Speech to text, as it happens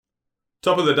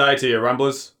Top of the day to you,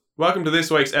 Rumblers. Welcome to this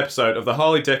week's episode of the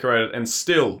highly decorated and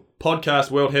still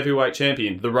podcast world heavyweight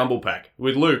champion, the Rumble Pack,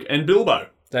 with Luke and Bilbo.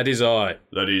 That is I.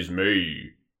 That is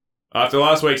me. After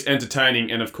last week's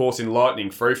entertaining and of course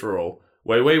enlightening free-for-all,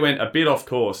 where we went a bit off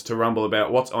course to rumble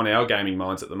about what's on our gaming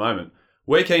minds at the moment,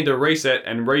 we're keen to reset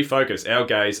and refocus our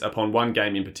gaze upon one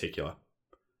game in particular.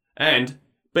 And,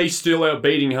 be still our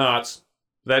beating hearts,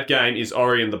 that game is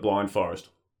Ori and the Blind Forest.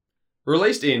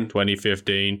 Released in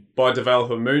 2015 by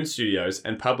developer Moon Studios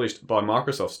and published by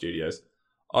Microsoft Studios,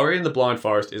 Ori and the Blind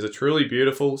Forest is a truly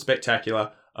beautiful,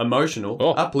 spectacular, emotional,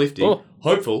 uplifting,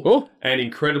 hopeful, and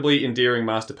incredibly endearing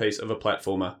masterpiece of a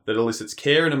platformer that elicits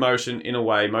care and emotion in a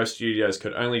way most studios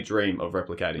could only dream of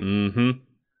replicating.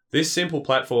 This simple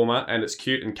platformer and its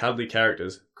cute and cuddly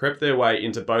characters crept their way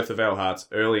into both of our hearts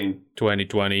early in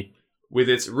 2020 with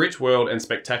its rich world and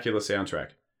spectacular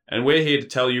soundtrack. And we're here to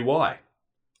tell you why.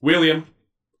 William,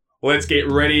 let's get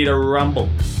ready to rumble.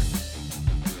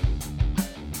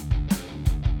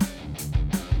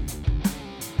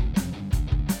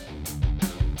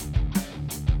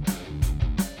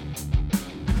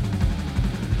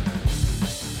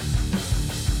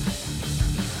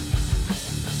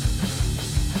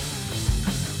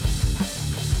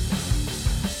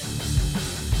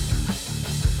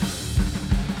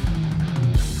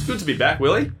 It's good to be back,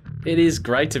 Willie. It is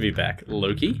great to be back,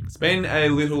 Lukey. It's been a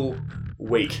little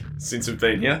week since we've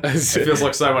been here. It feels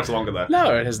like so much longer though.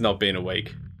 No, it has not been a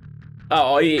week.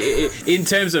 Oh, in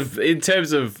terms of the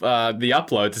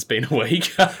uploads, it's been a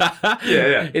week.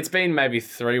 Yeah. It's been maybe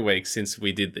 3 weeks since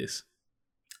we did this.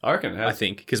 I reckon it has. I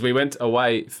think because we went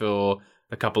away for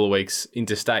a couple of weeks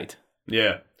interstate.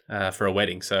 Yeah. For a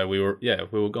wedding, so we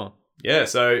were gone. Yeah,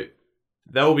 so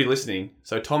they will be listening.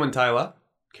 So Tom and Taylor,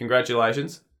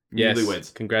 congratulations. Yes,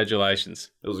 newlyweds.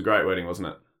 Congratulations. It was a great wedding, wasn't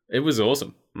it? It was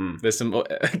awesome. There's some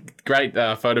great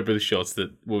photo booth shots that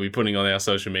we'll be putting on our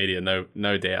social media, no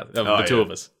doubt, of the two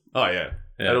of us. Oh, yeah.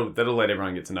 That'll let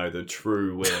everyone get to know the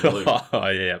true Will and Luke. Oh,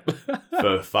 yeah.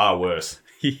 For far worse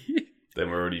than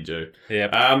we already do.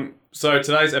 Yeah. So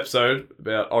today's episode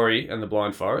about Ori and the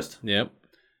Blind Forest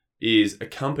is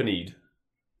accompanied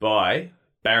by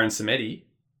Baron Samedi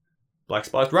Black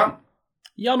Spiced Rum.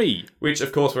 Yummy. Which,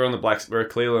 of course, we're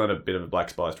clearly on a bit of a black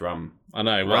spiced rum. I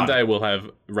know. One day we'll have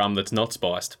rum that's not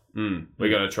spiced. We're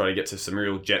going to try to get to some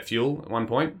real jet fuel at one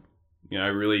point.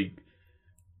 Really,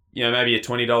 maybe a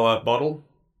 $20 bottle.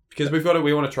 Because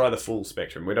we want to try the full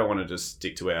spectrum. We don't want to just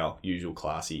stick to our usual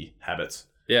classy habits.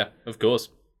 Yeah, of course.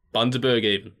 Bundaberg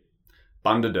even.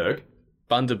 Bundaberg?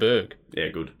 Bundaberg. Yeah,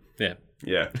 good.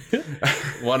 Yeah.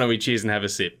 Why don't we cheers and have a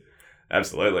sip?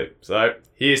 Absolutely. So,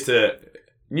 here's to...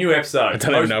 new episode. I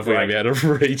don't even know if we're going to be able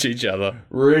to reach each other.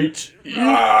 Reach.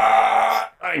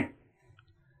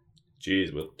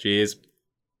 Cheers, Will. Cheers.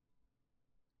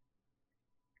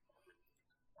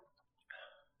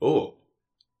 Oh,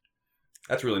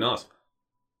 that's really nice.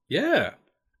 Yeah.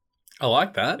 I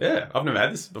like that. Yeah, I've never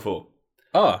had this before.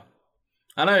 Oh,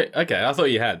 I know. Okay, I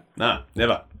thought you had. No,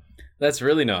 never. That's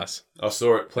really nice. I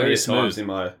saw it plenty Very of times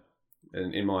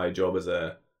in my job as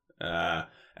a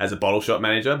bottle shop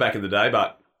manager back in the day,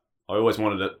 but I always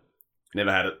wanted it.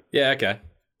 Never had it. Yeah, okay.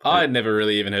 I had never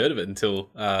really even heard of it until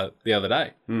the other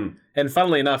day. And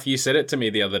funnily enough, you said it to me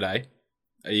the other day.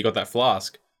 You got that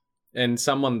flask. And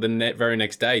someone the very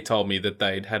next day told me that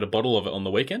they'd had a bottle of it on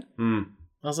the weekend. I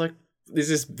was like, is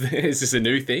this a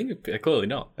new thing? Clearly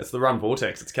not. It's the rum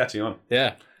vortex. It's catching on.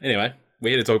 Yeah. Anyway, we're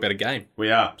here to talk about a game.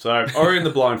 We are. So, Ori and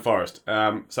the Blind Forest.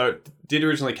 So, it did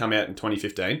originally come out in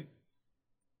 2015.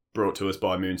 Brought to us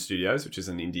by Moon Studios, which is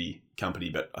an indie company,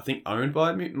 but I think owned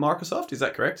by Microsoft. Is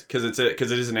that correct? Because it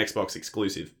is an Xbox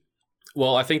exclusive.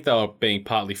 Well, I think they were being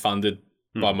partly funded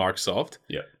by Microsoft.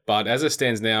 Yeah. But as it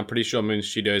stands now, I'm pretty sure Moon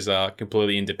Studios are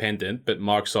completely independent, but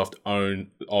Microsoft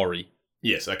own Ori.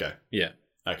 Yes. Okay. Yeah.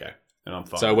 Okay. And I'm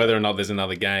fine. So whether or not there's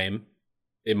another game,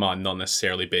 it might not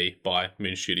necessarily be by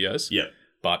Moon Studios. Yeah.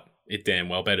 But it damn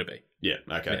well better be. Yeah.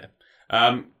 Okay.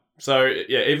 Yeah. So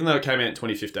yeah, even though it came out in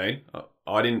 2015.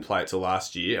 I didn't play it till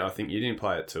last year. I think you didn't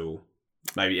play it till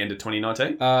maybe end of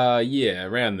 2019? Yeah,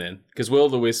 around then. Because Will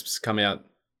of the Wisps come out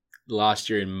last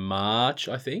year in March,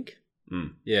 I think.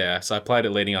 Yeah, so I played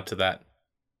it leading up to that.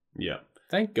 Yeah.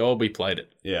 Thank God we played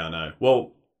it. Yeah, I know.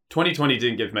 Well, 2020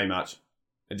 didn't give me much.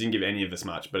 It didn't give any of us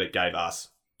much, but it gave us...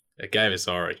 It gave us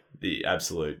Ori. The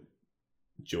absolute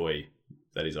joy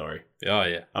that is Ori. Oh,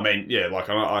 yeah. I mean, yeah,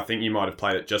 I think you might have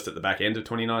played it just at the back end of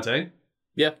 2019.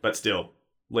 Yeah. But still...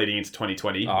 leading into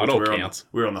 2020. Oh, it all counts.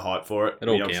 We were on the hype for it. It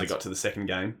all we obviously counts. got to the second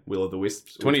game, Will of the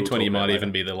Wisps. 2020 might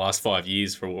even be the last 5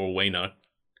 years for all we know.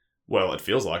 Well, it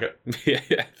feels like it.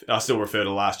 Yeah. I still refer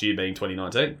to last year being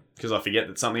 2019 because I forget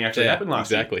that something actually happened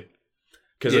last year. Exactly.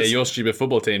 Yeah, your stupid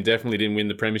football team definitely didn't win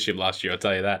the premiership last year, I'll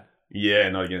tell you that. Yeah,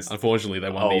 not against... Unfortunately, they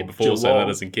won the year before, so that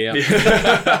doesn't count.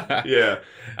 Yeah.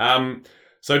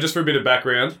 So just for a bit of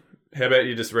background, how about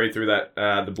you just read through that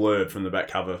the blurb from the back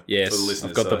cover for the listeners?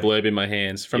 I've got the blurb in my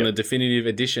hands from the definitive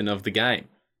edition of the game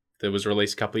that was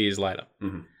released a couple of years later.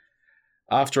 Mm-hmm.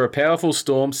 After a powerful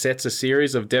storm sets a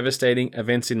series of devastating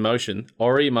events in motion,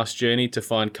 Ori must journey to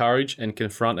find courage and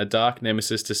confront a dark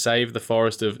nemesis to save the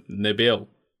forest of Nibel.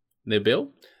 Nibel?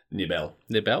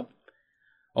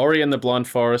 Ori and the Blind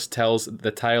Forest tells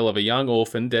the tale of a young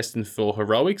orphan destined for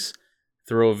heroics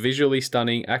through a visually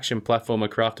stunning action platformer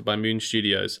crafted by Moon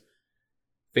Studios.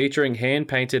 Featuring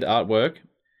hand-painted artwork,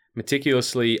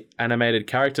 meticulously animated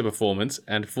character performance,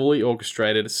 and a fully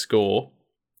orchestrated score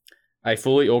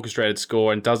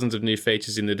and dozens of new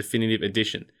features in the definitive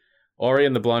edition. Ori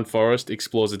and the Blind Forest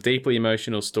explores a deeply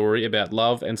emotional story about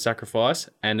love and sacrifice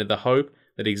and the hope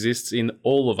that exists in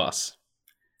all of us.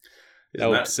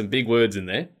 Some big words in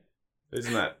there.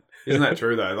 Isn't that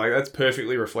true though? Like that's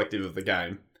perfectly reflective of the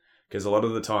game because a lot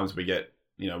of the times we'll get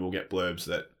blurbs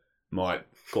that might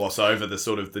gloss over the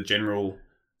sort of the general,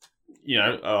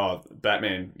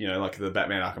 Batman, like the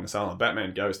Batman Arkham Asylum.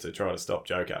 Batman goes to try to stop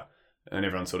Joker. And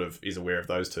everyone sort of is aware of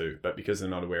those two. But because they're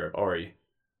not aware of Ori,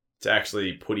 to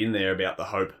actually put in there about the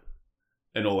hope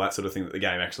and all that sort of thing that the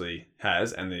game actually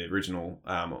has and the original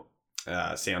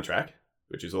soundtrack,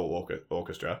 which is all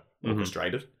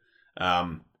orchestrated,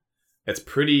 it's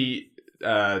pretty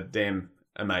damn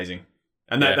amazing.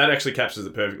 And that actually captures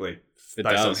it perfectly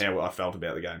based on how I felt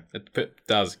about the game. It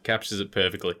does. Captures it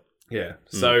perfectly. Yeah.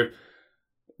 So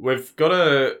we've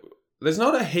got there's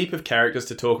not a heap of characters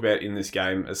to talk about in this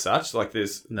game as such. Like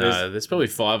there's probably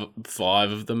five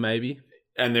of them maybe,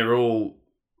 and they're all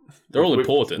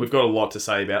important. We've got a lot to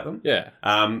say about them. Yeah.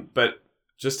 But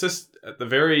just at the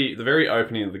very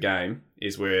opening of the game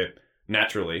is where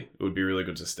naturally it would be really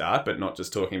good to start, but not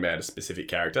just talking about a specific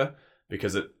character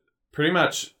because it pretty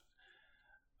much.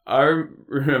 I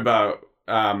remember,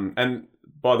 and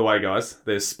by the way, guys,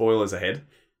 there's spoilers ahead.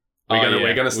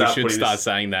 We're gonna start. We should start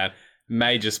saying that.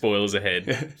 Major spoilers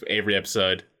ahead for every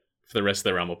episode for the rest of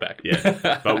the Rumble Pack.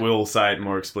 Yeah, but we'll say it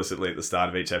more explicitly at the start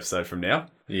of each episode from now.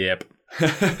 Yep.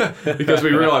 Because we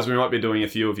realise we might be doing a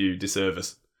few of you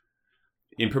disservice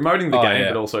in promoting the game,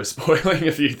 but also spoiling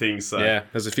a few things. So. Yeah,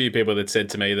 there's a few people that said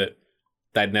to me that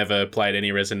they'd never played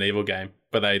any Resident Evil game,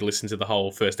 but they listened to the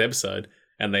whole first episode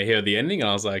and they heard the ending, and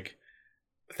I was like,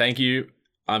 thank you,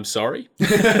 I'm sorry.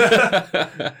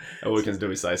 All we can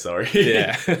do is say sorry.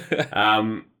 Yeah.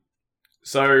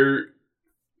 So,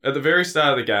 at the very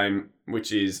start of the game,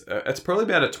 which is, it's probably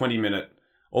about a 20-minute,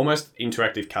 almost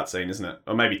interactive cutscene, isn't it?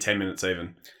 Or maybe 10 minutes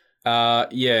even.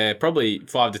 Yeah, probably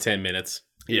 5 to 10 minutes.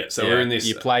 Yeah, so we're in this...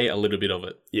 You play a little bit of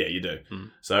it. Yeah, you do.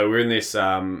 So we're in this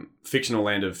fictional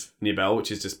land of Nibel,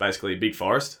 which is just basically a big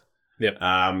forest. Yep.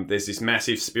 There's this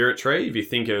massive spirit tree. If you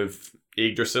think of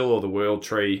Yggdrasil or the world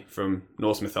tree from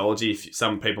Norse mythology,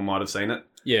 some people might have seen it.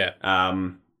 Yeah.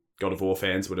 God of War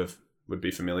fans would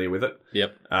be familiar with it.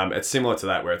 Yep. It's similar to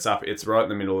that where it's right in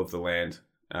the middle of the land,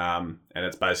 and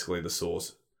it's basically the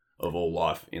source of all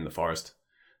life in the forest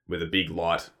with a big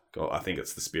light. I think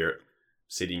it's the spirit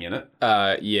sitting in it.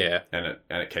 Yeah. And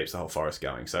it keeps the whole forest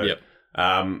going. So yep.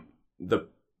 I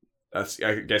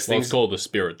guess it's called the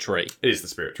spirit tree. It is the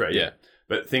spirit tree. Yeah.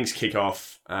 But things kick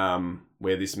off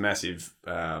where this massive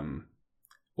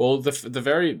well, the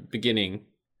very beginning,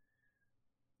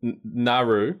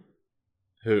 Naru,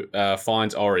 who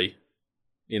finds Ori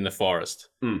in the forest,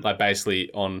 like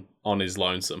basically on his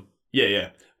lonesome. Yeah.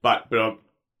 But the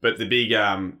big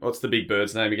what's the big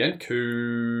bird's name again?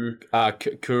 Kuro.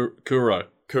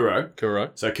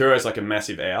 So Kuro's like a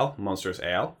massive owl, monstrous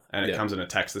owl, and it comes and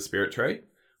attacks the spirit tree,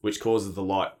 which causes the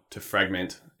light to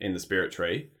fragment in the spirit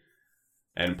tree,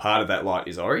 and part of that light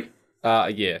is Ori.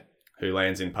 Yeah. Who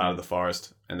lands in part of the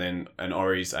forest, and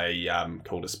Ori's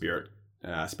called a spirit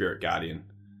guardian.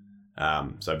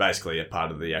 So basically a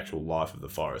part of the actual life of the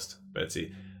forest. But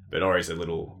Ori's a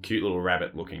cute little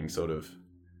rabbit looking sort of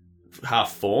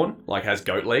half fawn, like has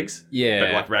goat legs. Yeah.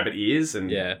 But like rabbit ears and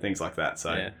things like that.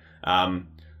 So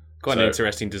quite an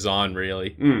interesting design,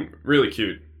 really. Really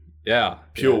cute. Yeah.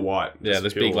 Pure white. Yeah,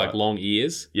 there's big white. Like long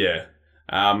ears. Yeah.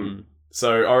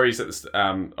 So Ori's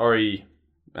Ori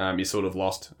is sort of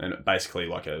lost and basically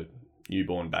like a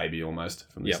newborn baby almost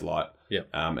from this light. Yep.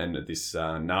 And this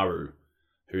Naru,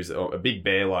 who's a big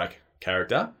bear-like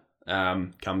character,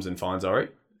 comes and finds Ori.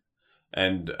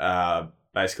 And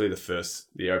basically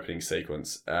the opening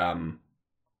sequence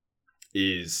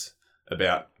is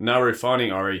about Naru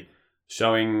finding Ori,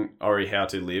 showing Ori how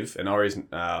to live, and Ori's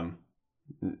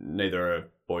neither a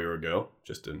boy or a girl,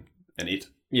 just an it.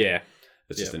 Yeah.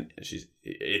 It's just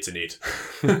it's an it.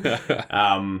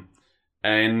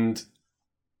 And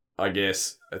I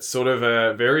guess it's sort of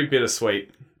a very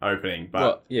bittersweet opening, but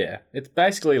well, yeah, it's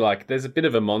basically like there's a bit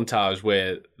of a montage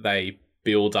where they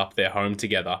build up their home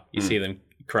together. You see them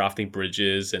crafting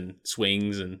bridges and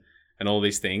swings and all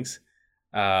these things,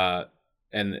 and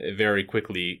it very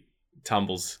quickly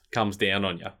comes down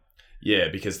on you. Yeah,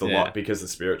 because the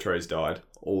spirit trees died,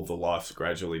 all the life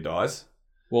gradually dies.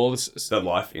 Well, the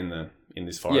life in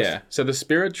this forest. Yeah, so the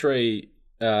spirit tree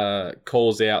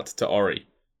calls out to Ori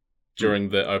during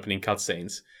the opening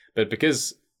cutscenes, but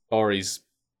because Ori's,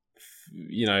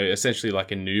 essentially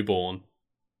like a newborn,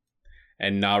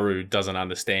 and Naru doesn't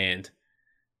understand,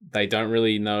 they don't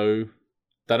really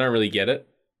get it,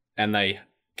 and they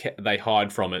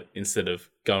hide from it instead of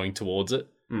going towards it.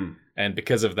 And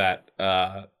because of that,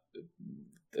 the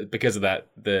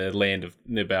land of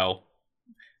Nibel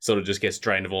sort of just gets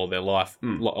drained of all their life,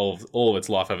 all of its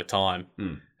life over time.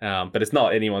 But it's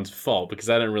not anyone's fault because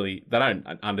they don't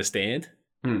understand.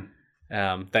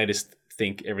 They just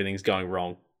think everything's going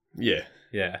wrong. Yeah.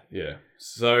 Yeah. Yeah.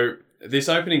 So this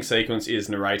opening sequence is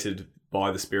narrated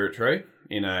by the spirit tree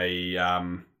in a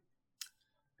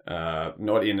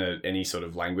not in any sort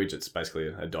of language. It's basically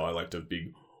a dialect of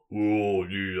big,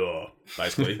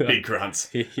 basically big grunts.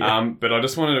 Yeah. But I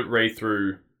just wanted to read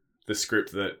through the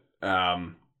script that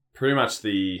pretty much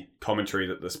the commentary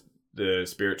that the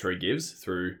spirit tree gives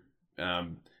through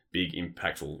big,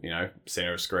 impactful,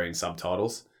 center of screen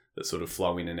subtitles that sort of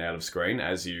flow in and out of screen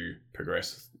as you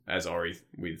progress as Ori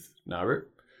with Naru.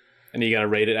 And you're going to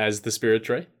read it as the spirit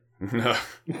tree? No.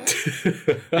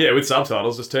 Yeah, with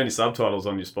subtitles. Just turn your subtitles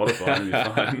on your Spotify and you're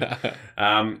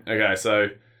fine. Okay,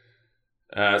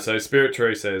 so Spirit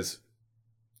Tree says,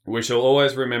 "We shall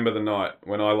always remember the night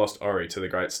when I lost Ori to the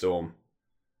great storm,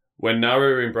 when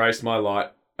Naru embraced my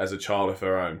light as a child of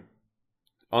her own.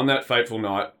 On that fateful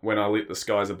night when I lit the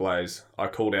skies ablaze, I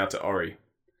called out to Ori,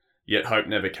 yet hope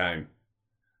never came.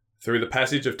 Through the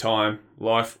passage of time,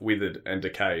 life withered and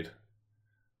decayed.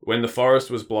 When the forest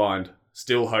was blind,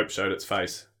 still hope showed its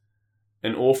face.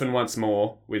 An orphan once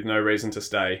more, with no reason to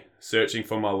stay, searching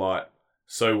for my light,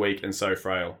 so weak and so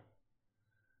frail.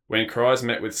 When cries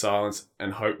met with silence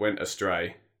and hope went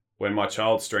astray, when my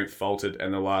child's strength faltered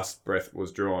and the last breath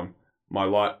was drawn, my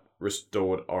light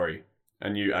restored Ori. A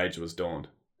new age was dawned."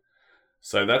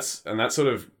 So that sort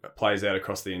of plays out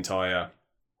across the entire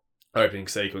opening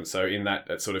sequence. So in that,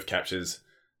 it sort of captures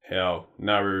how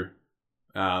Naru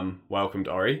welcomed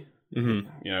Ori,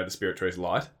 the spirit tree's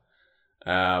light.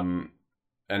 And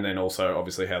then also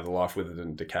obviously how the life withered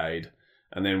and decayed.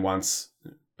 And then once,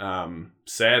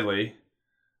 sadly,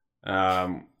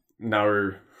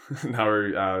 Naru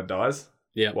dies.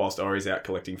 Yeah. Whilst Ori's out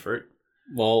collecting fruit.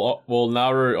 Well,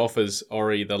 Naru offers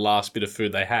Ori the last bit of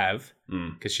food they have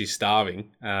because she's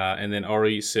starving, and then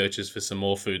Ori searches for some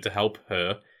more food to help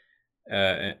her,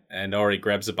 and Ori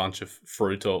grabs a bunch of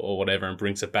fruit or whatever and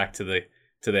brings it back to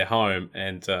their home,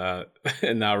 and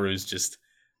Naru's just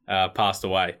passed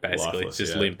away, basically, Lifeless,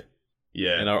 just yeah. limp.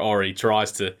 Yeah. And Ori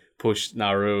tries to push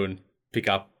Naru and pick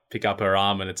up her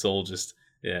arm, and it's all just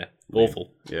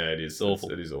awful. Yeah, it is. It's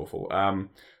awful. It is awful.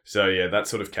 So yeah, that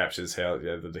sort of captures how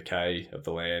the decay of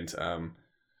the land,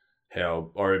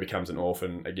 how Ori becomes an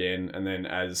orphan again, and then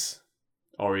as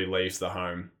Ori leaves the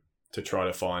home to try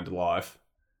to find life,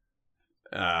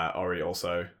 Ori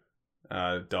also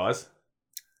dies,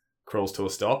 crawls to a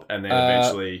stop, and then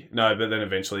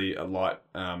eventually a light,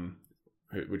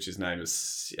 which his name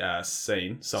is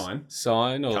Sign,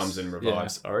 comes and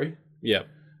revives Ori. Yeah,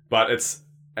 but it's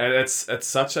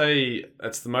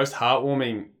the most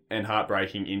heartwarming and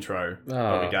heartbreaking intro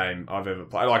of a game I've ever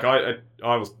played. Like I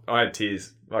had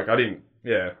tears. Like I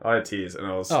had tears, and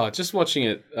I was just watching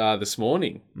it this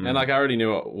morning, and like I already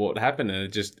knew what happened,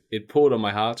 and it pulled on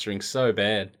my heartstrings so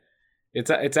bad.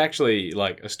 It's actually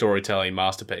like a storytelling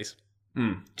masterpiece.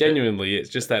 Genuinely, it's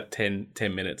just that 10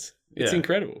 minutes. It's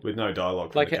incredible with no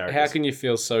dialogue. Like how can you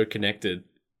feel so connected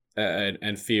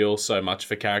and feel so much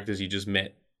for characters you just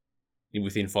met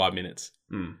within 5 minutes?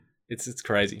 It's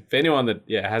crazy. For anyone that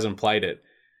hasn't played it,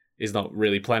 is not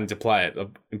really planning to play it,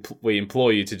 we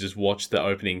implore you to just watch the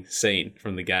opening scene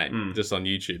from the game just on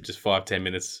YouTube, just 5-10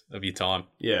 minutes of your time.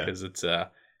 Yeah, because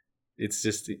it's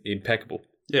just impeccable.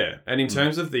 Yeah, and in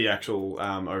terms of the actual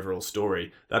overall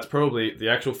story, that's probably the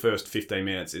actual first 15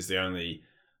 minutes is the only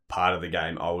part of the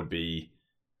game I would be.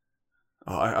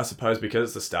 I suppose because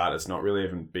it's the start, it's not really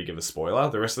even big of a spoiler.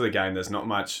 The rest of the game, there's not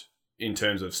much in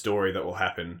terms of story that will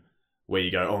happen where you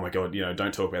go, oh my God,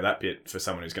 don't talk about that bit for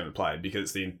someone who's going to play, because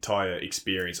it's the entire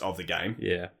experience of the game.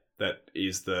 Yeah. That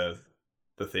is the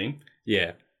thing.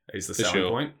 Yeah. Is the selling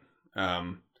point.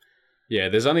 Yeah,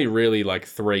 there's only really like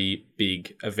 3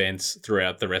 big events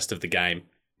throughout the rest of the game,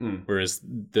 whereas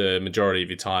the majority of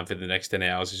your time for the next 10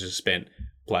 hours is just spent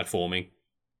platforming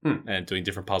and doing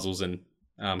different puzzles and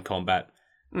combat.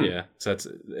 Yeah, so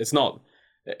it's not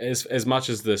as much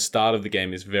as the start of the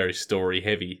game is very story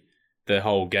heavy. The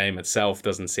whole game itself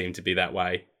doesn't seem to be that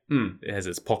way. It has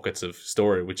its pockets of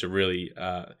story which are really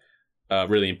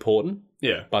really important.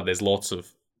 Yeah, but there's lots of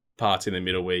parts in the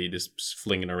middle where you're just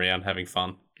flinging around having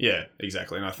fun. Yeah,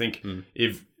 exactly. And I think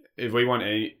if we want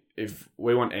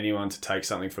anyone to take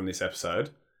something from this episode,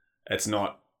 it's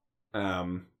not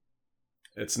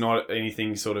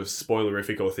anything sort of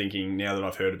spoilerific or thinking, now that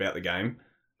I've heard about the game,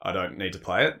 I don't need to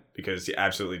play it, because you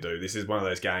absolutely do. This is one of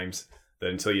those games that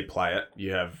until you play it,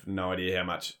 you have no idea how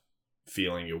much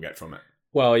feeling you'll get from it.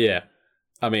 Well, yeah.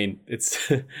 I mean,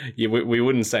 it's we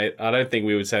wouldn't say. I don't think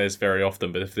we would say this very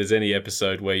often, but if there's any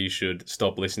episode where you should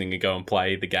stop listening and go and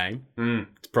play the game,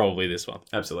 it's probably this one.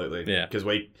 Absolutely, yeah. Because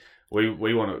we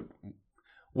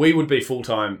would be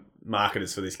full-time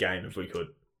marketers for this game if we could.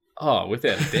 Oh,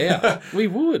 without a doubt, we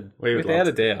would. Without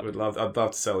a doubt, I'd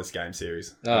love to sell this game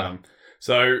series.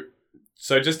 So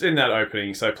just in that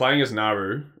opening, so playing as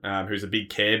Naru, who's a big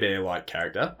Care Bear-like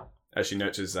character, as she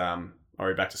nurtures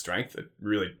Ori back to strength, it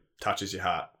really touches your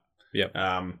heart. Yep.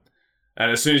 And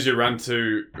as soon as you ran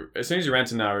to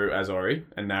Naru as Ori,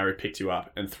 and Naru picked you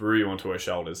up and threw you onto her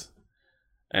shoulders,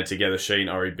 and together she and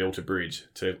Ori built a bridge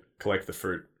to collect the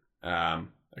fruit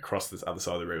across this other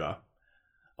side of the river,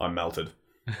 I melted.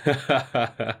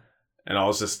 And I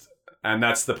was just, and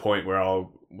that's the point where I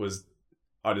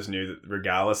just knew that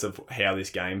regardless of how this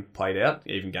game played out,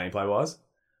 even gameplay wise,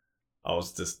 I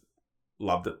was just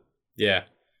loved it. Yeah.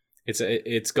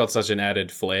 It's got such an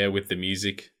added flair with the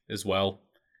music as well.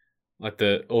 Like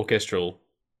the orchestral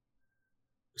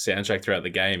soundtrack throughout the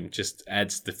game just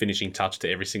adds the finishing touch to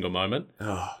every single moment.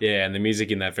 Oh. Yeah, and the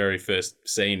music in that very first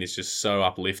scene is just so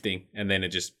uplifting, and then it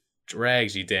just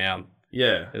drags you down.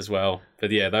 Yeah, as well.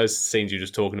 But yeah, those scenes you're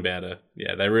just talking about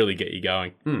they really get you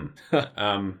going.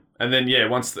 And then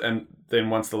once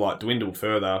the light dwindled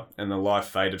further and the life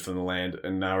faded from the land,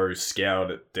 and Naru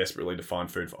scoured it desperately to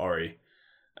find food for Ori,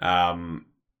 falling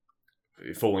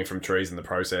from trees in the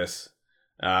process.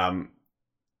 The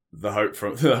hope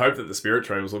that the spirit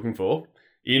tree was looking for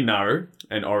in Naru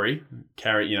and Ori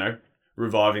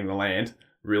reviving the land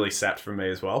really sapped from me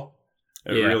as well.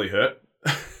 It really hurt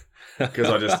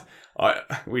because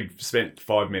we'd spent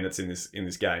 5 minutes in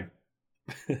this game,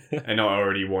 and I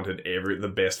already wanted the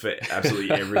best for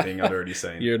absolutely everything I'd already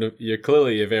seen. You're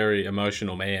clearly a very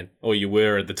emotional man, or you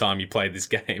were at the time you played this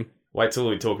game. Wait till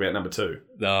we talk about number 2.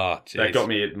 Oh, jeez. That got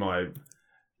me at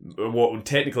what would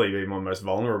technically be my most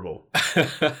vulnerable, and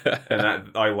that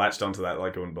I latched onto that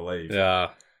like I wouldn't believe. Yeah.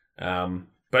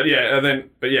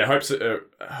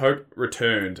 Hope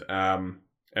returned,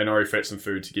 and Ori fetched some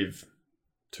food to give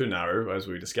to Naru, as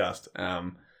we discussed.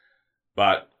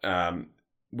 But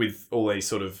with all these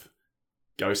sort of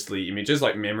ghostly images,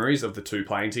 like memories of the two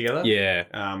playing together. Yeah.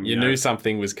 You knew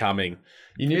something was coming.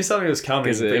 You knew something was coming.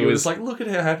 Because it was like, look at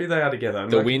how happy they are together.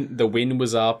 The wind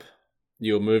was up.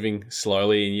 You were moving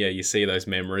slowly, and you see those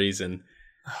memories, and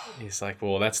it's like,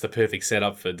 well, that's the perfect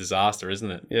setup for disaster, isn't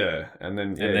it? Yeah, and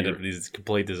then it is a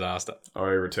complete disaster.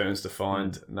 Ori returns to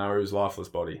find Naru's lifeless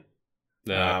body.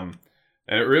 Yeah.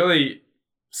 And it really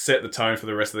set the tone for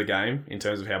the rest of the game in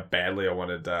terms of how badly I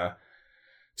wanted to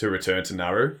return to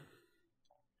Naru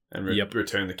and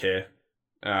return the care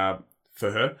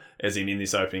for her, as in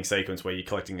this opening sequence where you're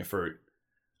collecting the fruit.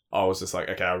 I was just like,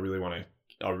 okay, I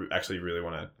actually really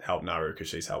want to help Naru because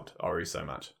she's helped Ori so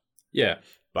much. Yeah.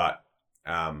 But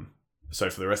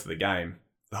so for the rest of the game,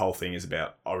 the whole thing is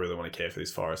about, I really want to care for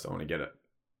this forest. I want to get it.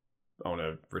 I want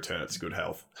to return it to good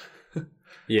health.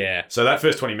 Yeah. So that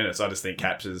first 20 minutes, I just think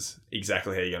captures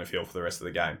exactly how you're going to feel for the rest of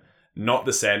the game. Not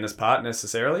the sadness part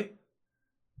necessarily,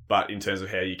 but in terms of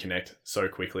how you connect so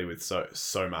quickly with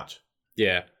so much.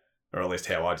 Yeah. Or at least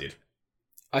how I did.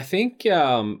 I think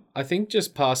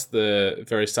just past the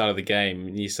very start of the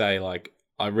game, you say, like,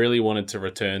 I really wanted to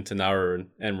return to Naru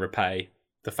and repay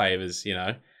the favors, you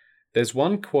know. There's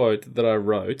one quote that I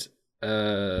wrote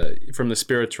from the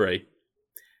Spirit Tree,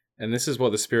 and this is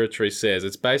what the Spirit Tree says.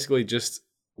 It's basically just,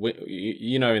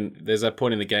 there's that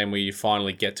point in the game where you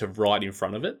finally get to right in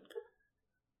front of it,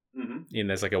 and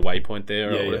there's like a waypoint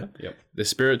there or whatever. Yeah. Yep. The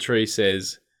Spirit Tree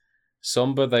says,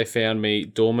 "Somber they found me,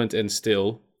 dormant and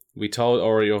still. We told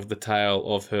Ori of the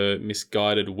tale of her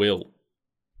misguided will."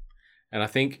 And I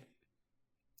think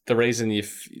the reason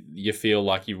you feel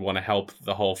like you want to help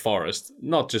the whole forest,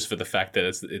 not just for the fact that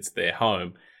it's their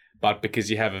home, but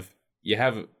because you have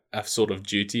a sort of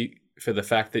duty for the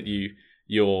fact that the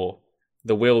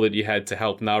will that you had to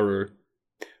help Naru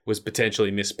was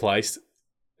potentially misplaced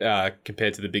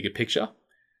compared to the bigger picture,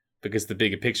 because the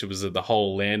bigger picture was that the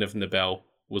whole land of Nibel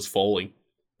was falling,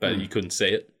 but you couldn't see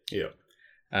it.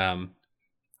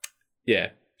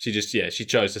 She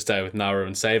chose to stay with Naru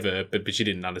and save her, but she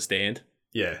didn't understand.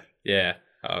 Let's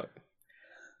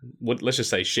just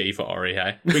say she for Ori,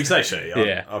 hey? We can say she,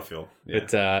 I feel.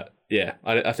 But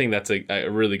I think that's a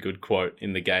really good quote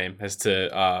in the game as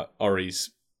to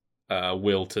Ori's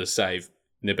will to save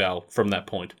Nibel from that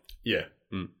point.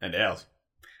 And ours.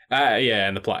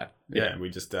 And the player. We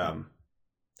just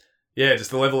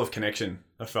just the level of connection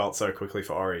I felt so quickly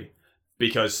for Ori,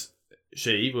 because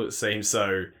she seems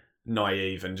so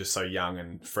naive and just so young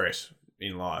and fresh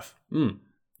in life.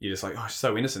 You're just like, oh, she's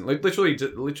so innocent. Like, literally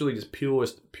just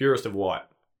purest of white,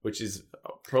 which is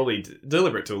probably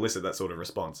deliberate to elicit that sort of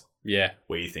response.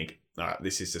 Where you think, all right,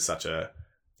 this is just such a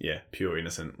pure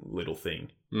innocent little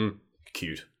thing.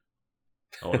 Cute.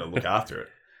 I want to look after it.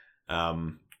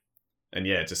 And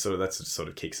just sort of that sort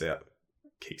of kicks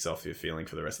off your feeling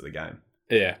for the rest of the game.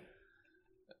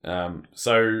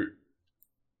 So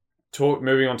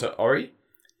moving on to Ori.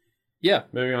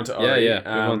 Moving on to Ori. Moving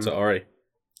on to Ori.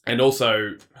 And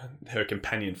also her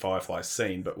companion Firefly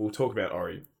scene, but we'll talk about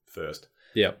Ori first.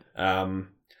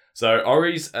 So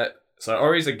Ori's a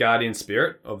guardian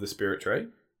spirit of the spirit tree,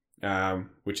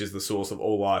 which is the source of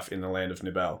all life in the land of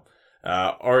Nibel.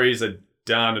 Ori's a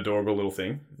darn adorable little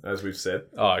thing, as we've said.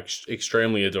 Oh,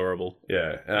 extremely adorable.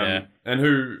 And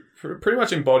who pretty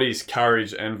much embodies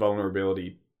courage and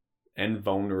vulnerability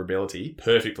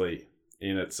perfectly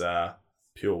in its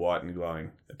pure white and glowing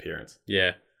appearance.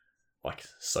 Like,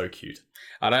 so cute.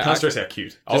 Can't stress how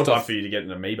cute. I would like for you to get an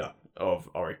amoeba of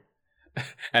Ori.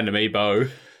 An amiibo.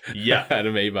 An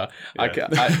amoeba. I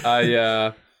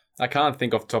can't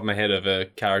think off the top of my head of a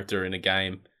character in a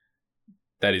game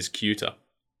that is cuter.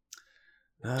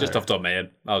 No. Just off the top of my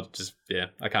head. I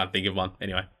can't think of one.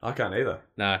 Anyway. I can't either.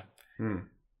 No.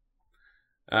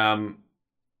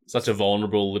 Such a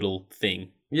vulnerable little thing.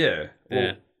 The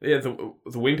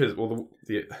whimpers. Well,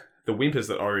 the whimpers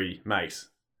that Ori makes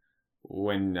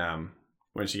when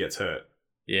she gets hurt.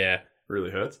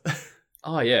 Really hurts.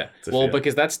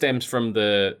 Because that stems from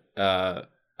I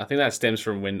think that stems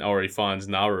from when Ori finds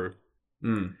Naru.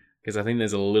 Because I think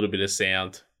there's a little bit of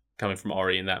sound coming from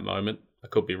Ori in that moment. I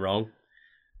could be wrong.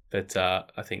 But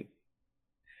I think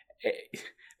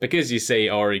because you see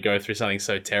Ori go through something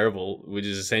so terrible, which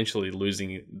is essentially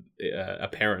losing a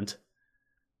parent,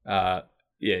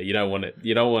 you don't want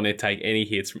to take any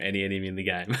hits from any enemy in the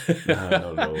game. No,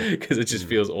 not at all. Because it just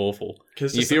feels awful.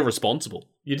 You feel responsible.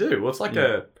 You do. Well, it's like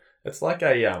a bit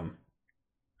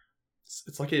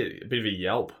of a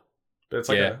yelp, but it's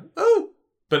like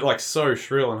but like so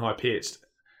shrill and high pitched.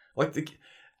 Like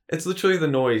it's literally the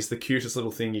noise the cutest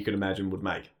little thing you could imagine would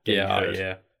make.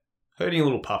 Hurting a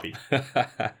little puppy.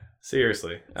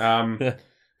 Seriously. But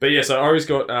so Ori's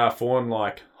got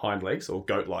fawn-like hind legs or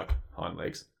goat-like hind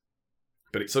legs.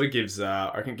 But it sort of gives,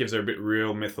 I reckon, it gives her a bit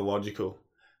real mythological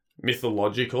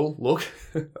look.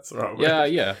 That's the right word.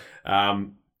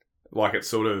 Like it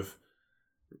sort of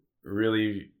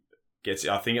really gets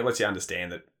you. I think it lets you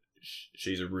understand that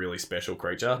she's a really special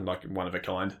creature, like one of a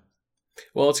kind.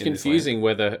 Well, it's confusing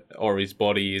whether Ori's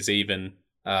body is even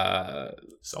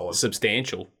solid,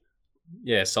 substantial.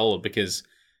 Yeah, solid because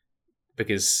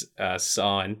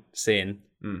Sen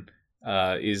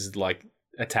is like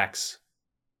attacks.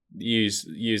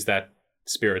 Use that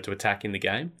spirit to attack in the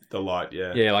game. The light,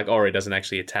 like Ori doesn't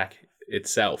actually attack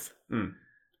itself.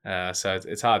 So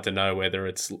it's hard to know whether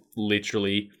it's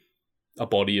literally a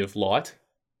body of light,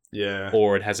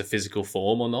 or it has a physical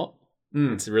form or not.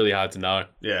 It's really hard to know.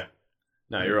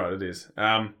 No, you're right. It is.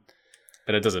 But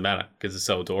it doesn't matter because it's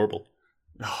so adorable.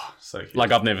 Oh, so cute.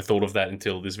 Like I've never thought of that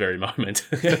until this very moment.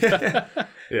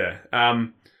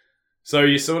 So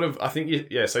you sort of, I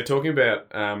think, So talking about,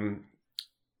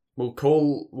 we'll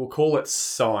call it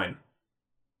sign.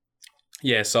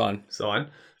 Yeah, sign. Sign.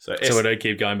 So we don't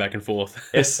keep going back and forth.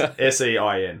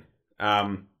 Sein.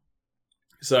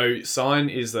 So sign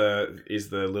is the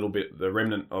little bit, the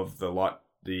remnant of the light,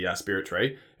 the spirit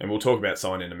tree, and we'll talk about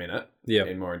sign in a minute.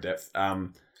 In more in depth.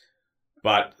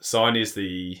 But sign is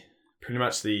pretty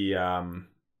much the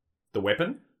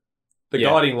weapon, the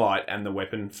guiding light, and the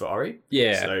weapon for Ori.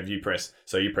 So if you press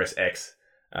X,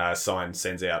 sign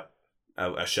sends out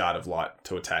a shard of light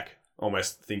to attack.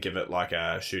 Almost think of it like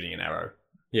shooting an arrow.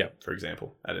 For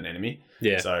example, at an enemy.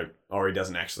 So Ori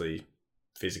doesn't actually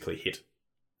physically hit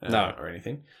or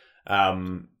anything.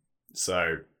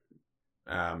 So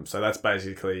that's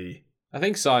basically. I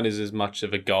think Sign is as much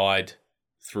of a guide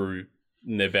through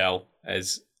Nibel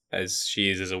as she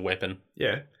is as a weapon.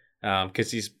 Yeah.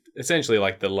 Because he's essentially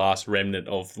like the last remnant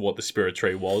of what the spirit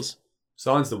tree was.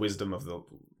 Sign's the wisdom of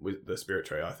the spirit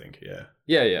tree, I think. Yeah.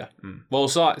 Yeah. Well,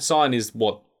 Sign is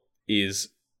what the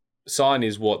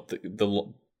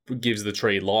gives the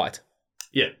tree light.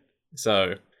 Yeah.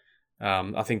 So,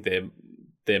 I think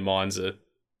their minds are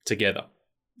together,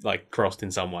 like crossed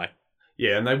in some way.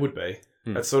 Yeah, and they would be.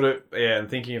 It's sort of and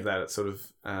thinking of that, it's sort of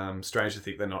strange to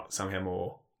think they're not somehow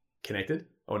more connected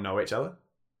or know each other.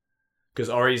 Because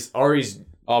Ori's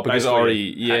because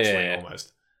Ori, yeah,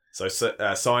 almost. So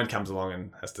Sign comes along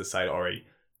and has to say to Ori,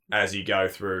 as you go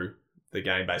through the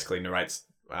game, basically narrates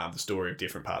the story of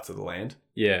different parts of the land.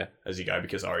 Yeah, as you go,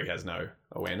 because Ori has no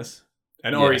awareness,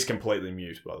 and Ori's completely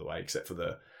mute, by the way, except for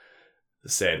the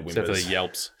sad whimpers, except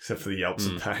for the yelps,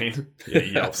 of pain. Yeah,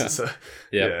 he yelps.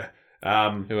 Yeah.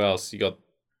 Who else? You got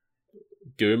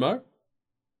Gummo.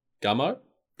 Gummo,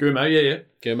 yeah.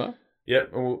 Gummo. Yeah,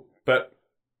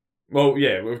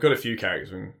 we've got a few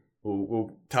characters.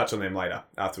 We'll touch on them later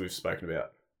after we've spoken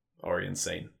about Ori and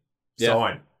Scene.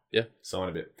 Sign a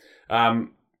bit.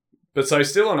 But so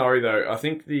still on Ori though, I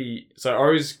think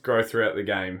Ori's growth throughout the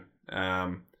game,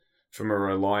 from a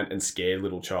reliant and scared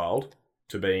little child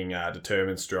to being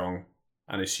determined, strong,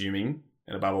 unassuming,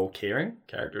 and above all caring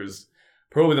character is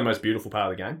probably the most beautiful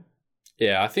part of the game.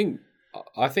 Yeah, I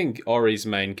think Ori's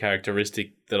main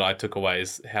characteristic that I took away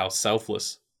is how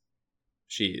selfless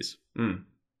she is.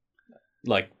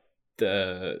 Like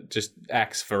just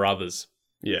acts for others.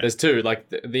 Yeah, there's two.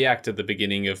 Like the act at the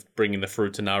beginning of bringing the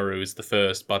fruit to Naru is the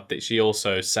first, but she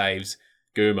also saves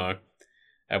Gummo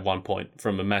at one point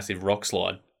from a massive rock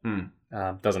slide.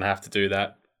 Doesn't have to do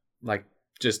that. Like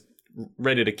just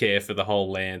ready to care for the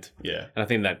whole land. Yeah, and I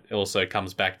think that also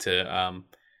comes back to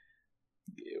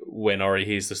when Ori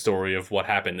hears the story of what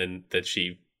happened and that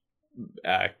she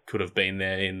could have been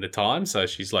there in the time, so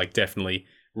she's like definitely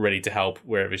ready to help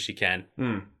wherever she can.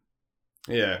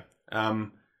 Yeah.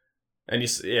 And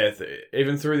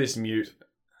even through this mute,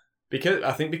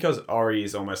 because Ori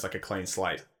is almost like a clean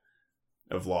slate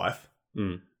of life,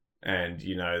 and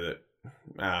you know that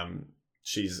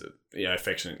she's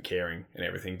affectionate and caring and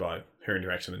everything by her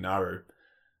interaction with Naru.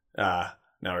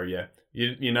 Naru, yeah.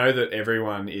 You know that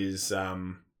everyone is.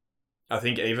 I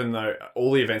think even though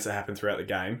all the events that happen throughout the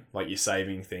game, like you're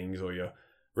saving things or you're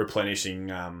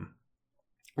replenishing,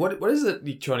 what is it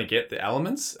you're trying to get? The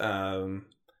elements.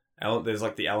 There's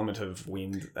like the element of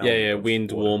wind.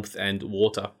 Wind, warmth, and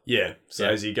water. Yeah. So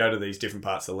as you go to these different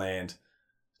parts of the land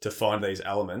to find these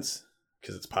elements,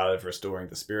 because it's part of restoring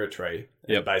the spirit tree.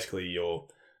 Yeah. Basically,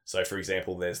 so for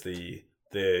example, there's the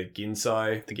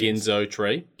Ginzo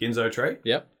tree. Ginzo tree.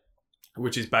 Yep.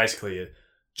 Which is basically a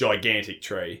gigantic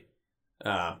tree.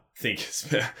 Think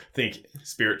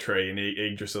spirit tree in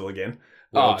Yggdrasil again.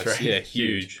 Tree.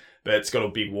 Huge. But it's got a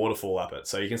big waterfall up it,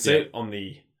 so you can see it on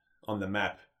the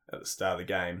map at the start of the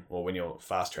game, or when you're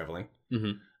fast traveling.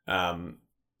 Mm-hmm.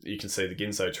 You can see the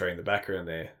Ginso tree in the background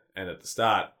there, and at the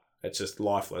start it's just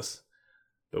lifeless.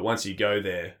 But once you go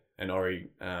there, and Ori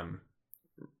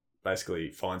basically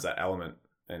finds that element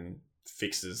and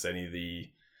fixes any of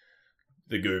the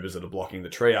goobers that are blocking the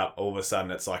tree up, all of a sudden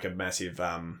it's like a massive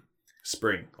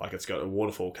spring, like it's got a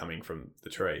waterfall coming from the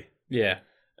tree. Yeah.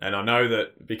 And I know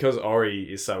that because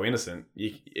Ori is so innocent,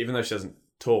 even though she doesn't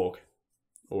talk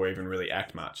or even really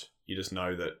act much, you just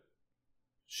know that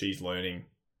she's learning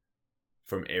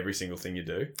from every single thing you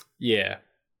do. Yeah.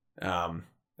 And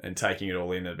taking it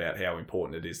all in about how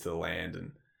important it is to the land,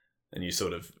 and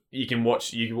you can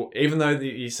watch, even though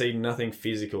you see nothing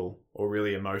physical or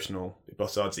really emotional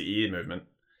besides the ear movement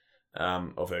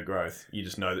of her growth, you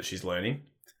just know that she's learning.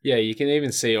 Yeah, you can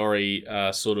even see Ori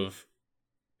sort of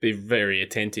be very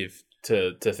attentive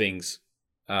to things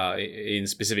in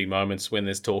specific moments when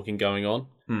there's talking going on.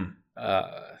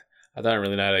 I don't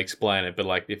really know how to explain it, but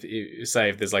like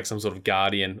if there's like some sort of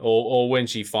guardian, or when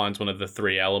she finds one of the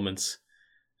three elements,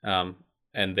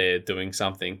 and they're doing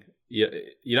something,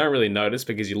 you don't really notice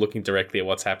because you're looking directly at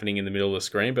what's happening in the middle of the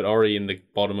screen. But Ori in the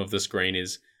bottom of the screen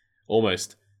is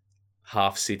almost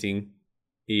half sitting,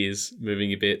 ears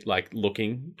moving a bit, like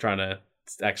looking, trying to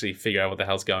actually figure out what the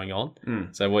hell's going on.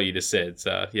 So what you just said,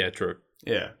 true.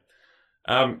 Yeah.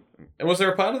 And was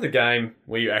there a part of the game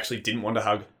where you actually didn't want to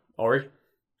hug Ori?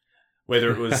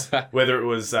 Whether it was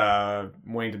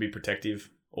wanting to be protective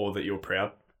or that you're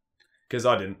proud? Because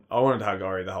I didn't. I wanted to hug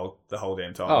Ori the whole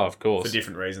damn time. Oh, of course. For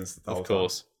different reasons the whole time. Of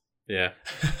course. Yeah.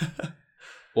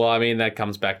 Well, I mean, that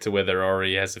comes back to whether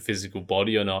Ori has a physical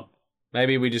body or not.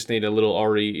 Maybe we just need a little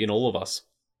Ori in all of us.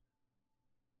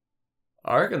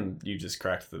 I reckon you just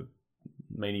cracked the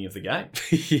meaning of the game.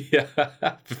 Yeah.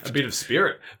 A bit of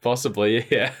spirit. Possibly,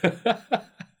 yeah.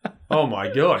 Oh my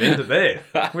God, end it there.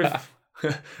 We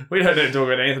don't need to talk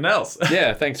about anything else.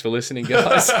 Yeah, thanks for listening,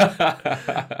 guys.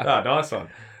 Nice one.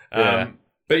 Yeah.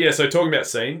 But yeah, so talking about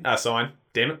sign,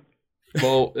 damn it.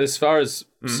 Well, as far as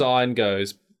sign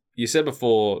goes, you said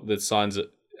before that signs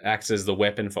acts as the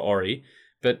weapon for Ori,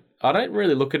 but I don't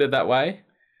really look at it that way.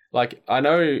 Like, I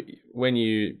know when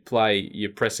you play,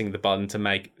 you're pressing the button to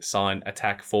make sign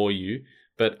attack for you,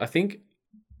 but I think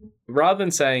rather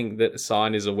than saying that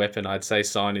sign is a weapon, I'd say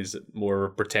sign is more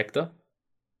of a protector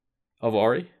of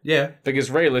Ori. Yeah.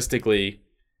 Because realistically,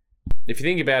 if you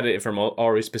think about it from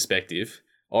Ori's perspective,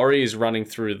 Ori is running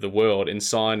through the world and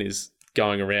sign is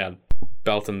going around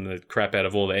belting the crap out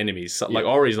of all the enemies. So, like,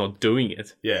 Ori's not doing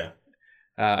it. Yeah.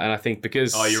 And I think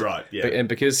because... Oh, you're right, yeah. And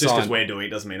because just because sign, we're doing it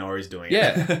doesn't mean Ori's doing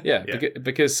it. Yeah.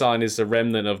 Because sign is the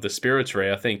remnant of the spirit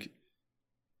tree, I think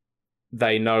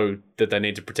they know that they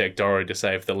need to protect Ori to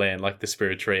save the land, like the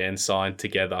spirit tree and sign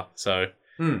together. So,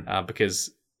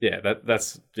 because,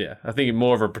 that's I think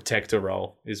more of a protector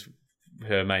role is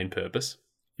her main purpose.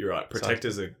 You're right.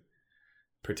 Protector's a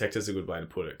good way to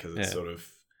put it, because it sort of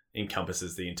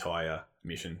encompasses the entire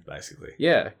mission, basically.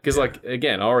 Yeah, because, like,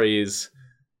 again, Ori is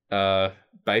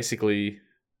basically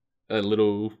a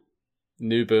little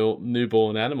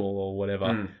newborn animal or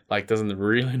whatever. Like, doesn't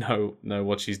really know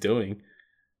what she's doing.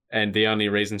 And the only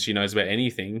reason she knows about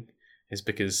anything is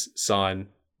because sign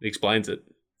explains it.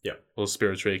 Yeah. Or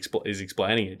spirit tree is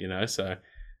explaining it, So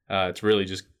it's really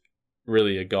just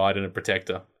a guide and a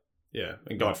protector. Yeah,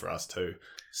 and guide for us too.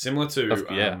 Similar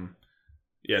to...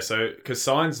 so because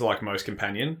sign's like most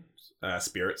companion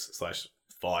spirits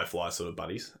 / firefly sort of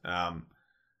buddies.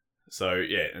 So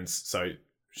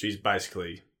she's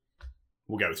basically...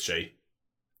 We'll go with she.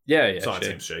 Yeah. Sign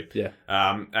seems she. Yeah.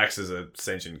 Acts as a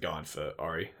sentient guide for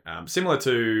Ori. Similar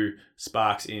to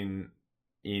Sparks in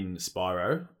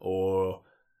Spyro, or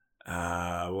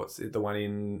what's it, the one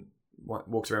in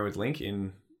walks around with Link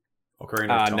in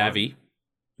Ocarina of Time?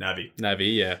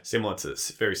 Navi, yeah.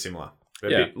 Very similar.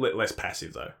 But a bit less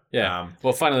passive though. Yeah.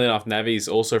 Well, funnily enough, Navi's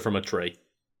also from a tree,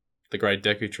 the Great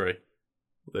Deku Tree.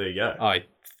 There you go. I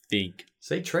think.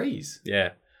 See, trees.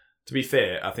 Yeah. To be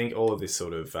fair, I think all of this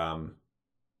sort of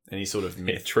any sort of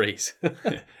myth, trees,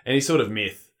 any sort of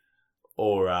myth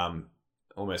or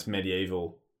almost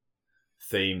medieval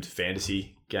themed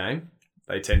fantasy game,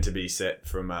 they tend to be set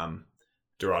from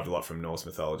derived a lot from Norse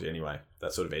mythology anyway.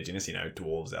 That sort of edginess,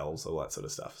 dwarves, elves, all that sort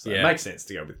of stuff. So it makes sense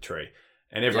to go with tree.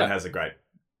 And everyone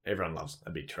everyone loves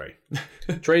a big tree.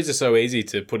 Trees are so easy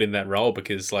to put in that role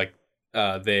because, like,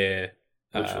 they're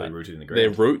literally rooted in the ground. Their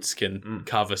roots can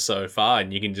cover so far,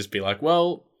 and you can just be like,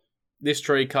 well, this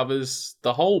tree covers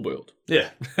the whole world. Yeah.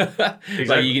 Exactly.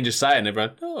 Like, you can just say it and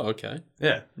everyone, oh, okay.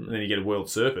 Yeah. And then you get a world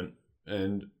serpent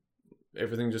and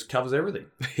everything just covers everything.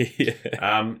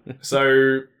 Yeah.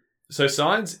 So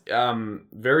Sign's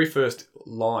very first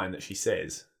line that she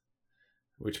says,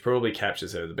 which probably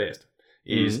captures her the best,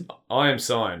 is, I am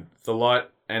Sign, the light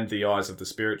and the eyes of the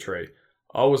spirit tree.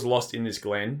 I was lost in this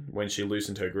glen when she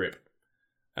loosened her grip.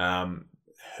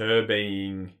 Her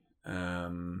being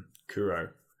Kuro,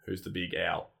 who's the big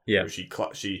owl. Yeah. She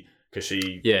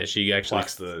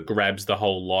actually grabs the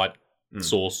whole light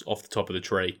source off the top of the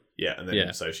tree. Yeah, and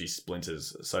then so she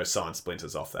splinters. So Sign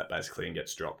splinters off that basically and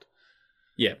gets dropped.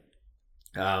 Yeah.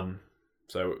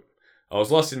 So I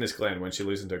was lost in this glen when she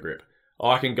loosened her grip.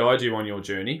 I can guide you on your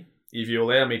journey if you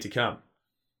allow me to come.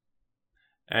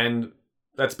 And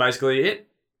that's basically it.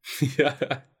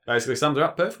 Yeah. Basically sums her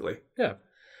up perfectly. Yeah.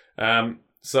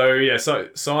 So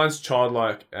Sign's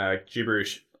childlike,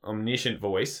 gibberish, omniscient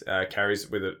voice carries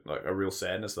with it like a real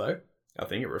sadness, though. I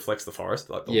think it reflects the forest,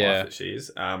 like the life that she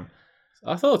is.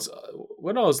 I thought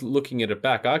when I was looking at it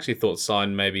back, I actually thought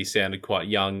Sign maybe sounded quite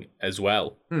young as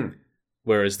well.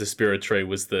 Whereas the spirit tree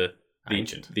was the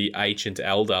ancient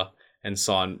elder, and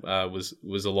Sign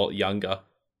was a lot younger.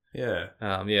 Yeah.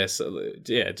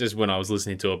 Just when I was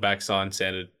listening to it back, Sign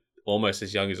sounded almost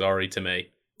as young as Ori to me.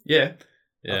 Yeah.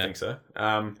 I think so.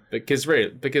 Because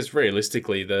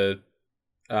realistically, the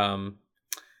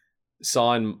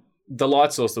Sign, the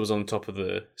light source that was on top of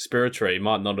the spirit tree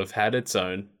might not have had its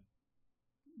own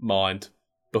mind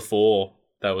before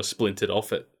they were splintered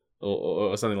off it,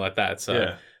 or something like that.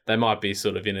 So they might be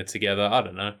sort of in it together. I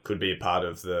don't know. Could be a part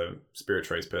of the spirit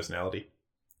tree's personality.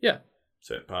 Yeah.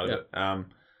 Certain part of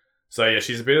it.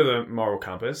 She's a bit of the moral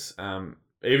compass. Even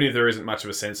if there isn't much of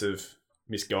a sense of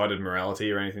misguided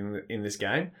morality or anything in this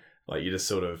game, Like, you just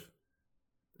sort of...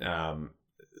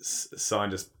 Sign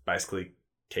just basically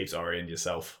keeps Ori and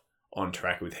yourself on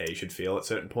track with how you should feel at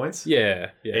certain points. Yeah.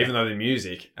 Even though the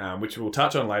music, which we'll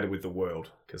touch on later with the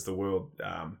world, because the world,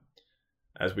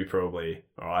 as we probably,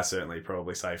 or I certainly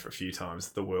probably say for a few times,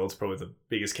 the world's probably the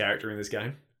biggest character in this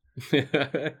game.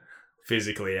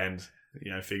 Physically and,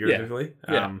 figuratively.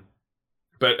 Yeah.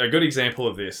 But a good example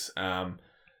of this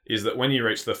is that when you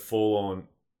reach the Forlorn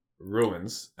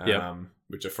Ruins,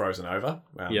 which are frozen over,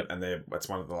 and that's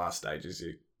one of the last stages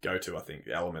you go to, I think,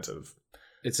 the element of...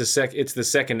 It's the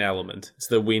second element. It's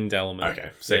the wind element.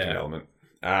 Okay, second element.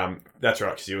 That's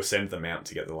right, because you ascend the mount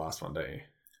to get the last one, don't you?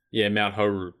 Yeah, Mount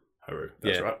Horu.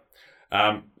 That's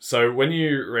right. So when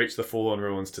you reach the Forlorn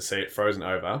Ruins to see it frozen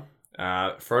over,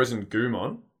 frozen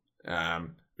Gumon,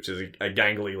 which is a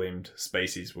gangly limbed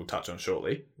species we'll touch on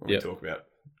shortly when we talk about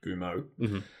Gumo.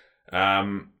 Mm-hmm.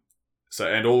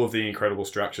 And all of the incredible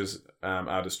structures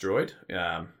are destroyed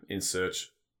in search...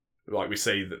 Like, we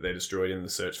see that they're destroyed in the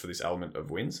search for this element of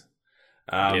winds.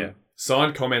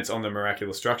 Sign comments on the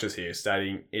miraculous structures here,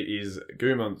 stating it is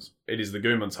the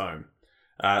Gumon's home.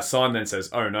 Sign then says,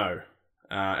 "Oh no,"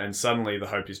 and suddenly the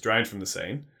hope is drained from the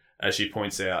scene as she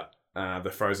points out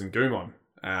the frozen Gumon,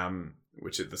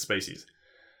 which is the species,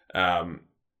 and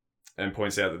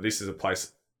points out that this is a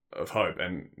place of hope,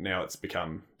 and now it's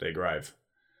become their grave.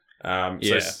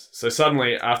 So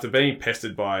suddenly, after being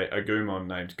pestered by a Gumon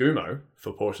named Gumo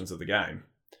for portions of the game,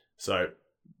 so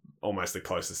almost the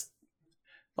closest,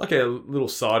 like a little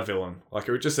side villain, like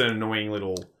just an annoying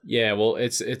little... Yeah, well,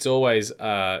 it's always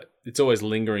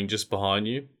lingering just behind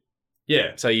you.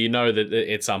 Yeah. So you know that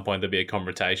at some point there'll be a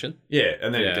confrontation. Yeah,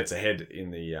 and then it gets ahead in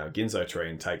the Ginzo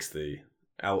tree and takes the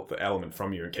element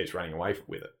from you and keeps running away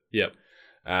with it. Yep.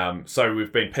 So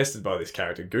we've been pestered by this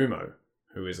character, Gumo,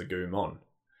 who is a Gumon.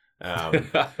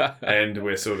 And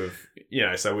we're sort of,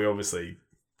 so we obviously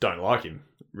don't like him,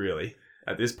 really,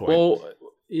 at this point. Well,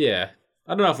 yeah.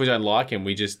 I don't know if we don't like him,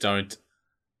 we just don't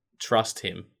trust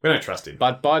him. We don't trust him.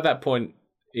 But by that point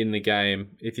in the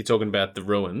game, if you're talking about the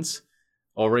ruins,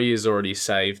 Ori has already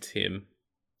saved him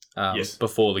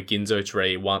before the Ginzo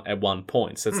tree at one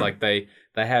point. So it's like they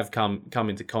have come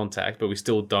into contact, but we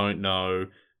still don't know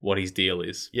what his deal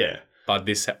is. Yeah. But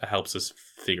this helps us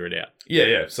figure it out.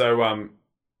 Yeah. So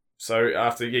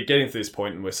after getting to this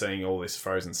point and we're seeing all this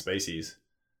frozen species,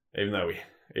 even though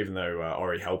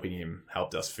Ori helping him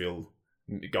helped us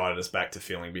guided us back to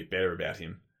feeling a bit better about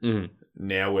him. Mm-hmm.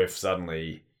 Now we're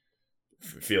suddenly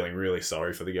feeling really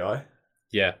sorry for the guy.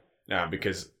 Yeah.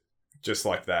 Because just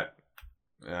like that,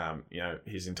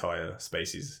 his entire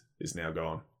species is now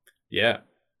gone. Yeah.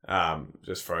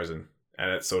 Just frozen,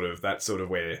 and that's sort of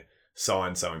where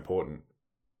Sign's so important,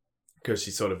 because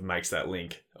she sort of makes that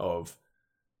link of,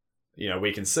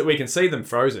 we can see them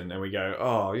frozen and we go,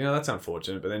 oh, that's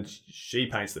unfortunate, but then she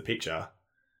paints the picture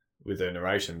with her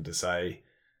narration to say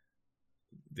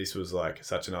this was like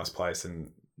such a nice place,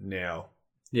 and now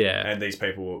and these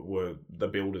people were the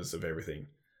builders of everything,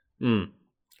 and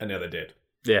now they're dead.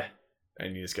 Yeah.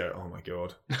 And you just go, oh my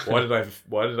god, why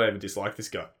did I ever dislike this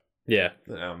guy? Yeah.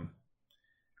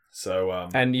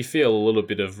 And you feel a little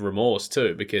bit of remorse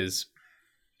too, because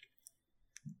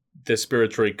the spirit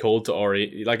tree called to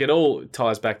Ori, like, it all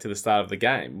ties back to the start of the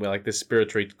game, where like the spirit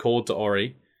tree called to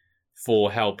Ori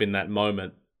for help in that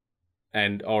moment,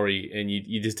 and Ori, and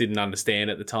you just didn't understand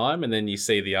at the time, and then you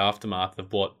see the aftermath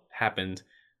of what happened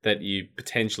that you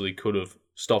potentially could have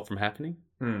stopped from happening.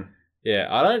 Yeah,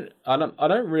 I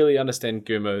don't really understand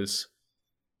Gumo's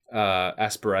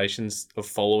aspirations of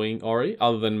following Ori,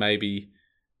 other than maybe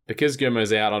because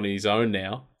Gumo's out on his own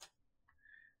now,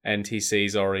 and he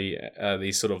sees Ori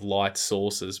these sort of light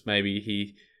sources. Maybe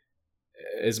he,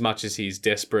 as much as he's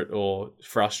desperate or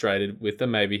frustrated with them,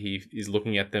 maybe he is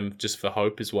looking at them just for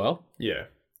hope as well. Yeah,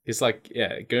 it's like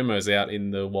Gumo's out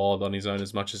in the wild on his own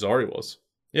as much as Ori was.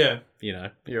 Yeah,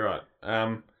 you're right.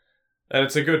 And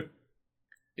it's a good.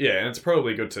 Yeah, and it's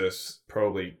probably good to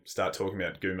start talking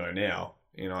about Gumo now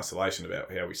in isolation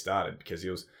about how we started, because he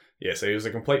was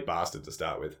a complete bastard to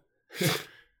start with.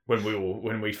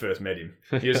 when we first met him,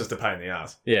 he was just a pain in the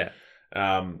ass. Yeah.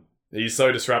 He's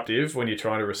so disruptive when you're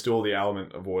trying to restore the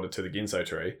element of water to the Ginso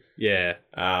tree. Yeah.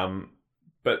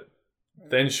 But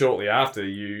then shortly after,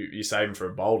 you save him for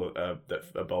a boulder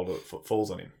that falls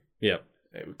on him. Yeah.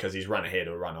 Because he's run ahead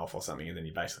or run off or something, and then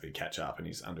you basically catch up and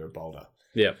he's under a boulder.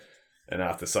 Yeah. And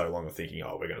after so long of thinking,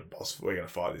 we're gonna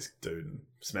fight this dude and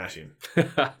smash him,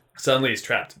 suddenly he's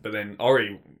trapped. But then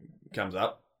Ori comes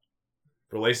up,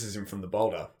 releases him from the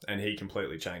boulder, and he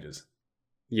completely changes.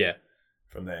 Yeah.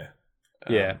 From there.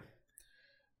 Yeah.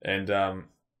 And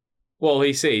well,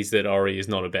 he sees that Ori is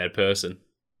not a bad person.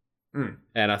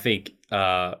 And I think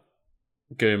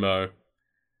Gumo,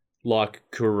 like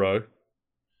Kuro,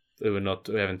 who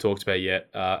we haven't talked about yet,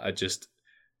 are just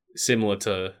similar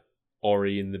to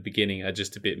Ori in the beginning, are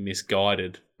just a bit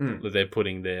misguided. That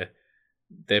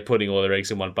they're putting all their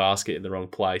eggs in one basket in the wrong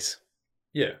place.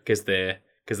 Yeah, because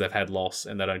they've had loss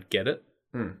and they don't get it.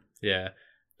 Yeah,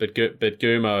 but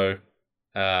Gumo,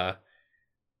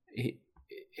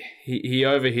 he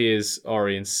overhears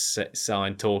Ori and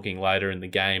Sign talking later in the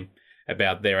game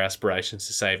about their aspirations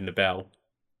to save Nibel,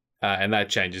 and that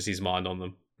changes his mind on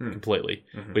them completely,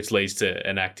 which leads to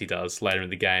an act he does later in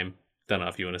the game. Don't know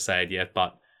if you want to say it yet,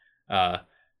 but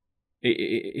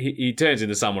he turns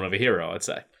into somewhat of a hero, I'd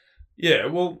say. Yeah,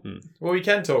 well, we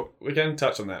can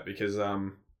touch on that because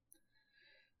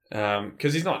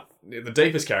he's not the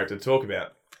deepest character to talk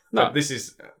about. No,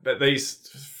 but these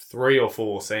 3 or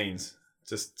 4 scenes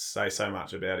just say so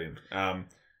much about him.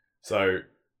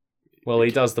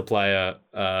 He does the player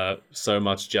so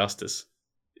much justice.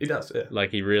 He does, yeah.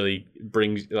 Like he really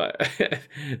brings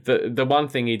the one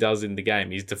thing he does in the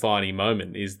game, his defining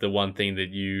moment, is the one thing that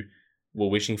you were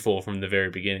wishing for from the very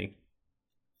beginning.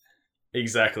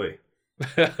 Exactly.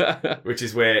 Which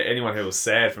is where anyone who was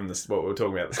sad from what we were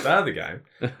talking about at the start of the game,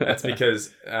 that's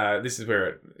because this is where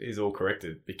it is all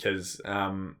corrected. Because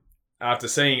after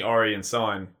seeing Ori and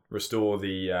Sign restore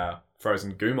the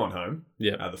frozen Gumon home,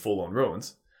 the forlorn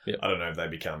ruins, I don't know if they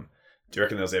become. Do you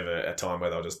reckon there was ever a time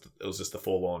where it was just the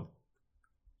forlorn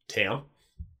town?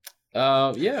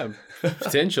 Yeah,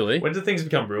 potentially. When do things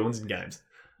become ruins in games?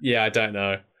 Yeah, I don't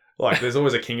know. Like, there's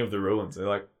always a king of the ruins. They're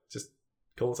like, just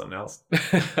call it something else.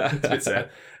 It's a bit sad.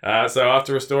 So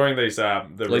after restoring these, the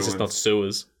ruins... At least it's not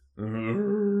sewers.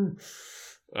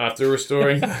 After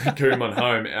restoring Gumon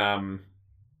home,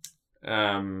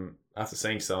 after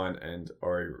seeing Sign and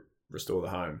Ori restore the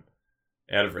home,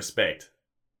 out of respect,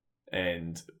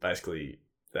 and basically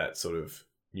that sort of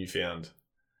newfound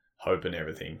hope and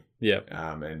everything,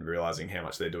 and realising how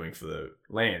much they're doing for the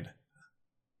land,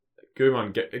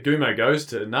 Gumo goes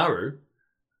to Naru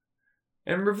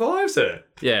and revives her.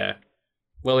 Yeah.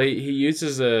 Well, he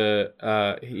uses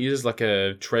like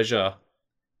a treasure,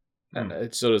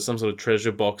 it's sort of some sort of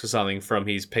treasure box or something from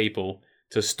his people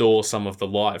to store some of the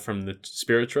light from the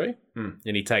spirit tree, and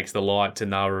he takes the light to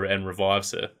Naru and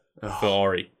revives her for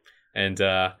Ori, and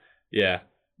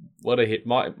what a hit!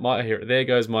 My hero. There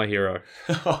goes my hero.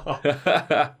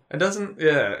 It doesn't.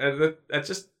 Yeah, it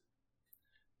just.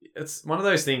 It's one of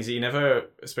those things that you never,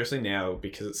 especially now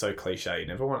because it's so cliche, you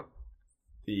never want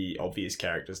the obvious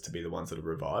characters to be the ones that are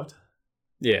revived.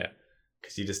 Yeah.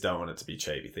 Because you just don't want it to be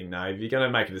cheap. You think, no, if you're going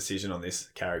to make a decision on this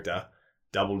character,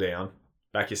 double down,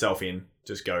 back yourself in,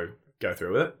 just go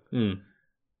through with it.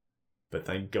 But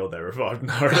thank God they revived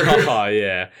Naru. Oh,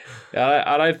 yeah.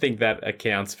 I don't think that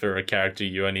accounts for a character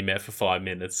you only met for 5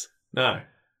 minutes. No.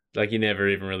 Like, you never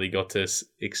even really got to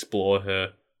explore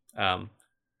her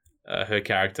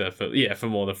character for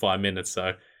more than 5 minutes.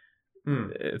 So,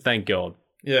 thank God.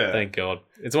 Yeah. Thank God.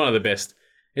 It's one of the best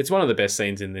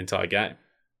scenes in the entire game.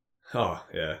 Oh,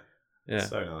 yeah. Yeah.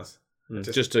 So nice.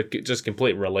 Just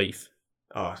complete relief.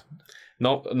 Oh.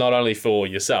 Not only for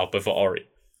yourself, but for Ori.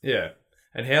 Yeah.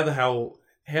 And how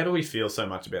do we feel so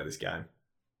much about this game?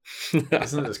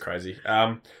 Isn't it just crazy?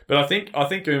 But I think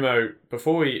Gumo,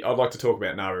 I'd like to talk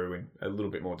about Naru in a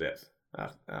little bit more depth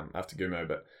after Gumo,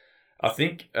 but I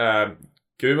think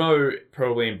Gumo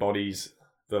probably embodies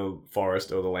the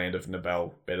forest or the land of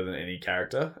Nibel better than any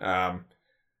character,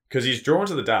 because he's drawn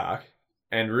to the dark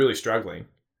and really struggling,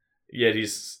 yet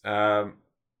he's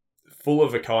full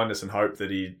of a kindness and hope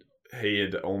that he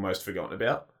had almost forgotten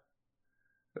about,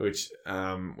 which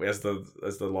as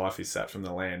the life is sapped from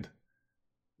the land,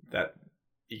 that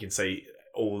you can see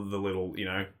all the little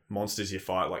monsters you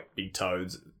fight, like big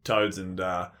toads and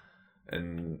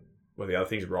what are the other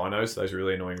things, rhinos, those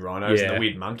really annoying rhinos, and the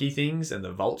weird monkey things and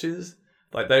the vultures,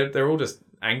 like they're all just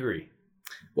angry.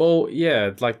 Well,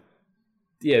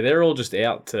 they're all just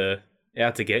out to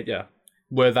get you.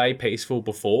 Were they peaceful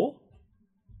before?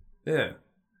 Yeah.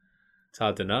 It's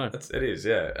hard to know. It is,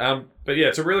 yeah. But yeah,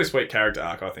 it's a really sweet character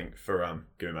arc, I think, for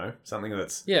Gumo. Something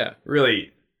that's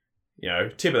really,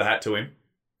 tip of the hat to him.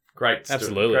 Great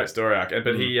story arc.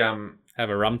 But he have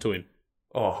a rum to him.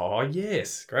 Oh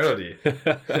yes, great idea.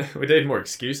 We need more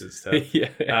excuses. Yeah.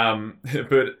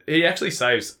 But he actually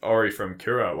saves Ori from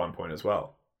Kuro at one point as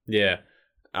well. Yeah.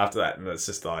 After that, and it's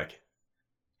just like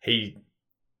he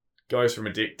goes from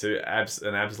a dick to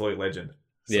an absolute legend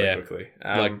so quickly.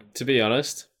 To be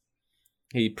honest,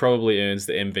 he probably earns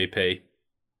the MVP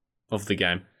of the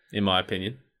game, in my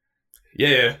opinion.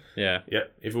 Yeah. Yeah.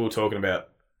 Yep. If we were talking about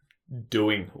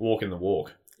walking the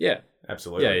walk. Yeah.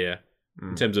 Absolutely. Yeah.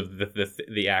 In terms of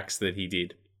the acts that he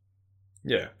did.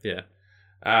 Yeah. Yeah.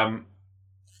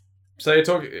 So you're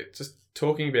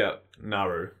talking about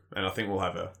Naru, and I think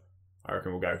I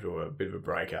reckon we'll go to a bit of a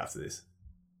break after this.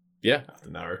 Yeah. After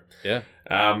Naru. Yeah.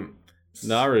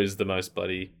 Naru is the most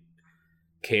bloody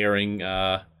caring,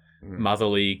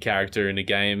 motherly character in a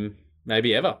game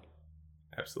maybe ever.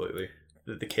 Absolutely.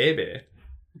 The Care Bear.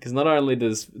 Because not only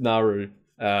does Naru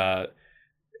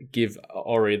give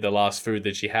Ori the last food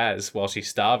that she has while she's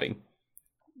starving,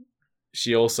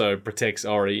 she also protects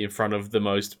Ori in front of the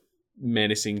most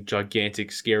menacing,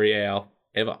 gigantic, scary owl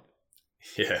ever.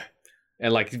 Yeah.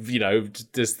 And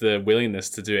just the willingness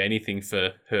to do anything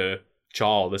for her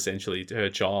child, essentially, to her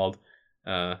child.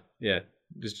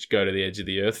 Just go to the edge of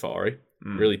the earth for Ori.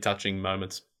 Really touching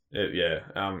moments. Yeah.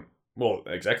 Well,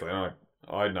 exactly.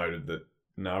 I noted that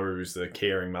Naru is the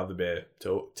caring mother bear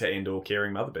to end all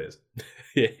caring mother bears.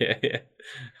 Yeah.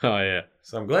 Oh, yeah.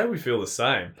 So I'm glad we feel the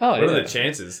same. Oh, what are the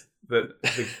chances that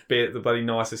the bloody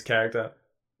nicest character,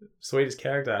 sweetest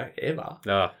character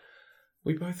ever,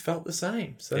 we both felt the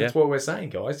same. So that's what we're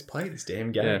saying, guys. Play this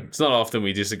damn game. Yeah. It's not often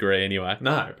we disagree anyway.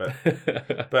 No, but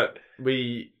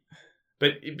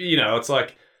it's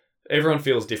like everyone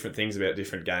feels different things about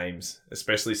different games,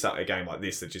 especially a game like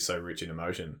this that's just so rich in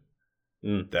emotion.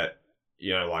 That,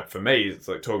 like for me, it's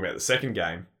like talking about the second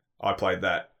game. I played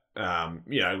that,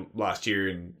 last year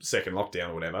in second lockdown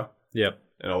or whatever. Yep.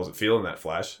 And I wasn't feeling that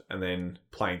flash. And then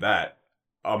playing that,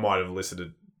 I might have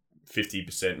elicited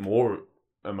 50% more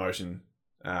emotion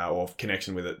or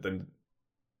connection with it than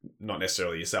not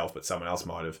necessarily yourself, but someone else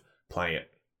might have playing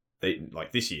it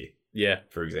like this year. Yeah.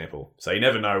 For example. So you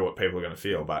never know what people are going to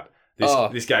feel, but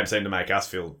this game seemed to make us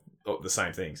feel the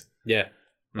same things. Yeah.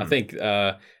 I think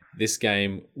this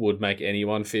game would make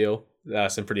anyone feel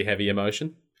some pretty heavy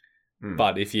emotion.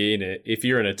 But if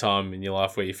you're in a time in your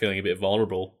life where you're feeling a bit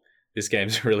vulnerable, this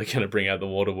game's really going to bring out the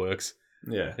waterworks.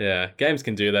 Yeah. Yeah. Games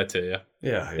can do that to you.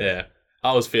 Yeah.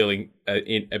 I was feeling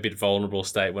in a bit vulnerable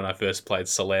state when I first played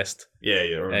Celeste. Yeah.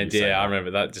 I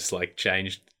remember that just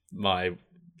changed my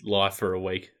life for a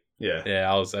week. Yeah.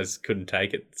 Yeah, I just couldn't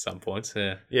take it at some points.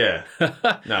 Yeah. Yeah.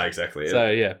 No, exactly.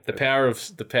 So the power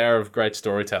of great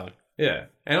storytelling. Yeah.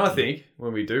 And I think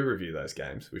when we do review those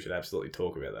games, we should absolutely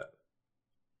talk about that.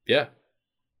 Yeah.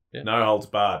 No holds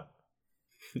barred.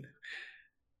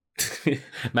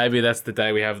 Maybe that's the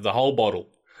day we have the whole bottle.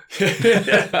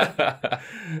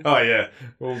 Oh yeah.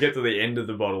 We'll get to the end of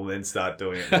the bottle, then start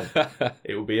doing it.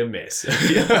 It will be a mess.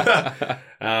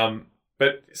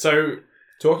 But so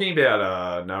talking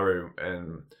about Naru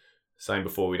and saying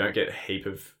before, we don't get a heap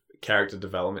of character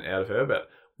development out of her, but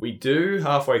we do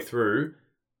halfway through.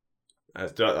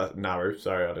 Naru,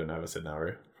 sorry, I don't know if I said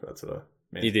Naru. That's what I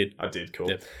meant. You did. I did, cool.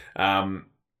 Yep.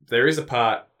 There is a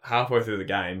part halfway through the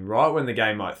game, right when the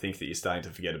game might think that you're starting to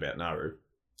forget about Naru.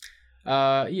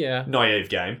 Yeah. Naive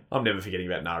game. I'm never forgetting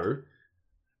about Naru.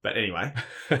 But anyway,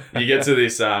 you get to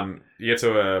this, you get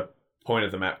to a point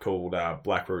of the map called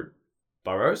Blackroot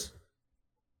Burrows.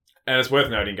 And it's worth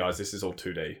noting, guys, this is all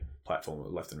 2D platform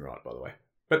left and right, by the way.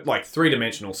 But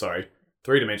 3-dimensional 2D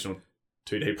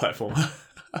platformer.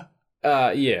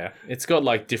 Yeah, it's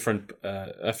got different,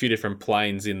 a few different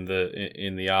planes in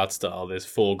the art style. There's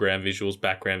foreground visuals,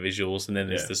 background visuals, and then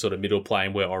there's the sort of middle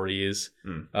plane where Ori is.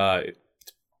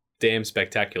 It's damn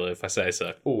spectacular, if I say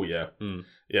so. Oh yeah,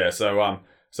 yeah. So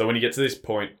when you get to this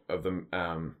point of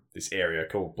the this area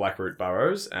called Blackroot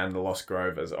Burrows and the Lost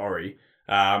Grove as Ori,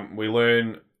 we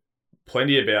learn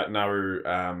plenty about Naru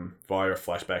via a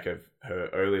flashback of her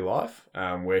early life,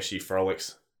 where she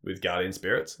frolics with guardian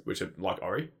spirits, which are like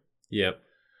Ori. Yep.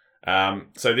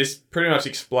 So this pretty much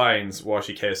explains why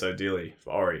she cares so dearly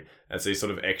for Ori. It's these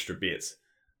sort of extra bits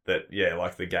that,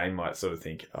 the game might sort of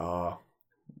think,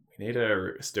 we need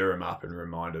to stir him up and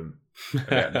remind him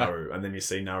about Naru. And then you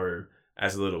see Naru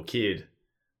as a little kid,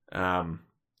 and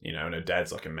her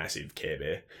dad's like a massive Care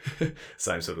Bear.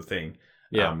 Same sort of thing.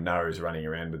 Yeah. Naru's running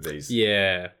around with these...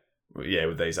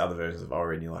 with these other versions of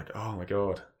Ori, and you're like, oh my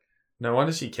god. No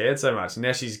wonder she cared so much.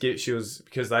 Now she was...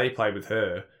 Because they played with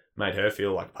her... made her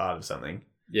feel like part of something.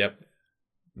 Yep.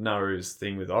 Naru's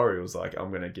thing with Ori was like, I'm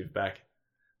going to give back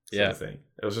sort of thing.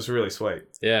 It was just really sweet.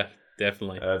 Yeah,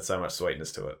 definitely. It had so much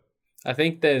sweetness to it. I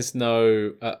think there's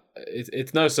no...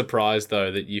 it's no surprise,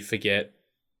 though, that you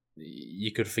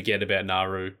could forget about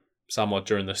Naru somewhat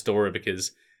during the story,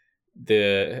 because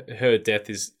her death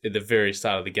is at the very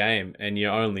start of the game, and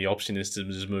your only option is to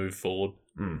just move forward.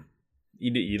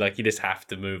 You just have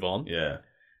to move on. Yeah.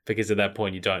 Because at that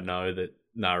point, you don't know that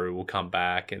Naru will come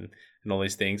back and all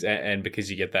these things, and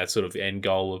because you get that sort of end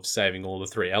goal of saving all the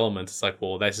three elements, it's like,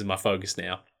 well, this is my focus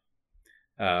now.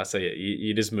 So yeah,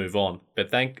 you just move on.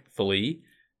 But thankfully,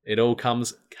 it all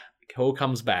comes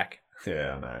back.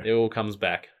 Yeah, I know. It all comes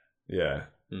back. Yeah.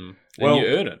 And you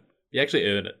earn it. You actually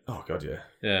earn it. Oh god, yeah.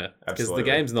 Yeah, because Absolutely. the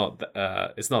game's not.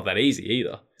 It's not that easy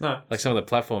either. No. Like some of the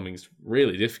platforming's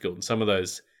really difficult, and some of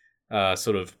those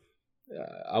sort of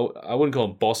I wouldn't call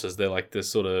them bosses. They're like the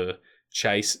sort of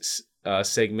chase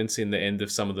segments in the end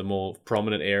of some of the more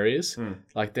prominent areas.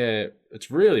 Like it's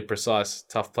really precise,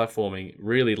 tough platforming,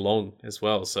 really long as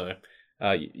well. So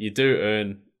you do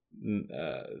earn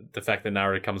the fact that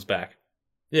Naru comes back.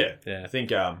 Yeah. Yeah. I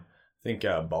think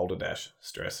Boulder Dash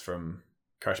stress from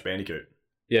Crash Bandicoot.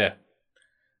 Yeah.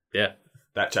 Yeah.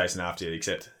 That chasing after you,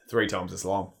 except 3 times as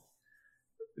long.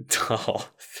 Oh,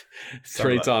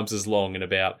 3 times as long and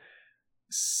about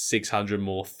 600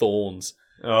 more thorns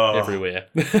everywhere.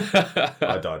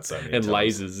 I died so many and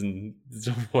times. lasers and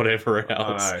whatever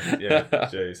else. I know. Yeah,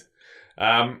 jeez.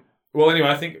 Well, anyway,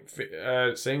 I think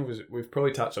seeing we've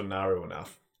probably touched on Naru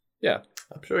enough. Yeah.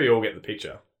 I'm sure you all get the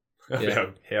picture of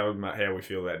how we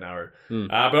feel about Naru.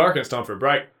 But I reckon it's time for a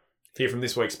break. Hear from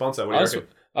this week's sponsor. What do you reckon?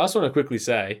 I just want to quickly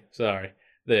say,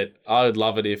 that I would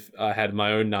love it if I had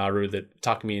my own Naru that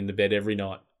tucked me into bed every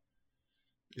night.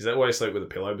 Is that why you sleep with a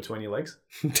pillow between your legs?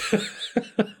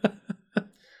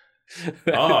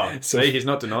 See, he's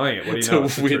not denying it. What do you know?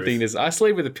 The weird thing is, I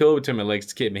sleep with a pillow between my legs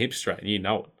to keep my hips straight, and you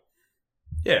know it.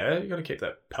 Yeah, you got to keep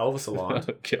that pelvis aligned.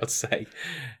 For God's sake.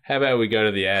 How about we go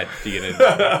to the ad if you're going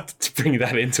to bring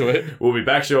that into it? We'll be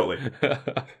back shortly.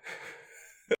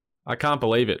 I can't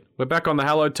believe it. We're back on the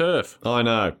hallowed turf. I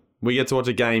know. We get to watch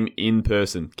a game in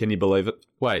person. Can you believe it?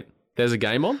 Wait, there's a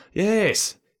game on?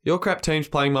 Yes. Your crap team's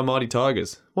playing my Mighty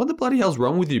Tigers. What the bloody hell's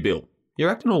wrong with you, Bill? You're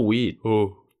acting all weird.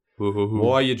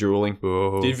 Why are you drooling?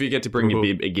 Did you forget to bring your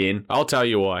bib again? I'll tell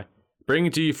you why.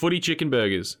 Bringing to you Footy Chicken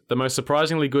Burgers, the most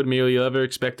surprisingly good meal you'll ever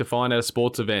expect to find at a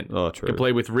sports event. Oh, true.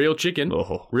 Complete with real chicken,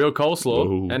 real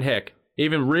coleslaw, and heck,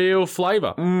 even real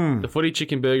flavour. The Footy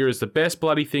Chicken Burger is the best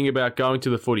bloody thing about going to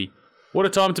the footy. What a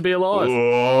time to be alive.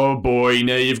 Oh boy,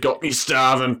 now you've got me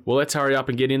starving. Well, let's hurry up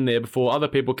and get in there before other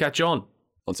people catch on.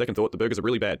 On second thought, the burgers are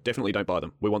really bad. Definitely don't buy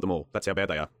them. We want them all. That's how bad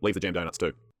they are. Leave the jam donuts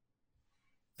too.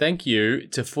 Thank you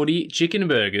to Footy Chicken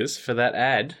Burgers for that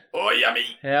ad. Oh,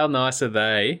 yummy. How nice are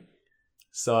they?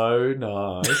 So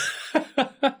nice.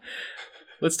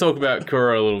 Let's talk about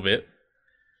Kuro a little bit.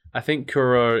 I think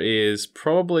Kuro is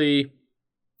probably...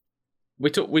 We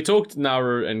talked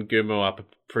Naru and Gumo up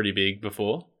pretty big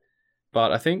before,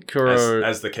 but I think Kuro...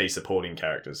 As the key supporting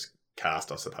characters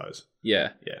cast, I suppose.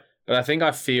 Yeah. Yeah. But I think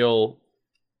I feel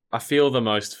the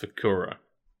most for Kuro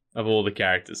of all the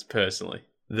characters, personally.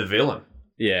 The villain.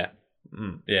 Yeah.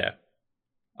 Yeah.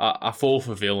 I fall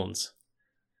for villains.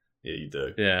 Yeah, you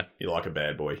do. Yeah. You like a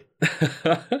bad boy.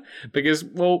 Because,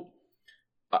 well,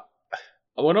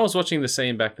 when I was watching the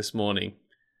scene back this morning,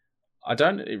 I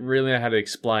don't really know how to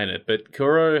explain it, but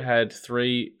Kuro had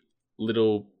 3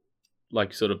 little,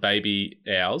 like, sort of baby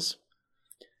owls.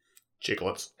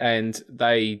 Chicklets. And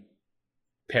they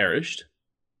perished.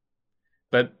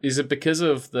 But is it because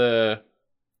of the...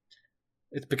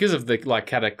 It's because of the, like,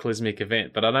 cataclysmic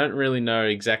event, but I don't really know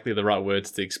exactly the right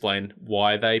words to explain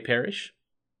why they perish.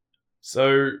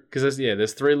 So... Because,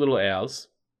 there's 3 little owls,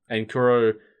 and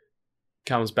Kuro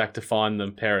comes back to find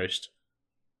them perished.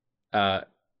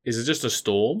 Is it just a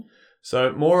storm?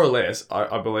 So, more or less,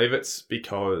 I believe it's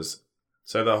because...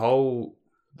 So, the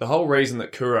whole reason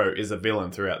that Kuro is a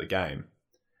villain throughout the game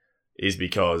is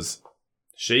because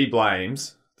she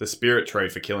blames the spirit tree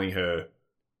for killing her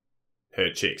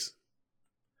chicks.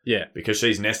 Yeah. Because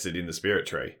she's nested in the spirit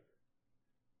tree.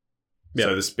 Yep.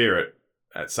 So the spirit,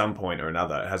 at some point or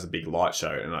another, has a big light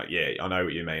show. And I know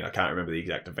what you mean. I can't remember the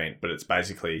exact event, but it's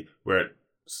basically where it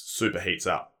super heats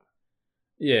up.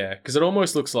 Yeah, because it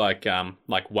almost looks like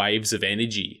waves of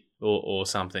energy or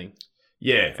something.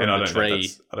 Yeah, and I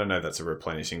don't know if that's a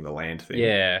replenishing the land thing.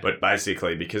 Yeah. But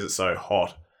basically, because it's so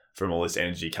hot from all this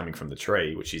energy coming from the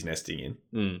tree, which she's nesting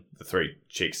in, the 3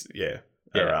 chicks,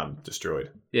 are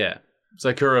destroyed. Yeah.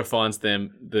 So Kuro finds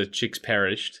the chicks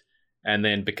perished, and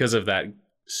then because of that,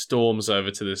 storms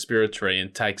over to the spirit tree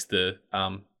and takes the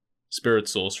spirit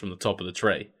source from the top of the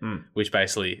tree, which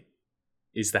basically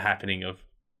is the happening of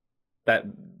that.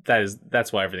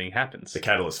 That's why everything happens. The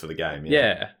catalyst for the game.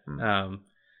 Yeah.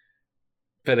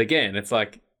 But again, it's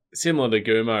like similar to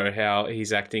Gumo, how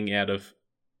he's acting out of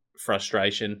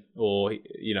frustration, or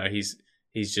he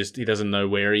doesn't know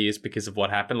where he is because of what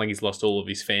happened. Like, he's lost all of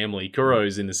his family.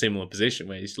 Kuro's in a similar position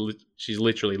where she's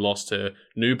literally lost her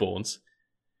newborns,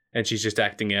 and she's just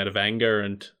acting out of anger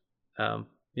and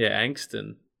angst,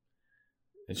 and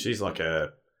she's like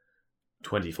a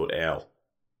 20-foot owl.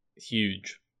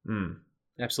 Huge.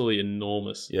 Absolutely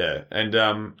enormous. Yeah, and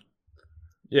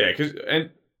and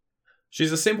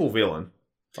she's a simple villain,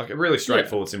 like a really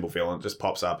straightforward, simple villain. Just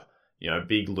pops up,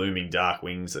 big looming dark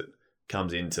wings that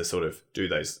comes in to sort of do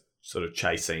those sort of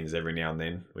chase scenes every now and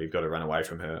then. We've got to run away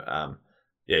from her.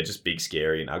 Just big,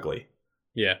 scary, and ugly.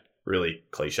 Yeah, really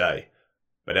cliche.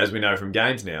 But as we know from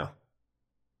games now,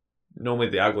 normally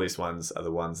the ugliest ones are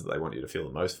the ones that they want you to feel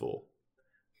the most for.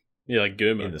 Yeah, like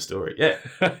Guma in the story. Yeah,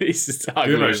 he's just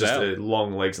ugly. Gumo's just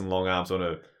long legs and long arms on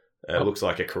a. Looks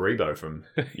like a Karibo from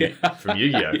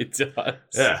Yu-Gi-Oh. It does.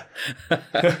 Yeah.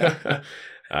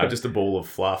 Just a ball of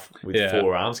fluff with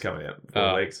 4 arms coming out,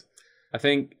 4 legs. I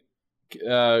think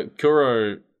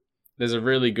Kuro. There's a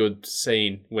really good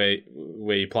scene where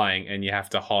you're playing and you have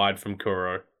to hide from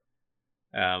Kuro,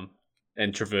 and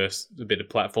traverse a bit of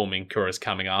platforming. Kuro's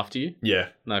coming after you. Yeah. I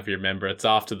don't know if you remember. It's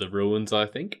after the ruins, I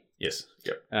think. Yes.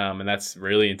 Yep. And that's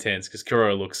really intense because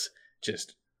Kuro looks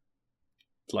just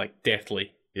like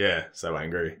deathly. Yeah, so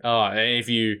angry. Oh, and if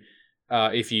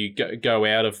you go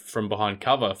out from behind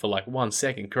cover for like 1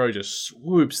 second, Kuro just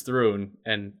swoops through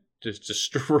and just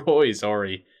destroys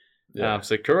Ori. Yeah.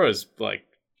 So Kuro's like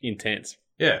intense.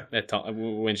 Yeah. At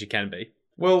time when she can be.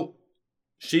 Well,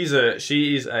 she is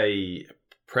a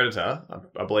predator.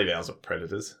 I believe ours are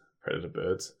predators, predator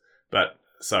birds. But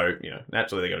so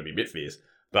naturally they're going to be a bit fierce.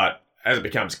 But as it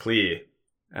becomes clear,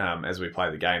 as we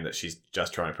play the game, that she's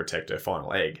just trying to protect her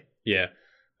final egg. Yeah.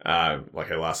 Like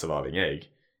her last surviving egg,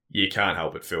 you can't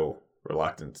help but feel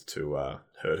reluctant to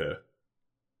hurt her.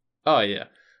 Oh, yeah.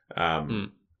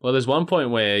 Well, there's one point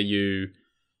where you,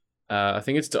 I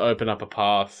think it's to open up a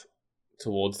path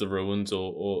towards the ruins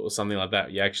or something like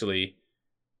that. You actually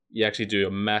do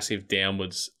a massive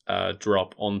downwards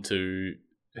drop onto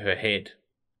her head.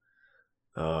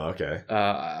 Oh, okay.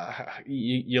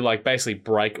 You like basically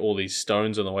break all these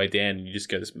stones on the way down, and you just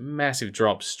go this massive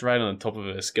drop straight on the top of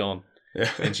her skull. Yeah.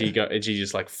 and she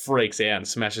just like freaks out and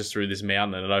smashes through this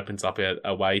mountain, and it opens up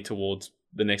a way towards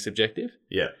the next objective.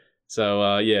 Yeah.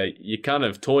 So you're kind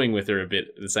of toying with her a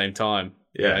bit at the same time.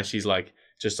 Yeah. She's like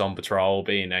just on patrol,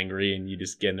 being angry, and you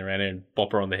just getting around her and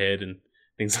bop her on the head and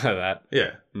things like that.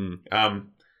 Yeah.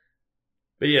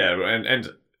 But yeah,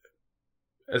 and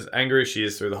as angry as she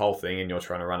is through the whole thing, and you're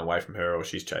trying to run away from her, or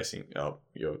she's chasing. Oh,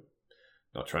 you're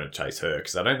not trying to chase her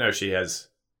because I don't know if she has.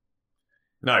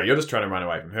 No, you're just trying to run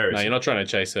away from her. No, you're not trying to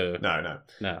chase her. No.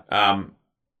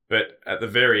 But at the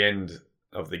very end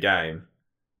of the game,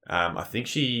 I think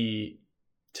she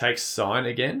takes Sign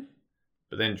again,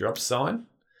 but then drops Sign.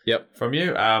 Yep. From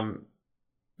you.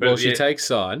 She takes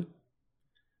Sign,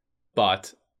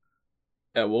 but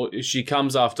she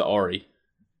comes after Ori.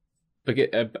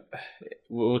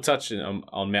 We'll touch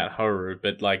on Mount Haru,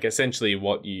 but like essentially,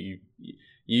 what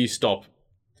you stop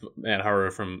Mount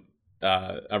Haru from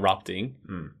erupting,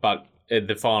 but at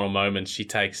the final moment, she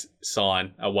takes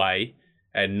Sign away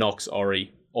and knocks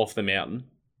Ori off the mountain.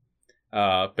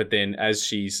 But then, as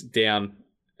she's down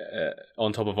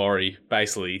on top of Ori,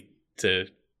 basically to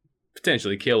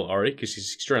potentially kill Ori because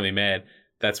she's extremely mad,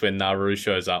 that's when Naru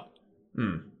shows up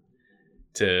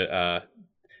to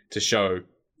show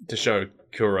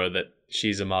Kuro that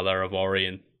she's a mother of Ori,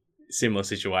 and similar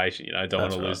situation, don't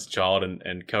want to lose the child,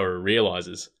 and Kuro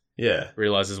realizes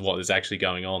what is actually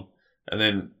going on. And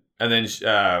then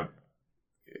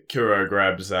Kuro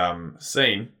grabs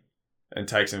Scene and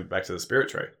takes him back to the spirit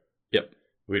tree. Yep.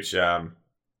 Which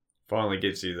finally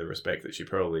gives you the respect that she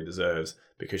probably deserves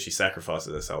because she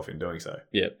sacrifices herself in doing so.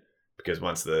 Yep. Because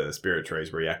once the spirit tree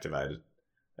is reactivated,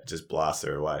 it just blasts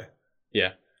her away.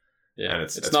 Yeah. Yeah. And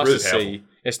it's nice really to powerful. see.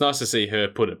 It's nice to see her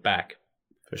put it back.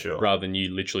 For sure. Rather than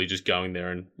you literally just going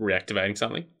there and reactivating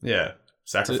something. Yeah.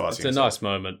 Sacrificing. It's a nice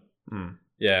moment. Mm.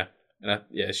 Yeah.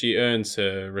 And she earns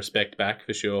her respect back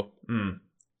for sure. Mm.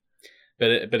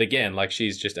 But again, like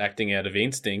she's just acting out of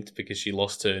instinct because she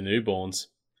lost her newborns.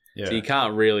 Yeah. So you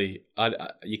can't really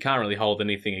hold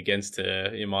anything against her,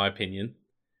 in my opinion.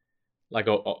 Like,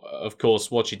 of course,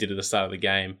 what she did at the start of the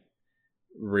game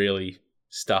really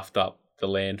stuffed up the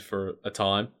land for a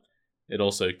time. It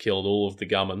also killed all of the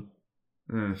Gummin.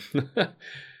 Mm.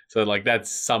 So, like,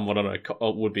 that's somewhat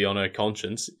would be on her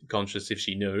conscience if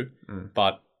she knew. Mm.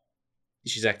 But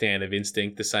she's acting out of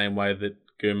instinct the same way that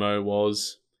Gumo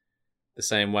was, the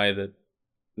same way that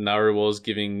Naru was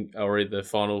giving Ori the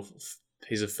final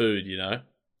piece of food,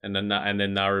 and then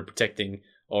Naru protecting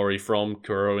Ori from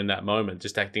Kuro in that moment,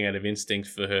 just acting out of instinct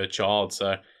for her child.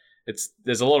 So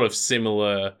there's a lot of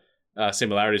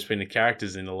similarities between the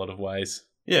characters in a lot of ways.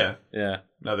 Yeah. Yeah.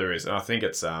 No, there is. And I think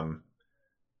it's one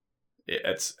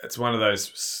of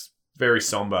those very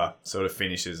somber sort of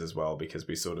finishes as well, because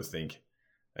we sort of think,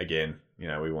 again,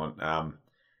 we want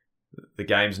the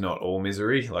game's not all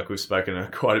misery. Like we've spoken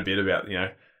quite a bit about,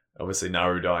 obviously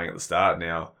Naru dying at the start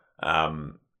now.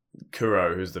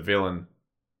 Kuro, who's the villain,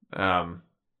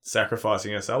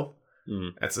 sacrificing herself.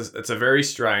 It's a very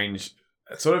strange,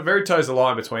 it sort of very toes the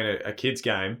line between a kid's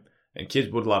game, and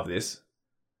kids would love this,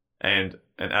 and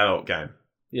an adult game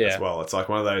as well. It's like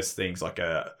one of those things like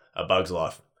a Bug's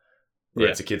Life, where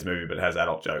it's a kid's movie but it has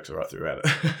adult jokes right throughout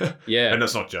it. And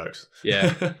it's not jokes.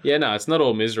 No, it's not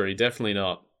all misery, definitely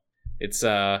not. It's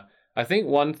I think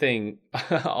one thing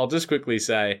I'll just quickly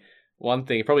say, one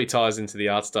thing, it probably ties into the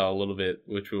art style a little bit,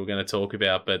 which we were going to talk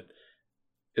about, but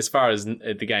as far as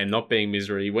the game not being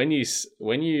misery, when you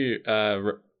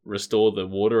restore the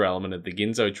water element of the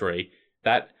Ginzo tree,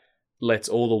 that lets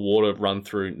all the water run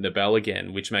through Nibel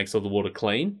again, which makes all the water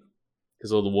clean,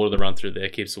 because all the water that run through there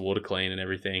keeps the water clean and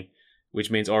everything,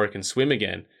 which means Ori can swim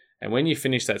again. And when you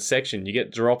finish that section, you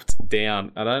get dropped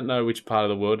down. I don't know which part of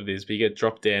the world it is, but you get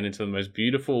dropped down into the most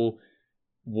beautiful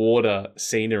water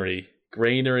scenery,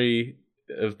 greenery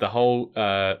of the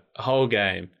whole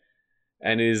game.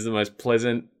 And it is the most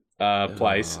pleasant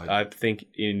place, I think,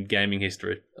 in gaming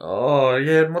history. Oh,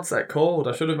 yeah. And what's that called?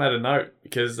 I should have made a note,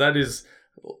 because that is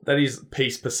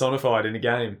peace personified in a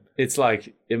game. It's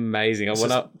like amazing. I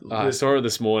saw it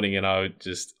this morning, and I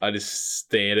just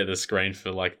stared at the screen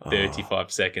for like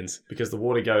 35 seconds, because the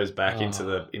water goes back into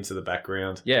the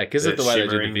background. Yeah, because of the way they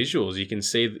do the visuals, you can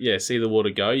see the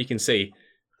water go. You can see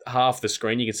half the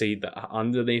screen. You can see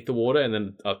underneath the water, and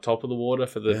then up top of the water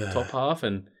for the top half,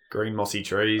 and green mossy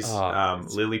trees,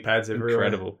 lily pads everywhere.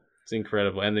 Incredible. It's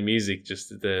incredible, and the music, just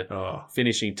the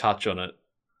finishing touch on it.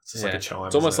 It's just like a chime.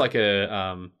 It's almost like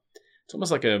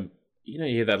a you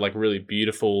hear that like really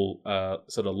beautiful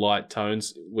sort of light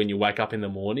tones when you wake up in the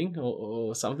morning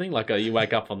or something, like you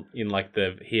wake up in like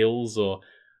the hills or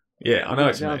I know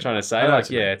what I'm trying to say. Like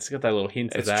it's got that little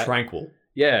hint of that. It's tranquil.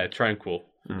 Yeah, tranquil.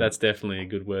 That's definitely a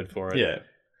good word for it.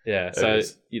 Yeah. So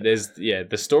there's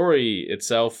the story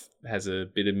itself has a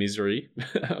bit of misery,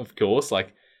 of course,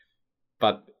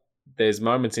 but there's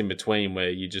moments in between where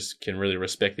you just can really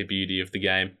respect the beauty of the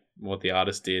game, what the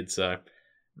artist did. So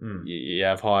you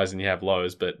have highs and you have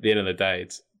lows, but at the end of the day,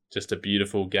 it's just a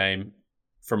beautiful game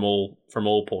from all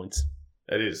points.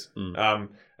 It is. And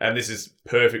this is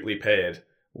perfectly paired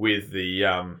with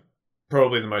the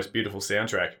probably the most beautiful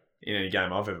soundtrack in any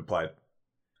game I've ever played.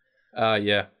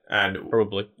 And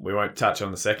probably we won't touch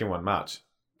on the second one much,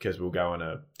 because we'll go on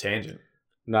a tangent.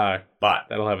 No, but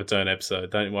that'll have its own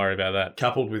episode. Don't worry about that.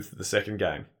 Coupled with the second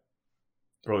game,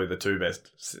 probably the two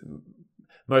best,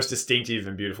 most distinctive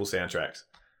and beautiful soundtracks.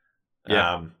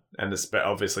 And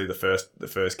obviously the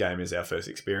first game is our first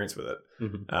experience with it.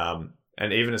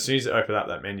 And even as soon as you open up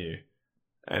that menu,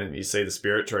 and you see the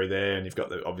spirit tree there, and you've got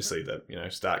the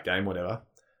start game, whatever,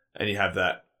 and you have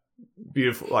that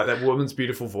beautiful, like that woman's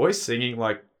beautiful voice singing,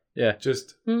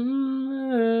 just.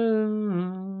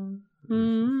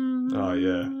 Oh,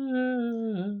 yeah.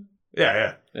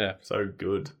 So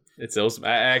good. It's awesome. I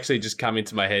actually just come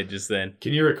into my head just then.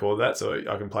 Can you record that so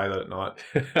I can play that at night?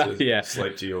 To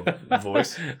sleep to your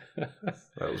voice.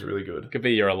 That was really good. Could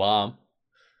be your alarm.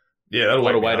 Yeah, that'll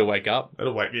wake me up. What a way to wake up.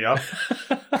 That'll wake me up.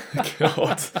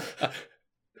 God.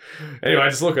 Anyway,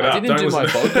 just look it up. I didn't do my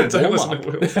vocal warm-up.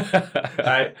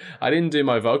 Hey? I didn't do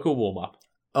my vocal warm-up.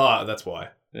 Oh, that's why.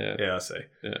 Yeah, I see.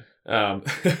 Yeah.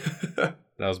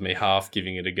 That was me half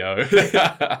giving it a go.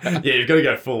 You've got to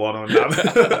go full on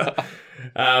that.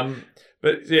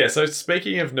 But yeah, so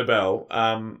speaking of Nibel,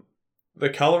 the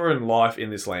colour and life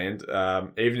in this land,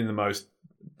 even in the most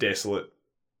desolate,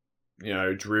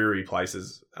 dreary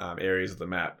places, areas of the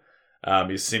map,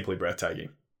 is simply breathtaking.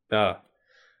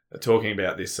 Talking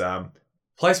about this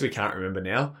place we can't remember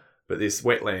now, but this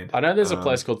wetland. I know there's a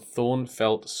place called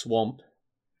Thornfelt Swamp.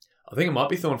 I think it might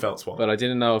be Thornfelt Swamp, but I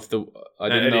didn't know if the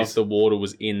the water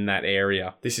was in that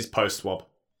area. This is post swamp.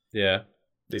 Yeah,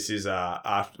 this is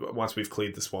once we've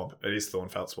cleared the swamp. It is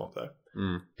Thornfelt Swamp though,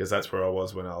 because that's where I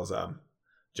was when I was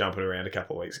jumping around a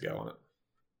couple of weeks ago on it.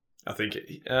 I think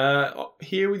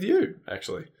here with you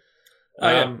actually.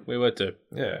 We were too.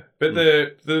 Yeah, but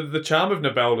the charm of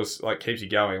Nibel just keeps you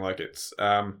going. It's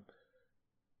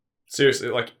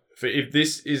seriously if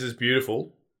this is as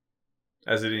beautiful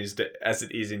as it is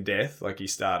in death, you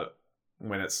start it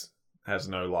when has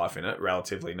no life in it,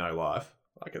 relatively no life,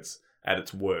 it's at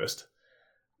its worst.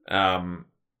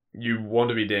 You want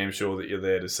to be damn sure that you're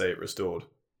there to see it restored,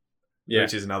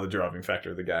 which is another driving factor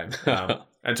of the game.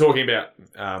 And talking about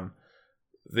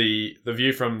the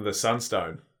view from the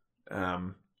Sunstone,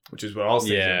 which is what I was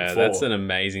thinking before. That's an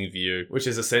amazing view. Which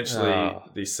is essentially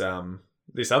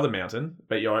this other mountain,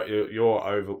 but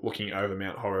you're looking over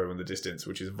Mount Horror in the distance,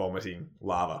 which is vomiting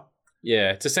lava.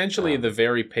 Yeah, it's essentially the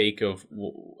very peak of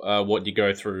what you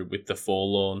go through with the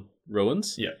Forlorn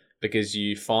Ruins. Yeah. Because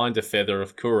you find a feather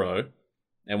of Kuro,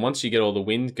 and once you get all the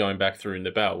wind going back through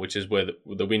Nibel, which is where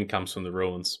the wind comes from the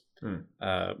ruins,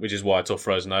 which is why it's all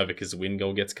frozen over because the wind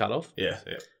all gets cut off. Yeah.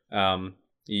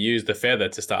 You use the feather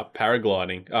to start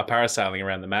parasailing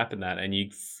around the map and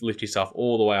you lift yourself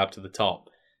all the way up to the top.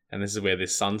 And this is where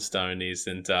this sunstone is.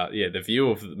 And the view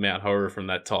of Mount Horu from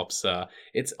that top's,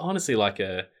 it's honestly like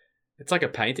a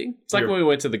painting. It's like when we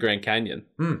went to the Grand Canyon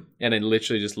and it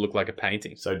literally just looked like a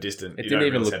painting. So distant. It didn't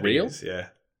even look real. Yeah.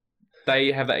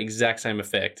 They have that exact same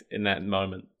effect in that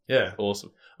moment. Yeah.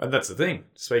 Awesome. And that's the thing.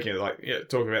 Speaking of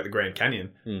talking about the Grand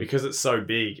Canyon, because it's so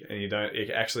big and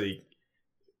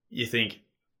you think,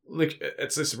 look,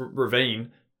 it's this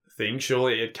ravine thing.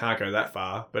 Surely it can't go that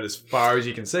far, but as far as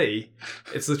you can see,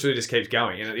 it's literally just keeps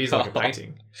going, and it is like a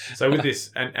painting. So with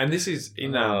this, and this is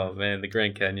in oh man, the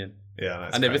Grand Canyon. Yeah,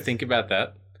 I never think about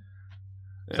that.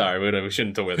 Yeah. Sorry, we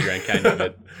shouldn't talk about the Grand Canyon,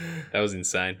 but that was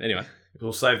insane. Anyway,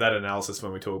 we'll save that analysis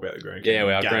when we talk about the Grand Canyon.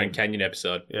 Yeah, our Grand Canyon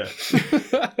episode. Yeah.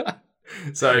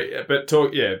 So,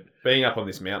 being up on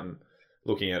this mountain,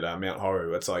 looking at Mount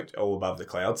Horu, it's like all above the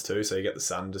clouds too, so you get the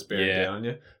sun just bearing down on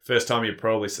you. First time you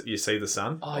see the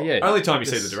sun. Oh yeah. Only time you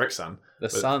see the direct sun. The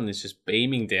sun is just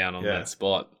beaming down on that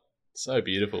spot. So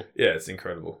beautiful. Yeah, it's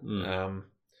incredible. And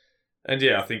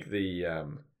I think the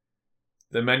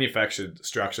manufactured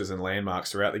structures and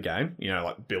landmarks throughout the game,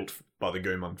 like built by the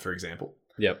Gumon, for example.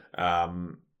 Yep.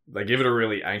 They give it a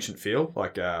really ancient feel,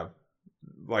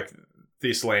 like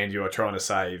this land you are trying to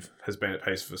save has been at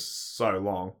peace for so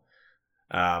long.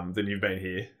 Than you've been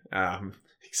here,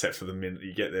 except for the minute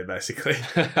you get there, basically.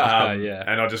 Yeah.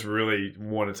 And I just really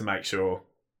wanted to make sure,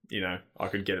 I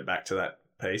could get it back to that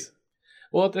peace.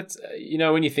 Well, that's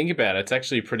when you think about it, it's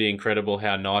actually pretty incredible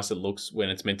how nice it looks when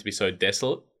it's meant to be so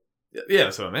desolate. Yeah,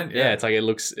 that's what I meant. Yeah, it's like it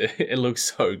looks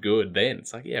so good. Then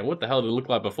it's like, what the hell did it look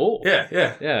like before? Yeah.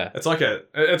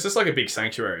 It's just like a big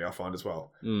sanctuary, I find as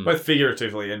well, both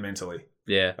figuratively and mentally.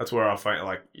 Yeah, that's where I find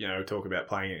talk about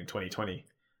playing it in 2020.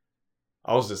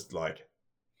 I was just like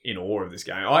in awe of this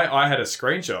game. I had a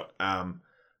screenshot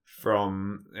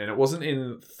from, and it wasn't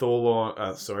in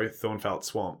Thornfelt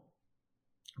Swamp,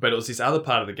 but it was this other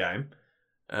part of the game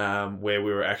where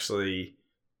we were actually,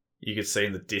 you could see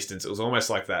in the distance, it was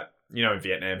almost like that, in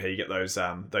Vietnam how you get those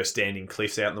standing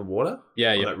cliffs out in the water.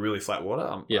 Yeah, that really flat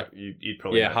water. You'd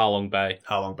probably know. Ha Long Bay.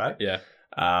 Yeah.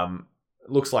 It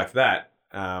looks like that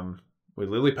with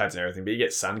lily pads and everything, but you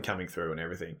get sun coming through and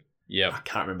everything. Yeah, I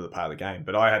can't remember the part of the game,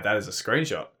 but I had that as a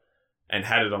screenshot and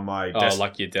had it on my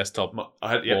like your desktop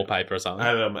wallpaper or something. I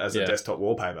had it as a desktop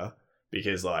wallpaper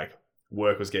because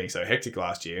work was getting so hectic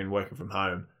last year and working from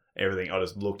home, everything. I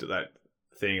just looked at that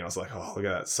thing and I was like, oh, look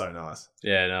at that, it's so nice.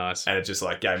 Yeah, nice. And it just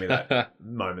gave me that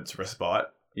moment's respite.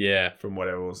 Yeah, from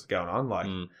whatever was going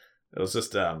on. It was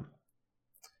just, it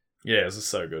was just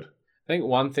so good. I think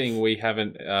one thing we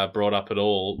haven't brought up at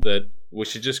all that we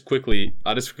should I just quickly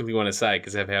want to say,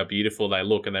 because of how beautiful they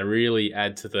look and they really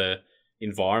add to the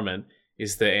environment,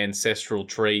 is the ancestral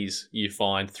trees you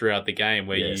find throughout the game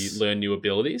where you learn new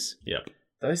abilities. Yep.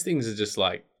 Those things are just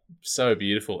so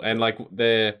beautiful. And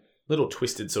they're little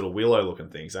twisted sort of willow looking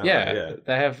things, aren't they? Yeah.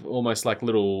 They have almost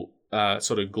little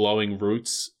sort of glowing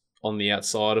roots on the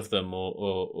outside of them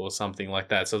or something like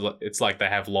that. So it's like they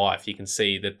have life. You can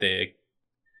see that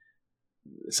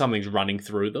something's running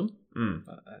through them.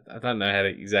 I don't know how to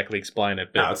exactly explain it,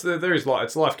 but there is life.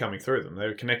 It's life coming through them.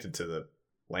 They're connected to the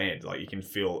land. You can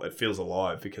feel it feels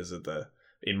alive because of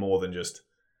in more than just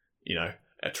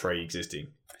a tree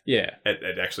existing. Yeah,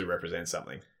 it actually represents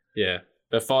something. Yeah,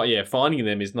 but finding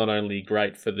them is not only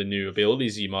great for the new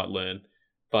abilities you might learn,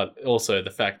 but also the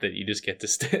fact that you just get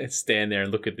to stand there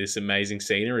and look at this amazing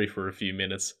scenery for a few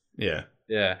minutes. Yeah,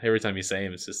 yeah. Every time you see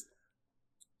them, it's just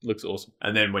looks awesome.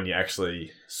 And then when you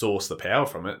actually source the power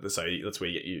from it, so that's where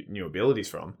you get your new abilities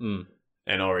from.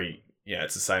 And Ori,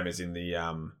 it's the same as in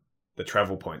the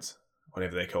travel points,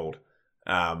 whatever they're called.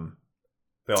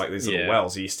 They're like these little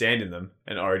wells. You stand in them,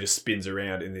 and Ori just spins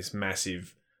around in this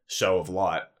massive show of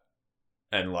light,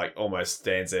 and almost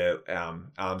stands there,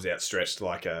 arms outstretched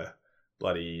like a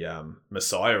bloody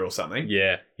messiah or something.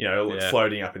 Yeah,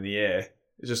 floating up in the air.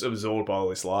 It's just absorbed by all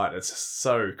this light. It's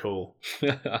so cool.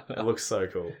 It looks so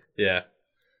cool. Yeah.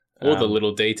 All the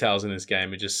little details in this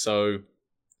game are just so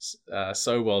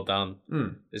well done.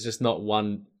 There's just not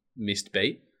one missed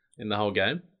beat in the whole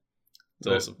game. It's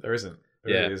awesome. There isn't.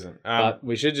 There really isn't. But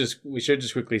we should just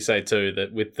quickly say too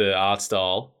that with the art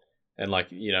style and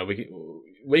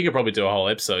we could probably do a whole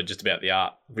episode just about the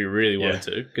art if we really wanted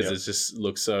to, because it just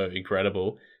looks so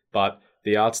incredible. But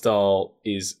the art style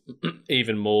is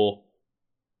even more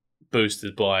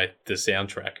boosted by the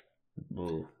soundtrack.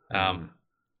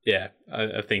 Yeah,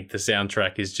 I think the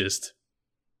soundtrack is just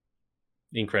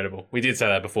incredible. We did say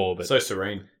that before, but so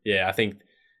serene. Yeah, I think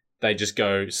they just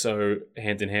go so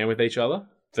hand in hand with each other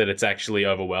that it's actually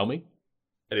overwhelming.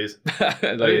 It is.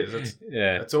 It is.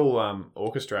 It's all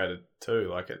orchestrated too.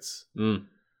 Like it's, and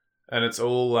it's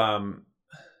all.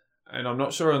 And I'm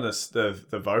not sure on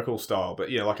the vocal style, but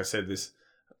yeah, like I said,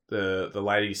 the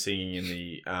lady singing in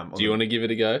the. Do you want to give it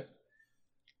a go?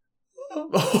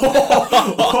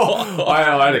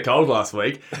 I had a cold last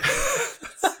week.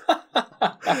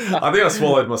 I think I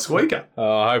swallowed my squeaker.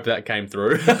 Oh, I hope that came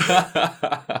through.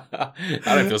 I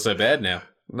don't feel so bad now.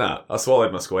 No, I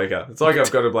swallowed my squeaker. It's like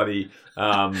I've got a bloody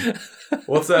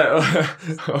what's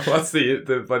that? What's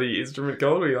the bloody instrument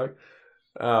called? Are you like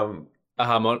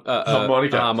harmonica? A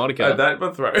harmonica. I had that in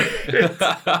my throat.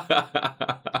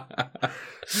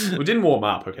 We didn't warm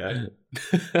up, okay?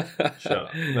 Shut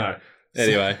up. No.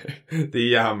 Anyway,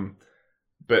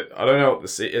 but I don't know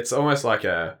what it's almost like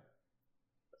a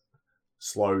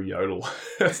slow yodel.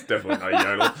 It's definitely not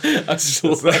yodel. A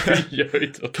slow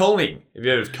yodel. Kolning. Have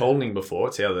you heard of kolning before?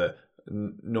 It's how the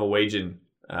Norwegian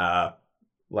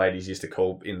ladies used to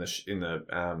call in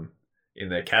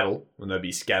their cattle when they'd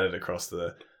be scattered across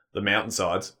the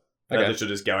mountainsides. They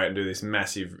literally just go out and do this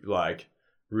massive, like,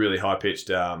 really high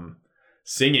pitched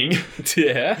singing.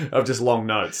 Yeah. Of just long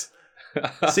notes.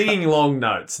 Singing long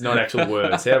notes, not actual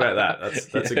words. How about that?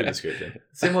 That's a good description.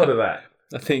 Similar to that.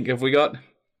 I think have we got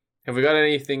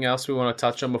anything else we want to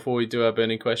touch on before we do our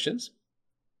burning questions?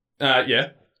 Yeah.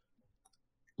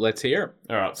 Let's hear them.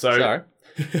 All right. So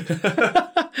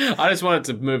I just wanted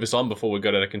to move us on before we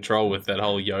got out of control with that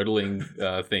whole yodeling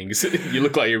things. You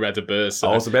look like you're about to burst. So.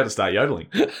 I was about to start yodeling.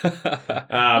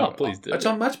 Please do. Which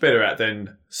I'm much better at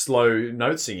than slow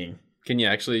note singing. Can you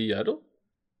actually yodel?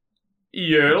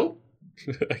 Yodel.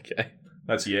 Okay.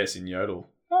 That's yes in yodel.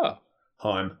 Oh.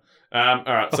 Heim. All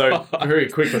right, so very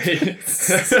quickly.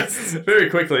 So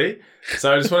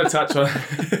I just want to touch on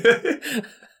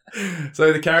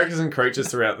so the characters and creatures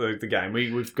throughout the game,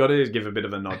 we've got to give a bit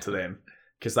of a nod to them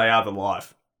because they are the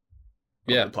life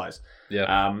of the place.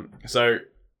 Yeah. So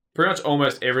pretty much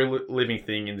almost every living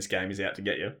thing in this game is out to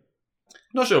get you.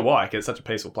 Not sure why, because it's such a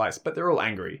peaceful place, but they're all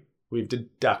angry. We've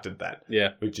deducted that. Yeah.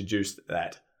 We've deduced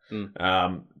that.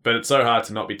 But it's so hard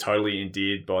to not be totally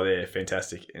endeared by their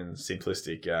fantastic and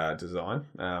simplistic design.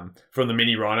 From the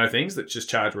mini rhino things that just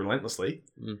charge relentlessly,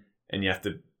 and you have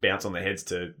to bounce on their heads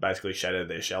to basically shatter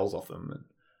their shells off them. And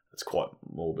it's quite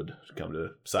morbid to come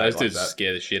to say. Those like dudes that.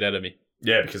 scare the shit out of me.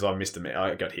 Yeah, because I missed them.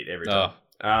 I got hit every time.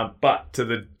 But to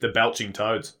the belching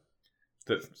toads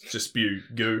that just spew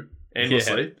goo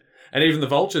endlessly, and even the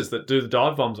vultures that do the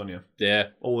dive bombs on you. Yeah,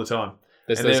 all the time.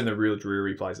 They're in the real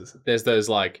dreary places. There's those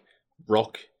like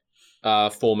rock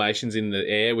formations in the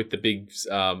air with the big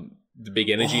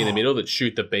energy in the middle that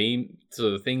shoot the beam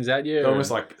sort of things at you. They're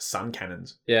almost like sun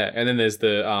cannons. Yeah, and then there's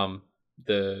the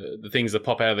things that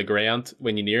pop out of the ground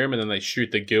when you're near them, and then they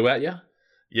shoot the goo at you.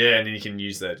 Yeah, and then you can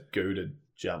use that goo to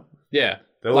jump. Yeah,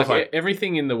 like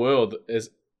everything in the world, as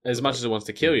much as it wants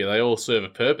to kill you, they all serve a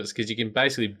purpose because you can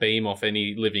basically beam off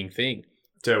any living thing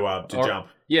to jump.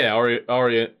 Yeah, Ori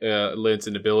learns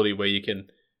an ability where you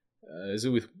can. Is it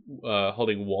with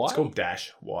holding Y? It's called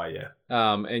dash. Y, yeah.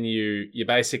 And you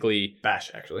basically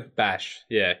bash actually. Bash,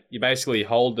 yeah. You basically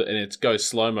hold it and it goes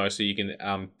slow mo, so you can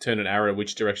turn an arrow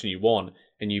which direction you want,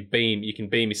 and you can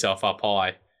beam yourself up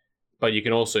high, but you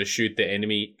can also shoot the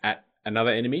enemy at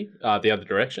another enemy the other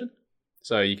direction.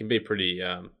 So you can be pretty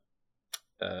don't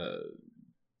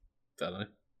know.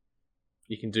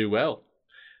 You can do well.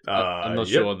 I'm not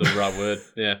sure the right word.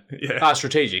 Yeah.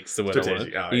 Strategic is the word I want.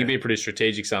 You can be pretty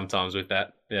strategic sometimes with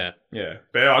that. Yeah. Yeah.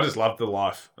 But I just love the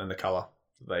life and the colour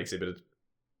that they exhibited.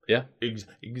 Yeah.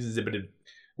 Exhibited.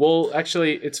 Well,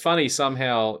 actually, it's funny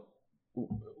somehow,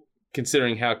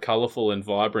 considering how colourful and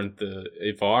vibrant the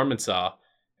environments are,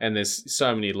 and there's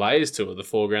so many layers to it, the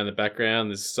foreground, the background,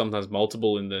 there's sometimes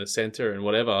multiple in the centre and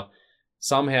whatever.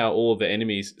 Somehow all of the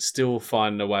enemies still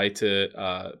find a way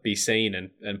to be seen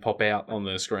and pop out on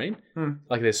the screen.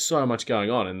 Like there's so much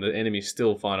going on, and the enemies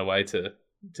still find a way to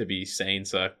be seen.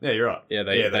 So yeah, you're right. Yeah,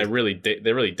 they're really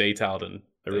detailed and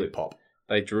they really pop.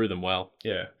 They drew them well.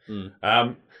 Yeah.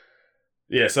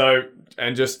 Yeah. So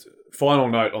and just final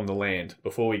note on the land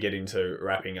before we get into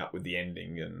wrapping up with the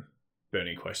ending and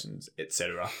burning questions,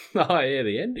 etc. Oh yeah,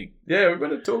 the ending. Yeah, we're going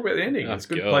to talk about the ending. It's a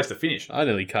good place to finish. I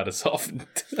nearly cut us off.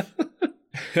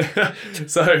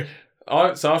 So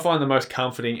I find the most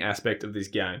comforting aspect of this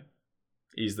game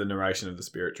is the narration of the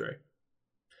spirit tree.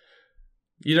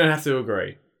 You don't have to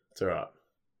agree. It's all right.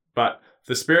 But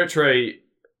the spirit tree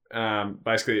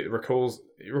basically it recalls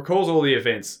all the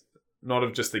events, not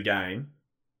of just the game,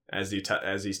 as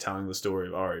he's telling the story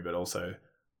of Ori, but also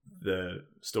the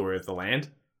story of the land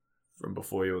from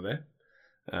before you were there.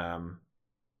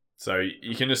 So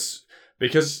you can just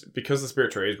because the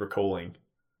spirit tree is recalling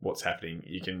what's happening,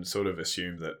 you can sort of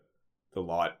assume that the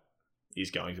light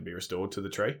is going to be restored to the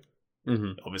tree.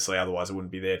 Mm-hmm. Obviously, otherwise it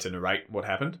wouldn't be there to narrate what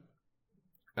happened.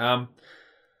 But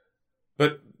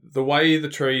the way the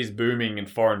tree's booming and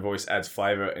foreign voice adds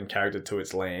flavour and character to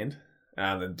its land,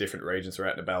 and the different regions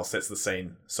throughout Nibel sets the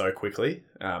scene so quickly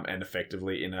and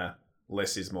effectively in a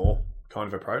less is more kind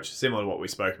of approach, similar to what we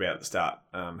spoke about at the start,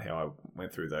 how I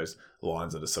went through those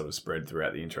lines that are sort of spread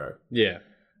throughout the intro. Yeah.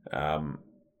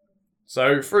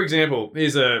 So, for example,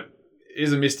 here's a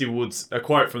Misty Woods, a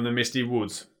quote from the Misty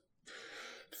Woods.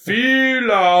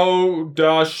 Philo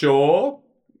da shore,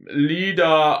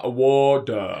 leader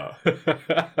water.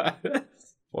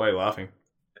 Why are you laughing?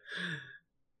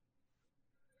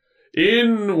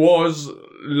 In was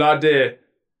Lade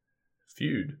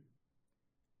feud.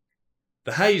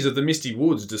 The haze of the misty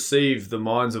woods deceived the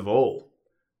minds of all.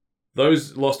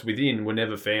 Those lost within were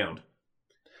never found.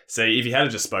 See, if you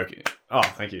had just spoken... Oh,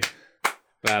 thank you.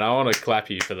 Man, I want to clap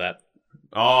you for that.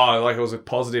 Oh, like it was a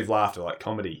positive laughter, like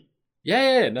comedy.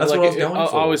 Yeah. No, that's like what I was going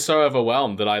for. I was so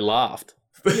overwhelmed that I laughed.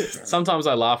 Sometimes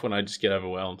I laugh when I just get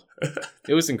overwhelmed.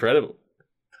 It was incredible.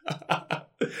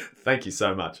 Thank you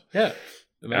so much. Yeah.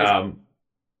 Amazing.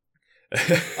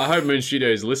 I hope Moon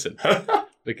Studios listen.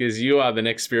 Because you are the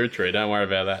next spirit tree. Don't worry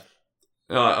about that.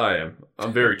 I am.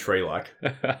 I'm very tree-like.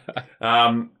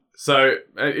 So,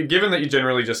 given that you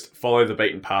generally just follow the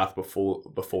beaten path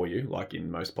before you, like in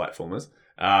most platformers,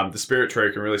 the spirit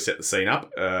tree can really set the scene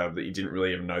up that you didn't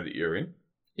really even know that you're in.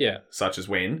 Yeah. Such as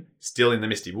when, still in the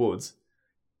misty woods,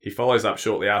 he follows up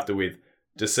shortly after with,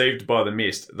 deceived by the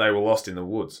mist, they were lost in the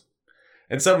woods.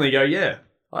 And suddenly you go, yeah,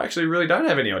 I actually really don't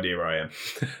have any idea where I am.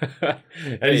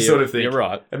 And you sort of think, you're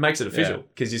right. It makes it official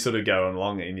because you sort of go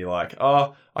along and you're like,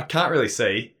 oh, I can't really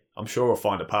see. I'm sure I'll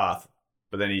find a path.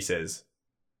 But then he says,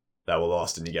 they were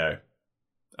lost, and you go,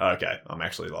 okay, I'm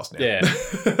actually lost now.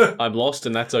 Yeah, I'm lost,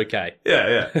 and that's okay.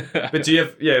 Yeah. But do you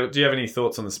have any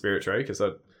thoughts on the spirit tree? Because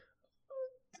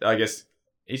I guess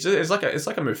it's like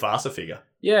a Mufasa figure.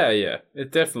 Yeah.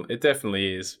 It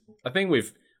definitely is. I think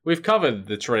we've covered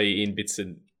the tree in bits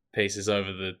and pieces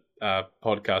over the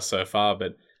podcast so far,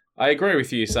 but I agree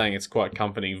with you saying it's quite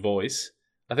comforting voice.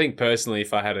 I think personally,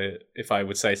 if I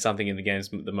would say something in the game's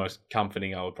the most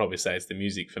comforting, I would probably say it's the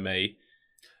music for me.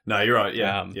 No, you're right.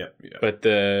 Yeah. But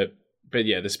the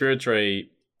spirit tree,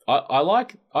 I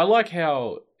like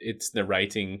how it's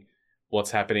narrating what's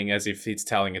happening as if it's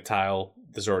telling a tale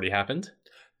that's already happened.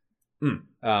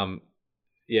 I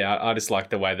just like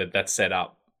the way that that's set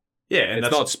up. Yeah, and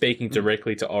it's not speaking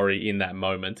directly to Ori in that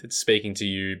moment. It's speaking to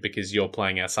you because you're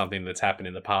playing out something that's happened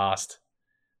in the past.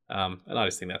 And I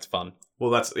just think that's fun.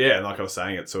 Well, and like I was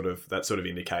saying, that sort of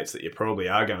indicates that you probably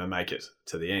are going to make it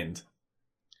to the end.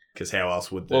 Because how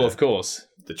else would of course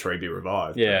the tree be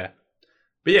revived? Yeah,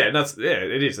 but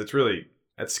it is. It's really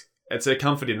it's a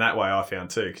comfort in that way I found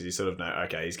too, because you sort of know,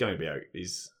 okay,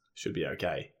 he's should be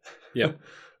okay. Yeah,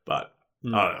 but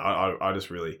I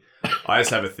just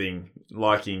have a thing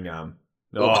liking that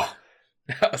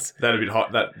a bit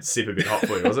hot. That sip a bit hot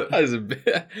for you, was it?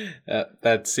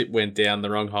 That sip went down the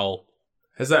wrong hole.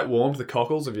 Has that warmed the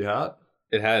cockles of your heart?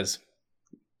 It has.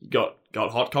 Got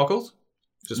hot cockles?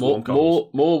 Just warm cockles?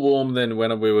 More warm than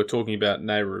when we were talking about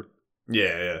Nehru.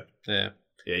 Yeah. Yeah,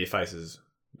 your face is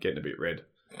getting a bit red.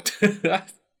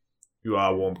 You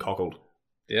are warm cockled.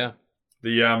 Yeah. But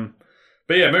yeah,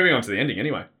 moving on to the ending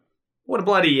anyway. What a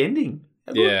bloody ending.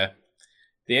 Yeah.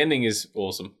 The ending is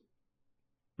awesome.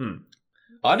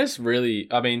 I just really,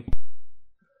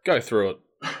 go through it.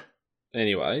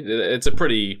 Anyway, it's a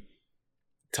pretty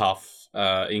tough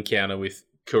encounter with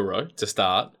Kuro to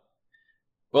start.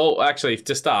 Well, actually,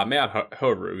 to start, Mount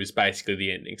Horu is basically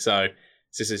the ending. So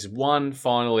it's just this one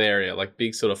final area, like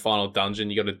big sort of final dungeon.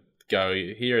 You got to go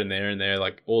here and there,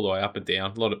 like all the way up and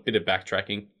down. Bit of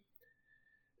backtracking.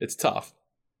 It's tough.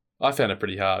 I found it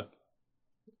pretty hard.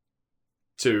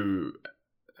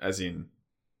 As in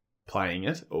playing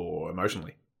it or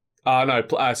emotionally? No,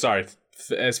 sorry.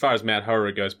 As far as Mount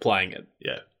Horu goes, playing it.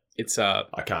 Yeah. It's I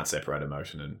can't separate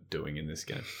emotion and doing in this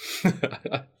game.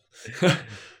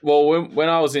 Well, when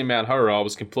I was in Mount Horu, I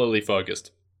was completely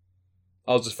focused.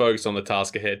 I was just focused on the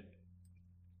task ahead.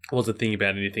 I wasn't thinking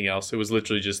about anything else. It was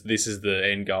literally just, this is the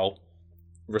end goal.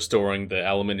 Restoring the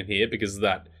element in here, because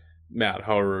that Mount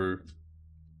Horu...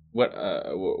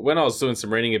 When I was doing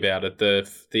some reading about it,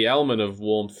 the element of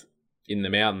warmth in the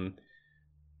mountain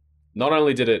not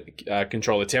only did it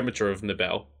control the temperature of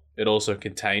Nibel, it also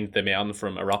contained the mountain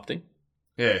from erupting.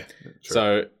 Yeah. True.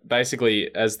 So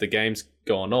basically, as the game's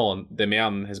gone on, the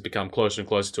mountain has become closer and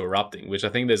closer to erupting, which I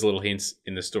think there's little hints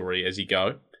in the story as you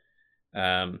go.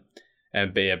 And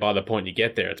by the point you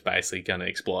get there, it's basically going to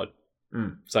explode.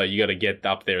 So you got to get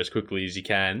up there as quickly as you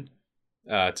can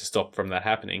to stop from that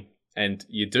happening. And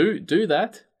you do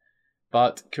that,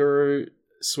 but Kuro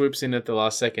swoops in at the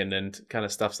last second and kind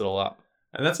of stuffs it all up.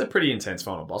 And that's a pretty intense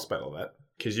final boss battle, that,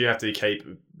 because you have to keep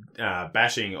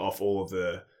bashing off all of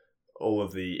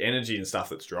the energy and stuff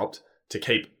that's dropped to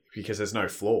keep, because there's no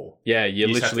floor. Yeah, you're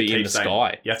literally in the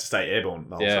sky. You have to stay airborne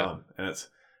the whole time, and it's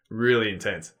really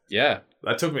intense. Yeah,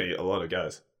 that took me a lot of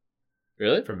goes.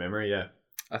 Really? From memory, yeah.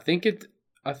 I think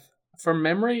from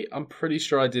memory, I'm pretty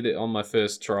sure I did it on my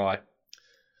first try.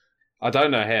 I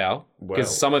don't know how,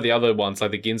 because some of the other ones,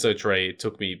 like the Ginzo tree, it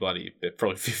took me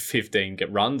probably 15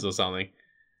 runs or something.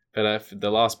 But the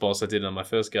last boss, I did it on my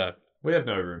first go. We have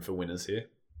no room for winners here.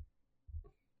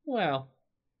 Well,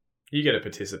 you get a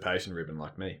participation ribbon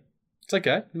like me. It's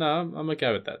okay. No, I'm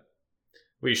okay with that.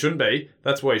 Well, you shouldn't be.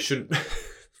 That's why you shouldn't.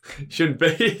 Shouldn't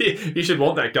be. You should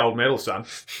want that gold medal, son.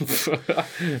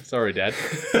 Sorry, Dad.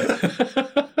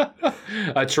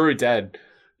 A true dad.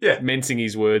 Yeah. Mincing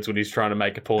his words when he's trying to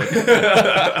make a point.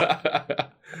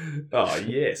 Oh,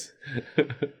 yes.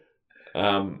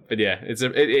 But yeah, it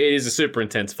is a super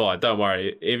intense fight. Don't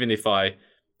worry. Even if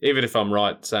I'm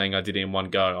right saying I did it in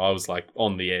one go, I was like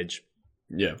on the edge.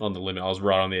 Yeah. On the limit. I was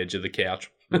right on the edge of the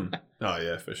couch. Oh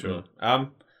yeah, for sure.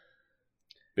 But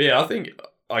yeah, I think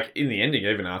like in the ending,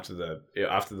 even after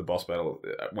the boss battle,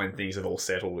 when things have all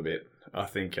settled a bit, I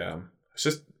think it's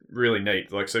just really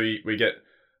neat. Like, so we get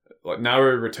like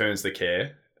Naru returns to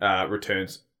care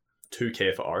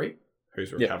for Ori,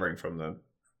 who's recovering from the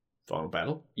final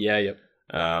battle. Yeah, yep.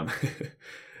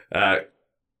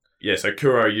 Yeah, so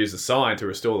Kuro used the sign to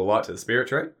restore the light to the spirit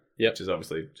tree, which has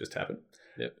obviously just happened.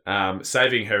 Yep.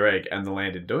 Saving her egg and the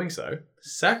land in doing so,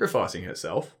 sacrificing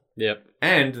herself. Yep.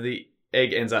 And the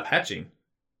egg ends up hatching,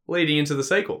 leading into the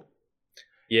sequel.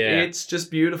 Yeah. It's just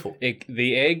beautiful.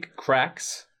 The egg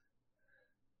cracks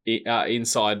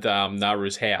inside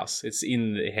Naru's house. It's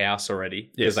in the house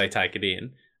already because they take it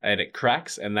in, and it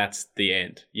cracks, and that's the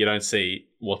end. You don't see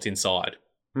what's inside.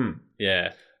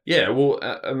 Yeah. Yeah, well,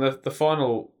 and the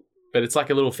final... But it's like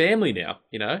a little family now,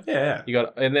 you know? Yeah.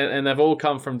 And they've all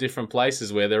come from different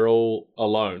places where they're all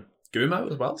alone.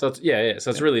 Gumo as well? So it's, So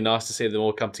it's really nice to see them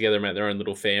all come together and make their own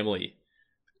little family.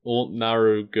 All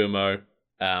Naru, Gumo,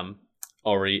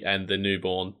 Ori, and the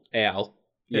newborn owl.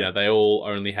 You know, they all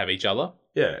only have each other.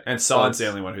 Yeah, and Sign's the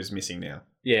only one who's missing now.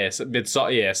 Yeah,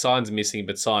 Sign's missing,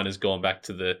 but Sign has gone back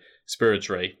to the spirit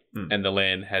tree, and the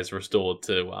land has restored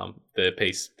to the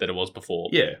peace that it was before.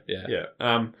 Yeah.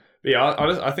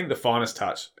 I think the finest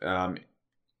touch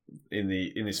in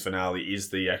this finale is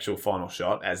the actual final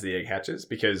shot as the egg hatches,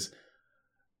 because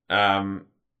so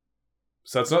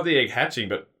it's not the egg hatching,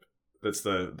 but that's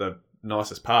the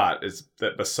nicest part is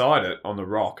that beside it on the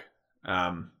rock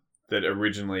that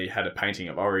originally had a painting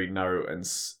of Ori, Naru, and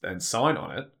Sign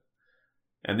on it,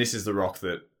 and this is the rock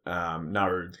that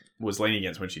Naru was leaning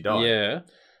against when she died. Yeah.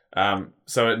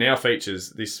 So it now features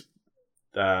this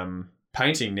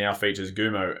painting. Now features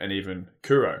Gumo and even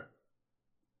Kuro,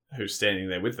 who's standing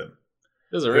there with them.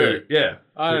 Does it really? Yeah.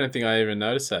 I don't think I even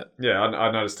noticed that. Yeah,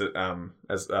 I noticed it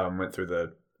as went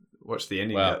through watched the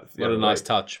ending. Wow, what a nice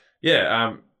touch.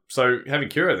 Yeah. So having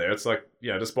Kuro there, it's like,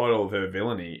 you know, despite all of her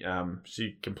villainy,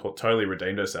 she totally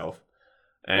redeemed herself.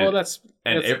 And,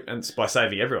 that's by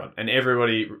saving everyone, and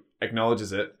everybody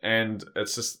acknowledges it, and it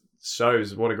just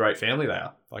shows what a great family they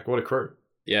are. Like, what a crew.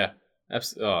 Yeah.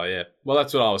 Oh, yeah. Well,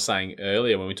 that's what I was saying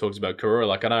earlier when we talked about Kuro.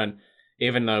 Like, I don't,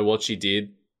 even though what she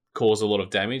did caused a lot of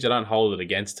damage, I don't hold it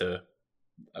against her.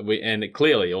 And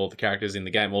clearly, all the characters in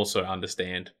the game also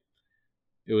understand.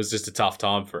 It was just a tough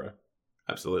time for her.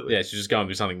 Absolutely. Yeah, she was just going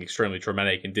through something extremely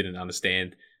traumatic and didn't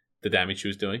understand the damage she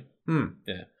was doing.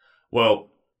 Yeah. Well,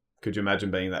 could you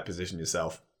imagine being in that position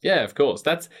yourself? Yeah, of course.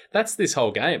 That's this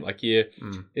whole game. Like,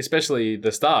 especially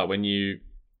the start when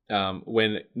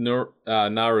when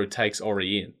Naru takes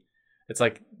Ori in. It's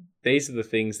like, these are the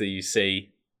things that you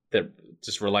see that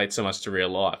just relate so much to real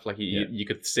life. Like, you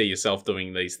could see yourself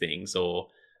doing these things or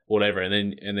whatever, and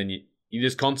then you're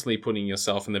just constantly putting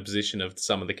yourself in the position of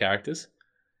some of the characters,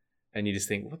 and you just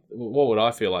think, what would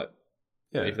I feel like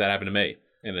if that happened to me?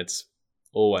 And it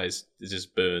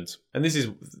just burns. And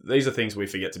these are things we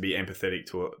forget to be empathetic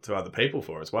to other people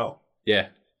for as well. Yeah.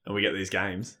 And we get these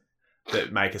games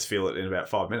that make us feel it in about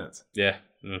 5 minutes. Yeah.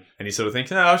 And you sort of think,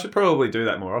 no, I should probably do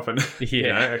that more often.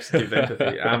 Yeah. Actually give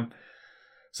empathy.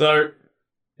 So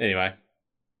Anyway,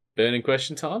 burning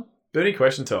question time? Burning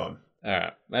question time. All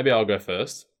right. Maybe I'll go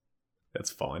first. That's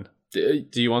fine. Do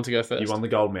you want to go first? You won the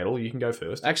gold medal. You can go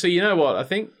first. Actually, you know what? I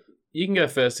think you can go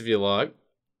first if you like.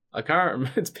 I can't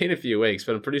remember. It's been a few weeks,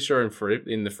 but I'm pretty sure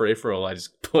in the free-for-all, I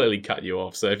just clearly cut you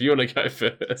off. So if you want to go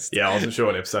first. Yeah, I wasn't sure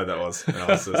what episode that was. I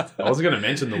wasn't going to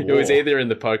mention the war. It was either in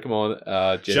the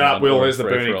Pokemon Gen Shut up, 1 Will. or There's the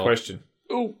burning free-for-all. question.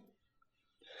 Ooh.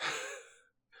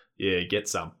 Yeah, get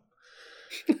some.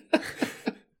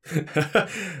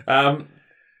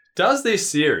 Does this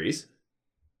series,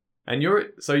 and you're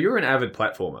an avid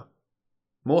platformer,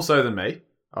 more so than me.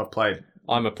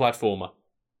 I'm a platformer.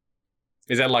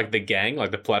 Is that like the gang,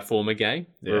 like the platformer gang?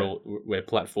 Yeah. We're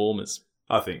platformers.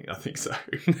 I think so.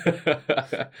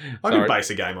 I can base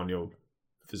a game on your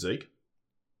physique.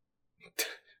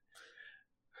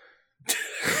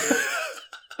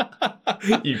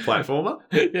 You platformer?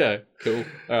 Yeah, cool.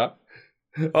 All right.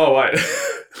 Oh, wait.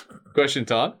 Question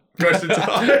time. Question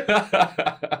time.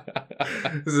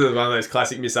 This is one of those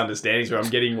classic misunderstandings where I'm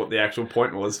getting what the actual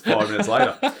point was 5 minutes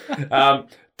later.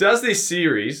 Does this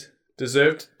series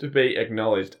deserve to be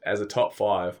acknowledged as a top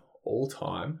 5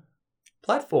 all-time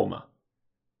platformer?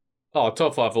 Oh,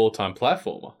 top 5 all-time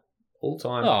platformer.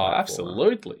 All-time Oh,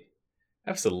 platformer.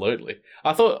 Absolutely.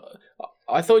 I thought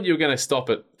you were going to stop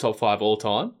at top 5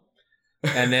 all-time.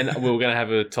 And then we were going to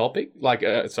have a topic, we're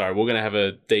going to have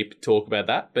a deep talk about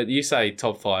that. But you say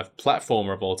top 5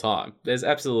 platformer of all time. There's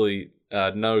absolutely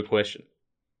no question.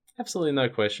 Absolutely no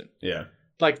question. Yeah.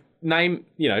 Like, name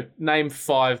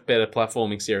 5 better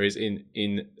platforming series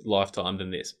in lifetime than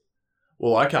this.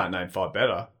 Well, I can't name 5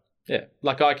 better. Yeah.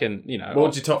 Like, I can, What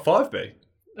would your top 5 be?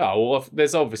 Oh, well,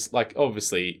 there's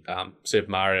obviously Super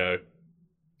Mario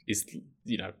is,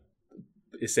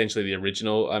 essentially the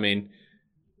original. I mean,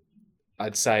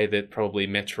 I'd say that probably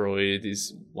Metroid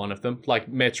is one of them.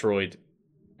 Like Metroid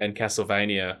and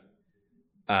Castlevania,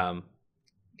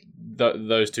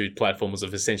 those two platformers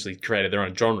have essentially created their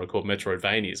own genre called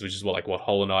Metroidvanias, which is what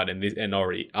Hollow Knight and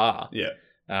Ori are. Yeah.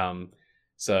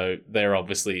 So they're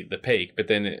obviously the peak. But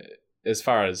then, as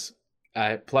far as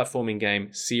a platforming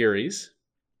game series,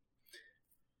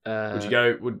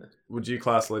 would you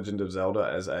class Legend of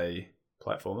Zelda as a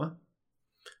platformer?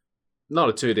 Not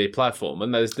a 2D platform,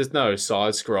 and there's no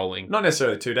side scrolling. Not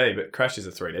necessarily 2D, but Crash is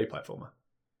a 3D platformer.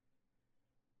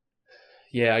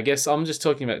 Yeah, I guess I'm just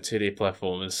talking about 2D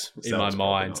platformers in my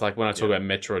mind. Like when I talk about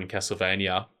Metroid and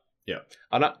Castlevania. Yeah,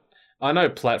 I know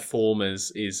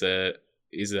platformers is a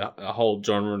whole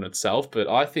genre in itself, but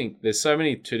I think there's so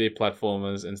many 2D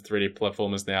platformers and 3D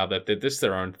platformers now that they're just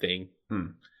their own thing.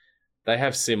 They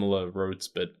have similar roots,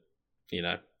 but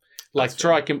like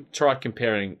try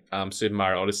comparing Super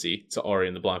Mario Odyssey to Ori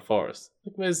and the Blind Forest.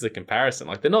 Like, where's the comparison?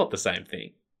 Like, they're not the same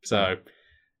thing. So,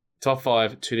 top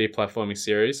 5 2D platforming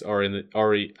series are in the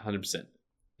Ori 100%.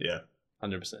 Yeah,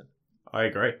 100%. I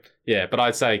agree. Yeah, but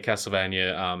I'd say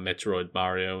Castlevania, Metroid,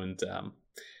 Mario, and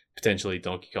potentially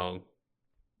Donkey Kong.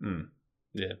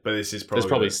 Yeah, but there's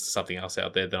probably something else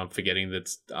out there that I'm forgetting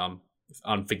that's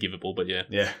unforgivable. But yeah,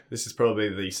 this is probably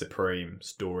the supreme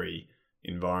story,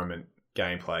 environment,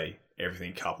 gameplay,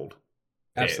 everything coupled.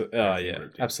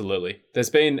 Absolutely. There's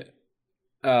been,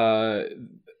 I'd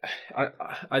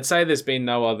say there's been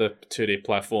no other 2D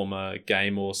platformer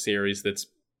game or series that's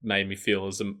made me feel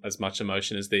as much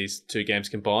emotion as these two games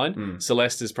combined.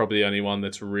 Celeste is probably the only one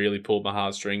that's really pulled my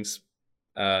heartstrings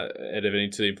out of any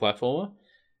 2D platformer.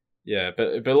 Yeah,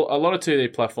 but a lot of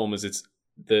 2D platformers, it's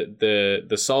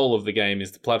the soul of the game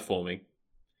is the platforming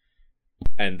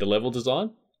and the level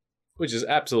design, which is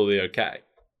absolutely okay.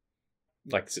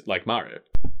 Like Mario.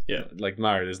 Yeah. Like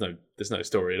Mario, there's no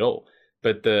story at all.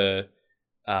 But the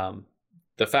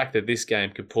fact that this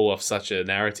game could pull off such a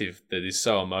narrative that is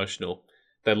so emotional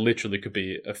that literally could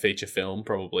be a feature film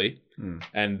probably,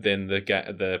 and then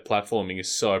the platforming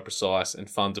is so precise and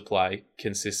fun to play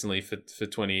consistently for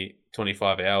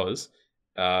 20-25 hours,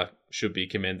 should be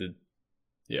commended.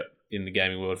 Yeah. In the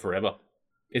gaming world forever.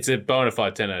 It's a bona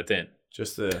fide 10 out of 10.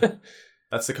 That's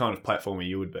the kind of platformer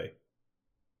you would be.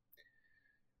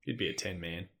 You'd be a 10,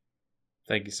 man.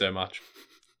 Thank you so much.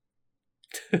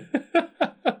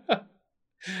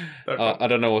 I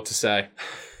don't know what to say.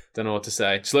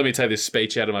 Just let me take this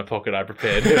speech out of my pocket I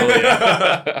prepared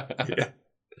earlier.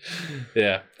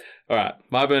 Yeah. All right.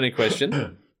 My burning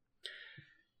question.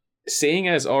 Seeing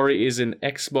as Ori is an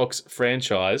Xbox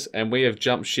franchise and we have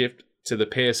jumped ship to the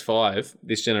PS5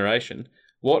 this generation,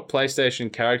 what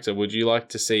PlayStation character would you like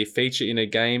to see feature in a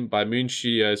game by Moon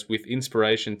Studios with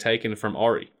inspiration taken from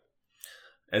Ori?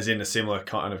 As in a similar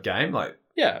kind of game? Like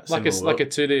a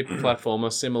 2D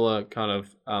platformer, similar kind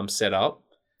of setup.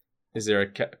 Is there a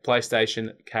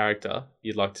PlayStation character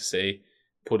you'd like to see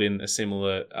put in a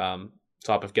similar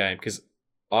type of game? Because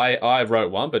I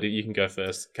wrote one, but you can go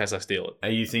first in case I steal it.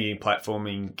 Are you thinking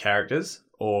platforming characters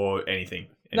or anything?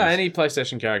 No, any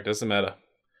PlayStation character, doesn't matter.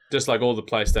 Just like all the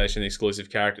PlayStation exclusive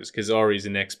characters, because Ori's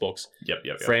an Xbox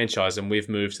franchise, and we've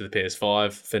moved to the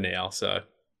PS5 for now. So,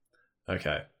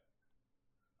 okay,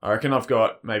 I reckon I've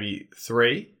got maybe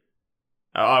 3.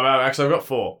 Actually, I've got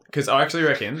 4 because I actually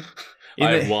reckon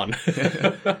I have 1.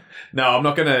 No, I'm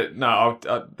not gonna. No,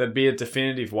 that'd be a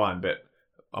definitive one, but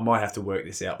I might have to work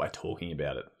this out by talking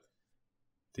about it.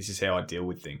 This is how I deal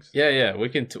with things. Yeah, we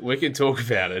can talk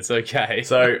about it. It's okay.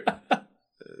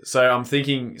 So I'm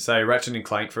thinking, say, Ratchet and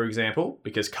Clank, for example,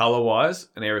 because color-wise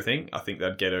and everything, I think they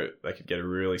could get a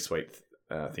really sweet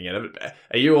thing out of it.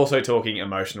 Are you also talking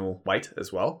emotional weight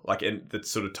as well, like in the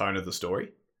sort of tone of the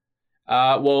story?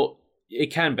 Well, it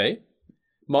can be.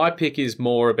 My pick is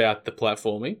more about the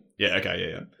platforming. Yeah. Okay.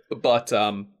 Yeah. But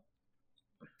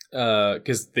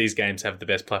because these games have the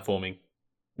best platforming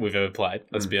we've ever played.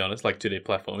 Let's be honest, like 2D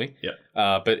platforming. Yeah.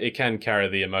 But it can carry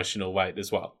the emotional weight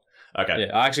as well. Okay.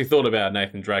 Yeah, I actually thought about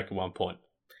Nathan Drake at one point.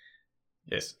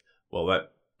 Yes. Well,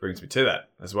 that brings me to that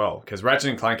as well. Because Ratchet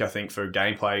and Clank, I think, for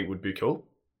gameplay would be cool.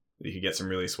 You could get some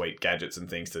really sweet gadgets and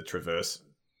things to traverse,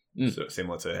 sort of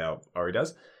similar to how Ori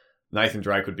does. Nathan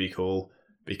Drake would be cool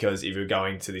because if you're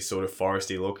going to this sort of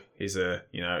foresty look, he's a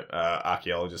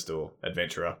archaeologist or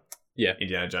adventurer. Yeah.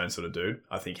 Indiana Jones sort of dude.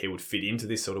 I think he would fit into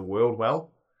this sort of world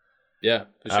well. Yeah,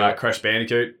 for sure. Crash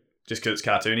Bandicoot, just because it's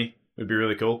cartoony, would be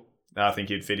really cool. I think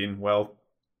he'd fit in well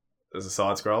as a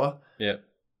side scroller. Yeah.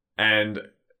 And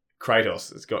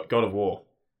Kratos, it's got God of War,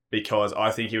 because I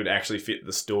think he would actually fit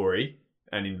the story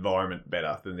and environment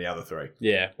better than the other 3.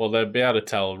 Yeah, well, they'd be able to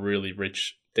tell a really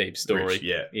rich, deep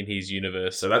story in his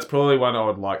universe. So that's probably one I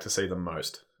would like to see the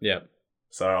most. Yeah.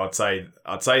 So I'd say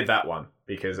that one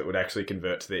because it would actually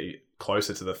convert to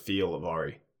closer to the feel of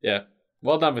Ori. Yeah.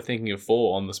 Well done for thinking of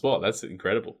 4 on the spot. That's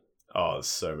incredible. Oh, there's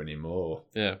so many more.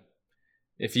 Yeah.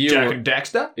 If and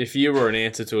Daxter? If you were an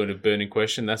answer to a burning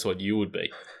question, that's what you would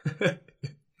be.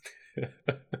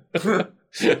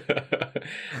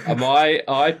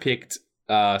 I picked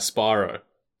Spyro.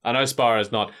 I know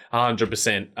Spyro's not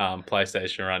 100%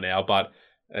 PlayStation right now, but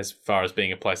as far as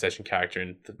being a PlayStation character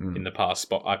in the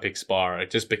past, I picked Spyro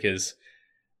just because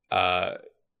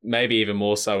maybe even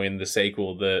more so in the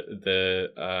sequel,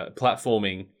 the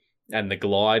platforming and the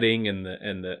gliding and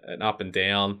the up and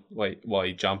down while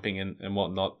you're jumping and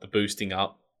whatnot, the boosting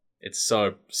up, it's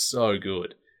so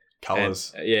good.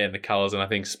 Colours. And the colours, and I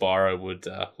think Spyro would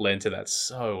lend to that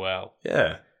so well.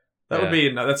 Yeah.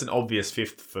 That's an obvious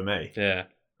 5th for me. Yeah.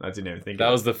 I didn't even think that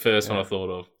was the first one I thought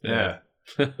of. Yeah.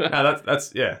 No,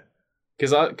 that's yeah.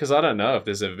 Because I don't know if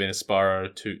there's ever been a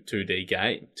Spyro 2D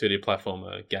game, 2D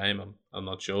platformer game. I'm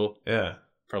not sure. Yeah.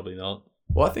 Probably not.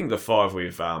 Well, I think the 5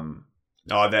 we've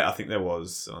I think there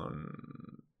was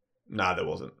no, there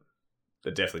wasn't.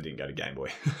 It definitely didn't go to Game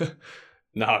Boy.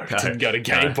 No, it didn't go to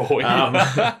Game Boy.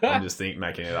 I'm just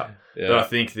making it up. Yeah. But I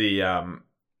think the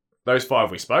those 5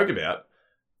 we spoke about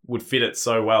would fit it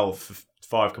so well for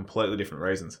 5 completely different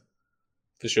reasons.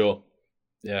 For sure.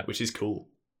 Yeah. Which is cool.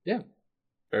 Yeah.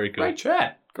 Very good. Great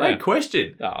chat. Great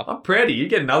question. Oh. I'm proud of you. You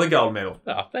get another gold medal.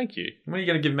 Oh, thank you. When are you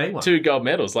going to give me one? 2 gold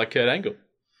medals like Kurt Angle.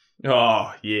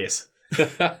 Oh, yes.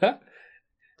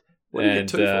 What did you get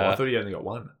 2 for? I thought you only got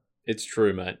 1. It's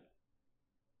true, mate.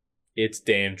 It's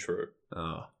damn true.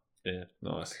 Oh. Yeah.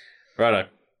 Nice. Righto.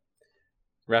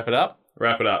 Wrap it up?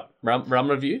 Wrap it up.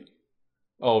 Rum review?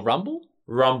 Oh, Rumble?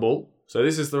 Rumble. So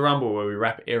this is the Rumble where we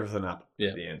wrap everything up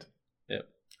at the end. Yep.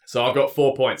 So I've got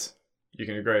 4 points. You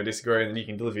can agree or disagree, and then you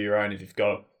can deliver your own if you've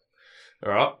got them.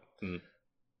 All right?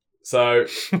 So,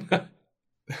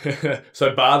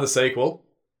 so bar the sequel,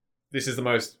 this is the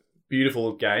most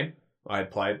beautiful game I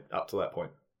had played up to that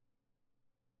point.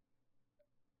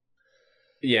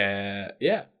 Yeah.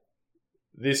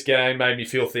 This game made me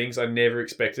feel things I never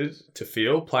expected to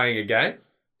feel playing a game.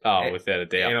 Oh, without a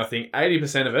doubt. And I think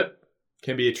 80% of it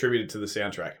can be attributed to the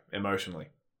soundtrack, emotionally,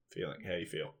 feeling how you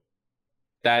feel.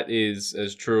 That is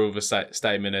as true of a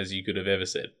statement as you could have ever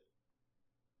said.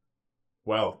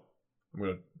 Well,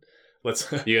 you're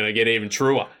gonna get even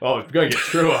truer. Oh, it's gonna get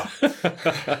truer.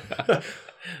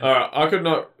 All right, I could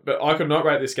not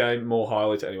rate this game more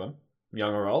highly to anyone,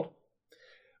 young or old.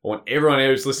 I want everyone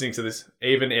who's listening to this,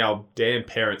 even our damn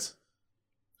parents.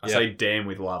 I say damn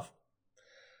with love.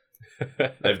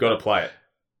 They've got to play it,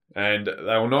 and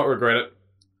they will not regret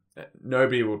it.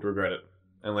 Nobody would regret it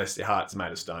unless your heart's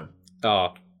made of stone.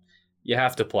 Oh, you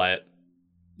have to play it.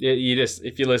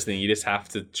 If you're listening, you just have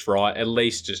to try. At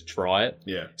least just try it.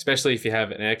 Yeah. Especially if you have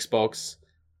an Xbox,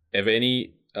 of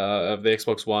any of the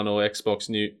Xbox One or Xbox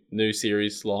new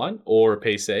series line or a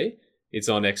PC, it's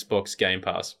on Xbox Game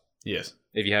Pass. Yes.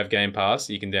 If you have Game Pass,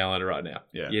 you can download it right now.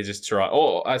 Yeah. You just try.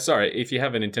 Oh, sorry. If you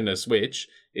have a Nintendo Switch,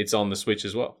 it's on the Switch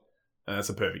as well. And that's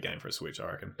a perfect game for a Switch,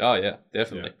 I reckon. Oh yeah,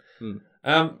 definitely.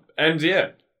 Yeah. And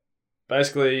yeah,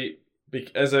 basically,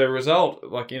 as a result,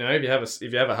 like, you know, if you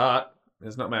have a heart,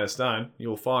 it's not made of stone.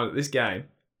 You'll find that this game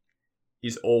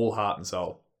is all heart and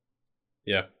soul.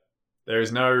 Yeah. There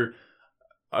is no.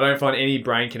 I don't find any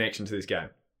brain connection to this game,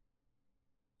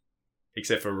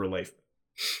 except for relief.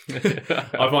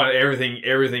 I find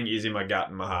everything is in my gut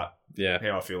and my heart. Yeah.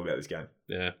 How I feel about this game.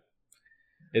 Yeah.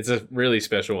 It's a really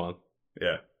special one.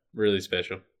 Yeah. Really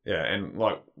special. Yeah, and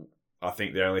like, I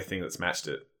think the only thing that's matched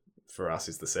it for us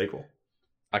is the sequel.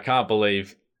 I can't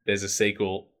believe there's a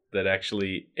sequel that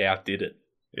actually outdid it.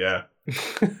 Yeah.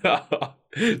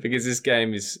 Because this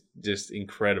game is just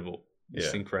incredible.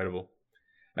 Just incredible.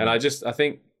 And I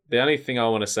think the only thing I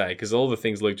want to say, because all the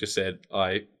things Luke just said,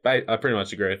 I pretty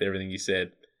much agree with everything you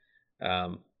said,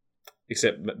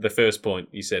 except the first point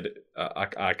you said,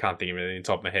 I can't think of anything on the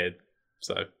top of my head,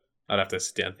 so I'd have to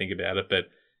sit down and think about it. But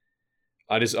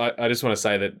I just want to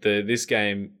say that this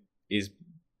game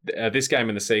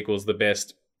and the sequel is the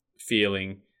best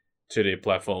feeling 2D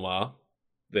platformer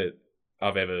that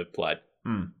I've ever played.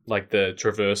 Like the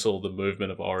traversal, the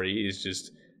movement of Ori is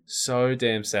just so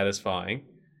damn satisfying.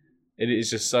 It is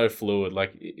just so fluid.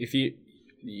 Like if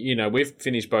we've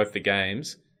finished both the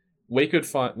games, we could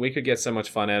get so much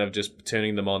fun out of just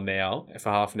turning them on now for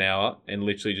half an hour and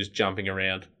literally just jumping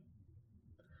around.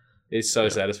 It's so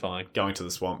satisfying. Going to the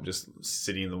swamp, just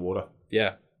sitting in the water.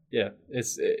 Yeah. Yeah.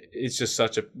 It's just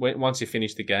once you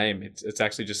finish the game, it's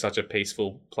actually just such a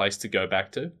peaceful place to go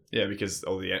back to. Yeah, because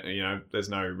there's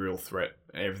no real threat.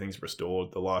 Everything's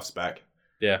restored. The life's back.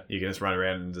 Yeah. You can just run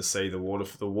around and just see the water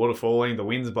falling, the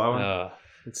wind's blowing.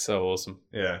 It's so awesome.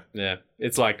 Yeah. Yeah.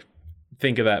 It's like,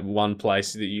 think of that one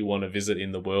place that you want to visit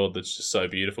in the world that's just so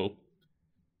beautiful.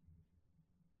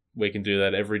 We can do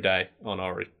that every day on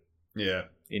Ori. Yeah.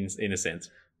 In a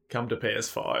sense. Come to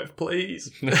PS5,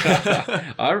 please.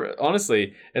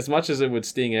 Honestly, as much as it would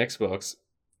sting Xbox,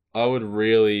 I would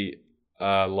really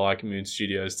like Moon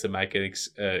Studios to make an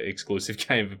exclusive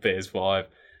game for PS5.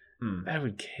 They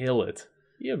would kill it.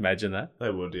 Can you imagine that? They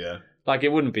would, yeah. Like,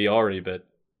 it wouldn't be Ori, but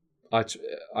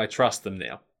I trust them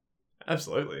now.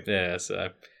 Absolutely. Yeah, so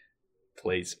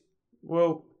please.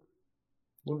 Well,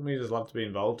 wouldn't we just love to be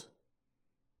involved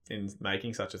in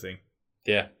making such a thing?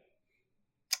 Yeah.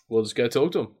 We'll just go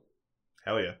talk to them.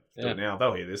 Hell yeah. Do it now.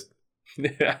 They'll hear this.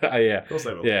 Yeah. Of course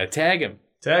they will. Yeah, tag them.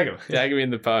 Tag them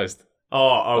in the post. Oh,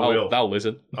 I will. They'll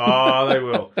listen. Oh, they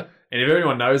will. And if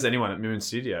anyone knows anyone at Moon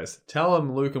Studios, tell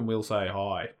them Luke and Will say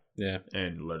hi. Yeah.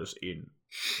 And let us in.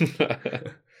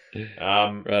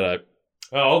 Righto.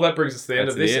 Well, that brings us to the end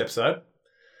of this episode.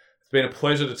 It's been a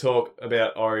pleasure to talk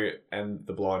about Ori and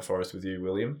the Blind Forest with you,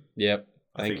 William. Yep.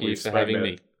 Thank you for having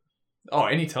me. Oh,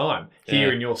 anytime.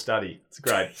 Here in your study. It's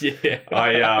great. Yeah.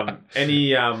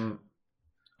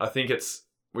 I think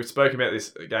we've spoken about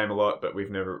this game a lot, but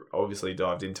we've never obviously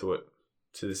dived into it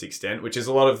to this extent, which is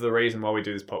a lot of the reason why we want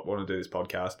to do this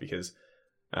podcast, because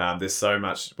there's so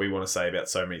much we want to say about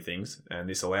so many things, and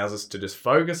this allows us to just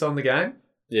focus on the game.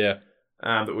 Yeah.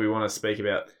 That we want to speak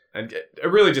about, and it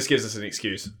really just gives us an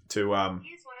excuse to Here's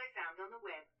what I found on the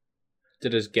web. To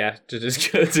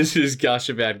just gush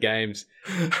about games.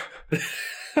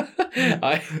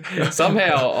 I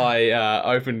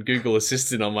opened Google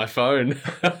Assistant on my phone.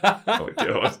 Oh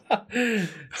god!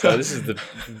 So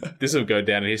this will go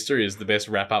down in history as the best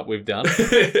wrap up we've done.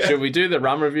 Should we do the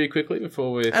rum review quickly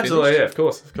before we absolutely? Finish? Yeah, of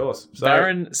course. So,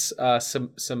 Baron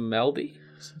Samedi.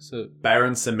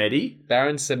 Baron Samedi.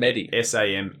 Samedi.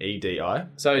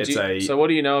 Samedi. So what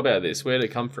do you know about this? Where did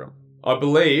it come from? I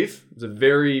believe it's a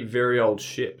very, very old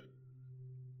ship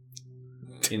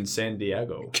in San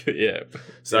Diego. Yeah.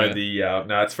 So I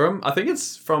think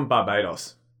it's from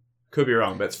Barbados. Could be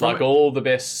wrong, but it's from all the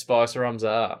best spice rums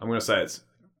are. I'm going to say it's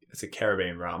a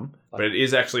Caribbean rum, but it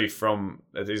is actually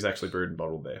brewed and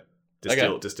bottled there.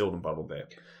 Distilled and bottled there.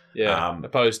 Yeah.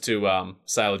 Opposed to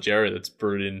Sailor Jerry that's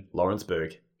brewed in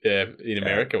Lawrenceburg. Yeah, in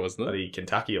America, wasn't it? Bloody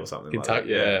Kentucky or something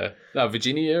Kentucky, like that. Yeah. No,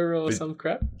 Virginia or some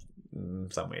crap?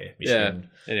 Somewhere. Michigan.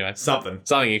 Yeah. Anyway.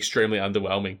 Something extremely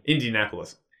underwhelming.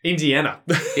 Indianapolis. Indiana.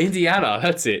 Indiana,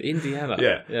 that's it. Indiana.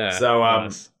 Yeah. Yeah. So,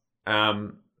 nice.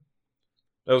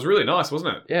 It was really nice,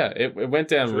 wasn't it? Yeah, it went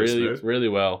down really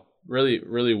well.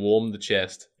 Really warmed the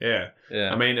chest. Yeah.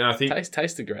 Yeah. I mean, and I think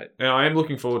tasted great. Now, I am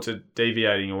looking forward to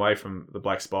deviating away from the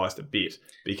black spiced a bit,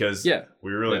 because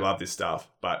we really love this stuff,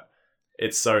 but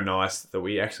it's so nice that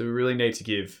we actually really need to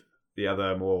give the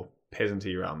other more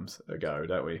peasanty rums a go,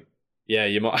 don't we? Yeah,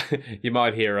 you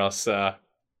might hear us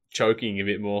choking a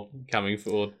bit more coming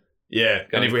forward. Yeah,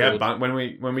 and if we have when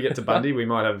we get to Bundy, we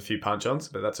might have a few punch-ons,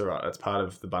 but that's all right. That's part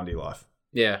of the Bundy life.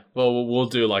 Yeah, well, we'll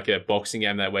do like a boxing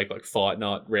game that week, like Fight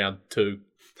Night round 2.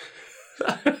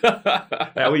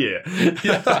 Hell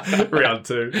yeah. Round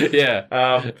 2.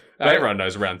 Yeah. Everyone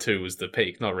knows round 2 was the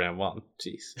peak, not round 1.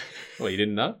 Jeez. Well, you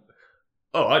didn't know?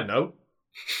 Oh, I know.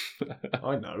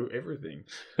 I know everything.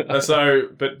 But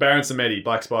Baron Samedi,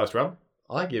 Black Spice Rum,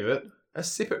 I give it a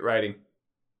sip it rating.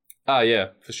 Oh, yeah,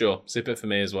 for sure. Sip it for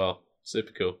me as well.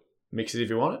 Super cool. Mix it if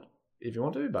you want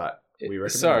to, but we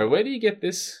recommend Sorry, where do you get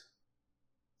this?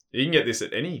 You can get this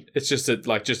at any. It's just a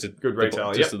good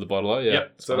retailer. Just at the bottler, yeah.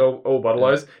 Yep. So all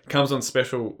bottlers. It comes on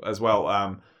special as well.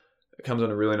 It comes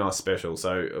on a really nice special.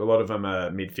 So a lot of them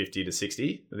are mid 50 to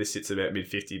 60. This sits about mid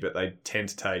 50, but they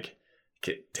tends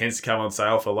to come on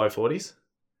sale for low 40s.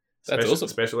 That's awesome.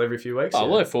 Special every few weeks. Oh,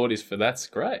 low 40s for that's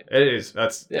great. It is.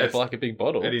 For like a big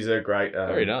bottle. It is a great.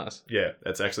 Very nice. Yeah,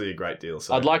 that's actually a great deal.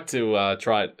 So I'd like to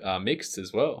try it mixed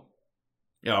as well.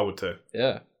 Yeah, I would too.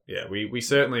 Yeah. Yeah, we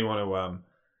certainly want to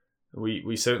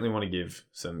we certainly want to give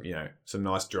some some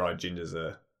nice dried gingers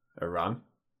a run.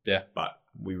 Yeah, but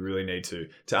we really need to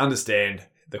understand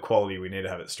the quality. We need to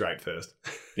have it straight first.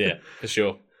 Yeah, for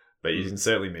sure. But you can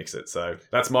certainly mix it. So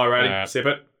that's my rating. Right. Sip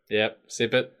it. Yep,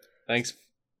 sip it. Thanks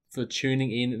for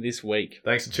tuning in this week.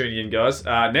 Thanks for tuning in, guys.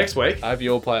 Next week, I hope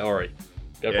you all play Ori.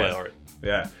 Go play Ori.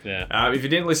 Yeah. Yeah. If you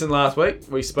didn't listen last week,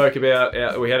 we spoke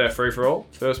about we had our free for all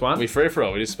first one. We free for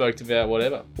all. We just spoke about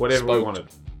whatever we wanted.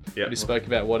 Yeah. We spoke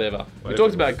about whatever. We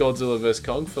talked about Godzilla vs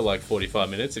Kong for like 45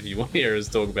 minutes. If you want to hear us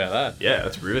talk about that. Yeah,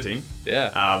 that's riveting.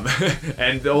 Yeah.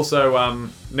 And also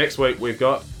next week we've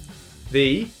got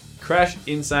the Crash,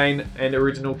 Insane, and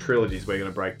Original trilogies we're going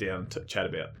to break down to chat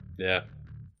about. Yeah.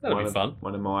 That'll be fun.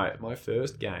 One of my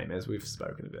first game, as we've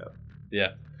spoken about.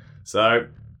 Yeah. So,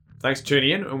 thanks for tuning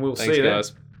in, and we'll see you then.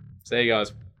 See you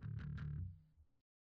guys.